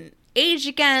significant age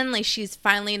again. Like, she's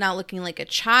finally not looking like a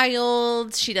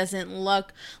child. She doesn't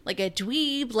look like a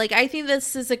dweeb. Like, I think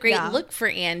this is a great look for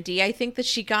Andy. I think that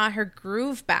she got her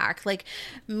groove back. Like,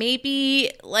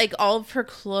 maybe like all of her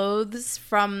clothes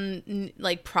from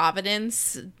like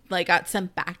Providence like got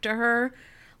sent back to her.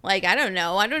 Like, I don't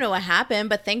know what happened,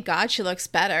 but thank God she looks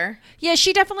better. Yeah,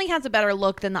 she definitely has a better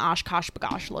look than the Oshkosh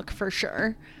Bagosh look for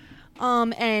sure.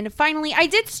 And finally, I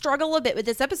did struggle a bit with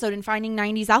this episode in finding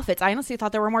 90s outfits. I honestly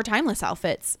thought there were more timeless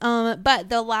outfits. But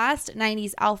the last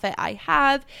 90s outfit I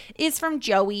have is from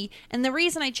Joey. And the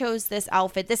reason I chose this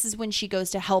outfit, this is when she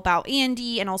goes to help out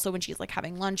Andy and also when she's like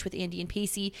having lunch with Andy and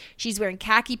Pacey. She's wearing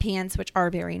khaki pants, which are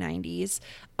very 90s.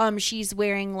 She's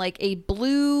wearing like a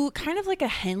blue, kind of like a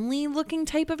Henley looking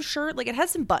type of shirt. Like it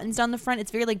has some buttons down the front.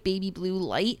 It's very like baby blue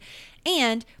light.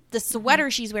 And the sweater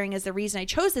she's wearing is the reason I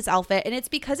chose this outfit. And it's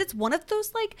because it's one of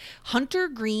those like hunter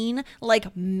green,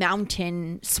 like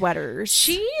mountain sweaters.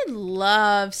 She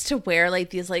loves to wear like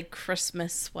these like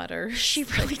Christmas sweaters. She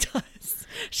really does.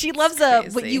 She loves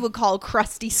what you would call a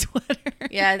crusty sweater.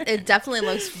 Yeah, it definitely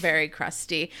looks very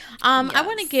crusty. Yes. I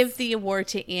want to give the award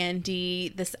to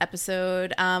Andy this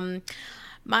episode.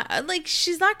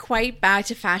 She's not quite back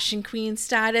to fashion queen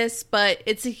status, but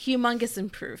it's a humongous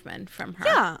improvement from her.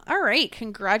 Yeah. All right.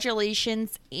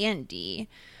 Congratulations, Andy.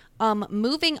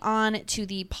 Moving on to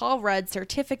the Paul Rudd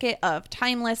Certificate of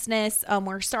Timelessness.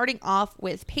 We're starting off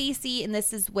with Pacey, and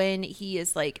this is when he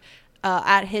is like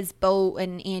at his boat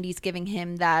and Andy's giving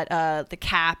him that the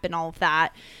cap and all of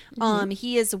that.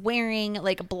 He is wearing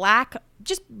like black,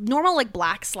 just normal like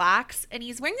black slacks, and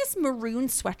he's wearing this maroon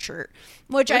sweatshirt,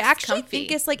 which I actually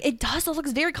think is like, it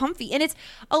looks very comfy, and it's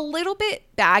a little bit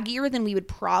baggier than we would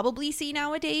probably see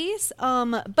nowadays.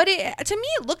 But to me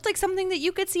it looked like something that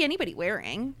you could see anybody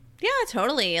wearing. Yeah,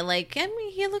 totally. Like, I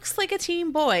mean, he looks like a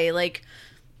teen boy. Like,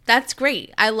 that's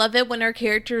great. I love it when our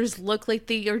characters look like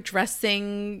they are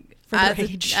dressing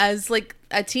as like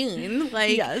a teen.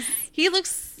 Like, yes. he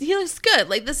looks good.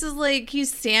 Like, this is like,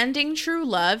 he's standing true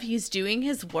love. He's doing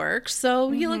his work, so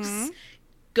he looks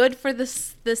good for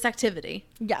this activity.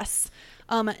 Yes.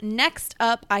 Next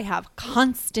up, I have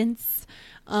Constance.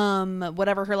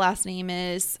 Whatever her last name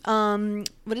is.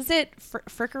 What is it?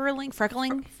 Freckling.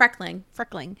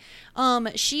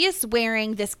 She is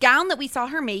wearing this gown that we saw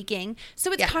her making.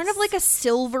 So it's kind of like a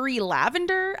silvery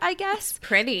lavender, I guess. It's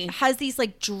pretty. It has these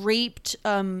like draped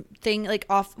thing like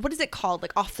off. What is it called?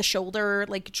 Like off the shoulder,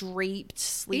 like draped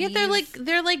sleeve. Yeah,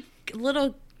 they're like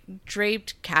little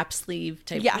draped cap sleeve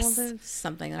type. Yes,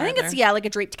 something. I think it's like a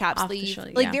draped cap sleeve,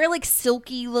 like very like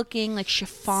silky looking, like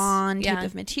chiffon type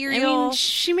of material. I mean,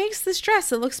 she makes this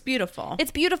dress. It looks beautiful.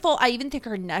 It's beautiful. I even think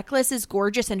her necklace is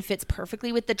gorgeous and fits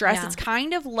perfectly with the dress. Yeah. It's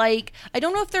kind of like, I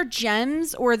don't know if they're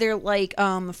gems or they're like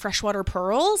freshwater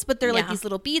pearls, but they're like these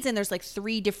little beads, and there's like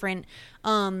three different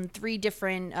bands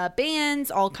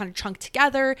all kind of chunked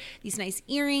together. These nice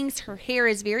earrings. Her hair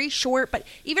is very short, but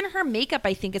even her makeup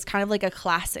I think is kind of like a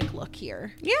classic look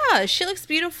here. Yeah, she looks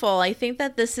beautiful. I think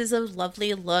that this is a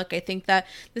lovely look. I think that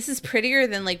this is prettier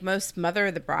than like most Mother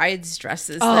of the Bride's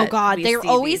dresses. Oh God, they're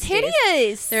always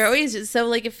hideous. They're always so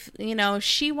like, if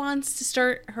she wants to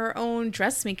start her own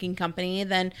dressmaking company,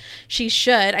 then she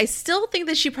should. I still think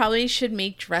that she probably should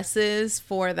make dresses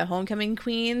for the homecoming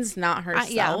queens, not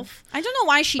herself. I don't know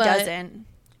why she doesn't.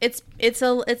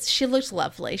 She looks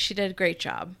lovely. She did a great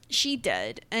job. She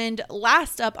did. And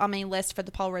last up on my list for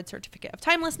the Paul Rudd Certificate of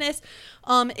Timelessness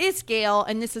is Gail,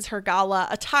 and this is her gala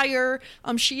attire.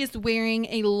 She is wearing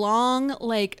a long,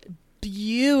 like,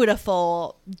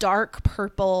 beautiful dark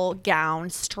purple gown,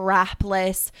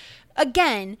 strapless.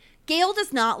 Again, Gail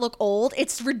does not look old.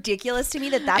 It's ridiculous to me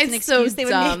that that's an excuse they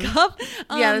would make up.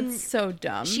 Yeah, that's so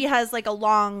dumb. She has like a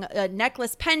long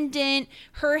necklace pendant.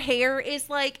 Her hair is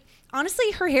like,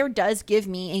 honestly, her hair does give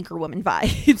me Anchorwoman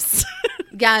vibes.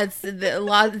 Yeah,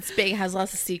 it's big, has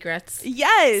lots of secrets.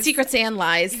 Yes. Secrets and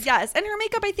lies. Yes. And her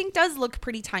makeup, I think, does look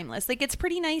pretty timeless. Like, it's a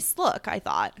pretty nice look, I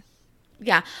thought.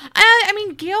 Yeah. I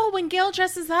mean, when Gail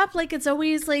dresses up, like, it's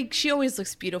always, like, she always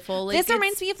looks beautiful. Like, this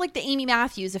reminds me of, like, the Amy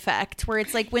Matthews effect, where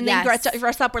it's, like, when they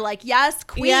dress up, we're like, yes,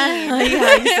 queen.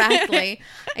 Yeah, exactly.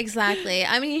 Exactly.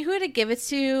 I mean, who to give it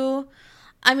to?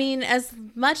 I mean, as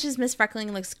much as Miss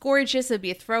Freckling looks gorgeous, it would be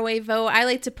a throwaway vote. I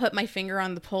like to put my finger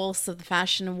on the pulse of the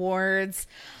fashion awards.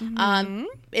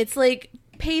 It's like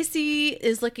Pacey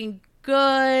is looking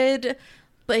good,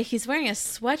 but he's wearing a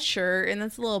sweatshirt, and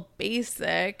that's a little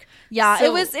basic. Yeah,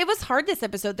 so, it was hard this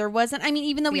episode. There wasn't, I mean,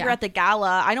 even though we were at the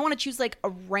gala, I don't want to choose like a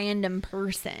random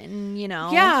person,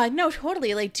 Yeah, no,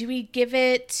 totally. Like, do we give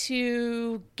it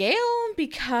to Gail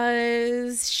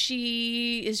because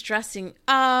she is dressing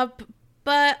up?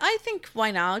 But I think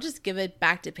why not? I'll just give it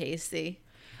back to Pacey.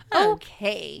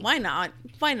 Okay. Why not?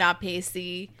 Why not,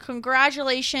 Pacey?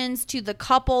 Congratulations to the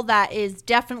couple that is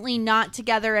definitely not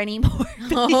together anymore.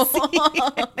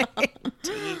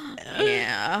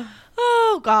 Yeah.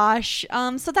 Oh gosh.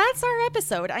 So that's our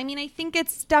episode. I mean, I think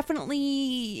it's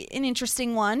definitely an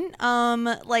interesting one.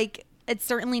 Like, it's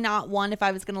certainly not one, if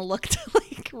I was gonna look to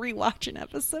like rewatch an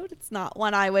episode, it's not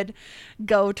one I would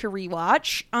go to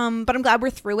rewatch. But I'm glad we're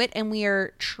through it and we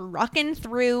are trucking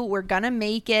through. We're gonna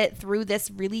make it through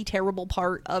this really terrible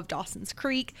part of Dawson's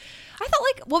Creek. I thought,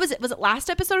 like, what was it? Was it last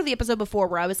episode or the episode before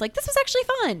where I was like, this was actually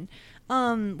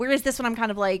fun? Whereas this one I'm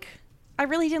kind of like, I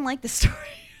really didn't like the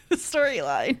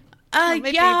storyline. Yeah,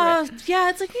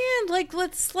 it's like,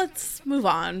 let's move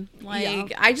on.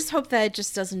 Like, I just hope that it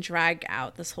just doesn't drag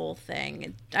out this whole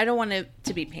thing. I don't want it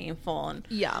to be painful, and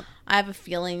I have a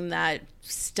feeling that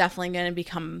it's definitely going to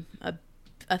become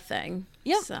a thing.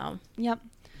 So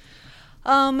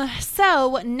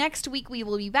next week we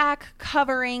will be back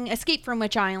covering Escape from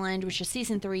Witch Island, which is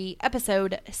season 3,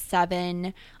 episode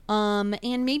 7.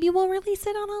 And maybe we'll release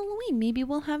it on Halloween. Maybe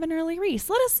we'll have an early release.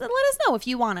 Let us know if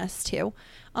you want us to.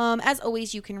 As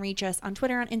always, you can reach us on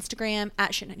Twitter, on Instagram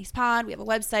at Shit90spod. We have a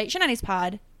website,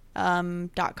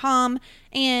 shit90spod.com,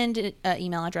 and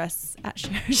email address at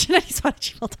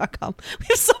shit90spod@gmail.com. We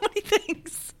have so many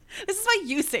things. This is why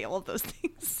you say all of those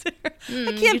things.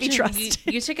 I can't be trusted.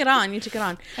 You took it on.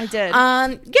 I did.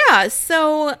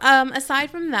 So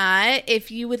aside from that,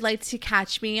 if you would like to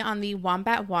catch me on the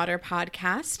Wombat Water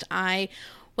podcast, I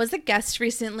was a guest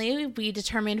recently. We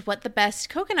determined what the best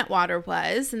coconut water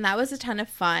was, and that was a ton of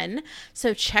fun.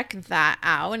 So check that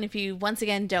out. And if you, once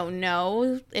again, don't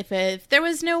know, if there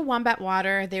was no Wombat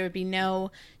Water, there would be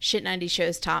no Shit 90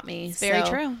 Shows Taught Me. It's very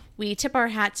true. We tip our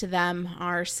hat to them,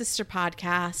 our sister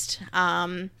podcast.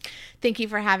 Thank you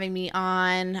for having me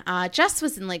on. Jess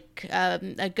was in like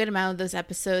a good amount of those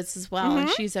episodes as well, and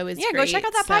she's always great. Go check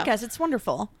out that podcast. It's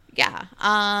wonderful. Yeah.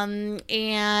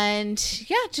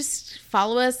 Just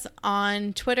follow us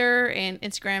on Twitter and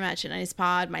Instagram at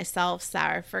Shit90spod. Myself,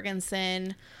 Sarah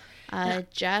Ferguson,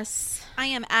 Jess. I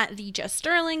am at the Jess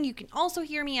Sterling. You can also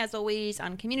hear me, as always,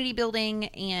 on Community Building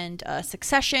and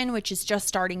Succession, which is just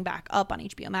starting back up on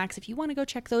HBO Max. If you want to go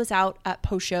check those out at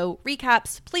post-show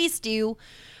recaps, please do.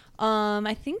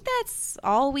 I think that's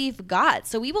all we've got.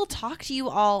 So we will talk to you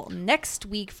all next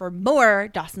week for more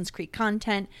Dawson's Creek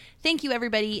content. Thank you,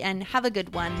 everybody, and have a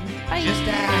good one. Bye. Just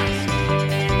ask.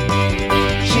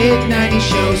 Shit 90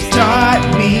 Shows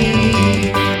Taught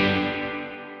Me.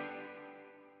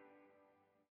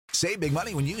 Save big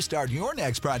money when you start your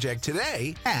next project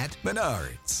today at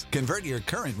Menards. Convert your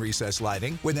current recessed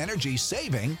lighting with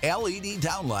energy-saving LED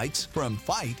downlights from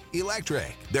Fight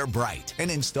Electric. They're bright and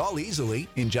install easily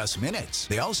in just minutes.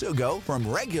 They also go from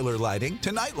regular lighting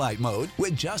to nightlight mode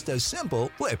with just a simple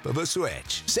flip of a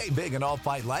switch. Save big on all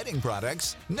Fight lighting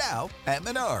products now at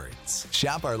Menards.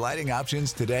 Shop our lighting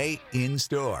options today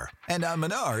in-store and on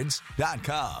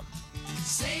Menards.com.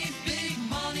 Save big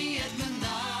money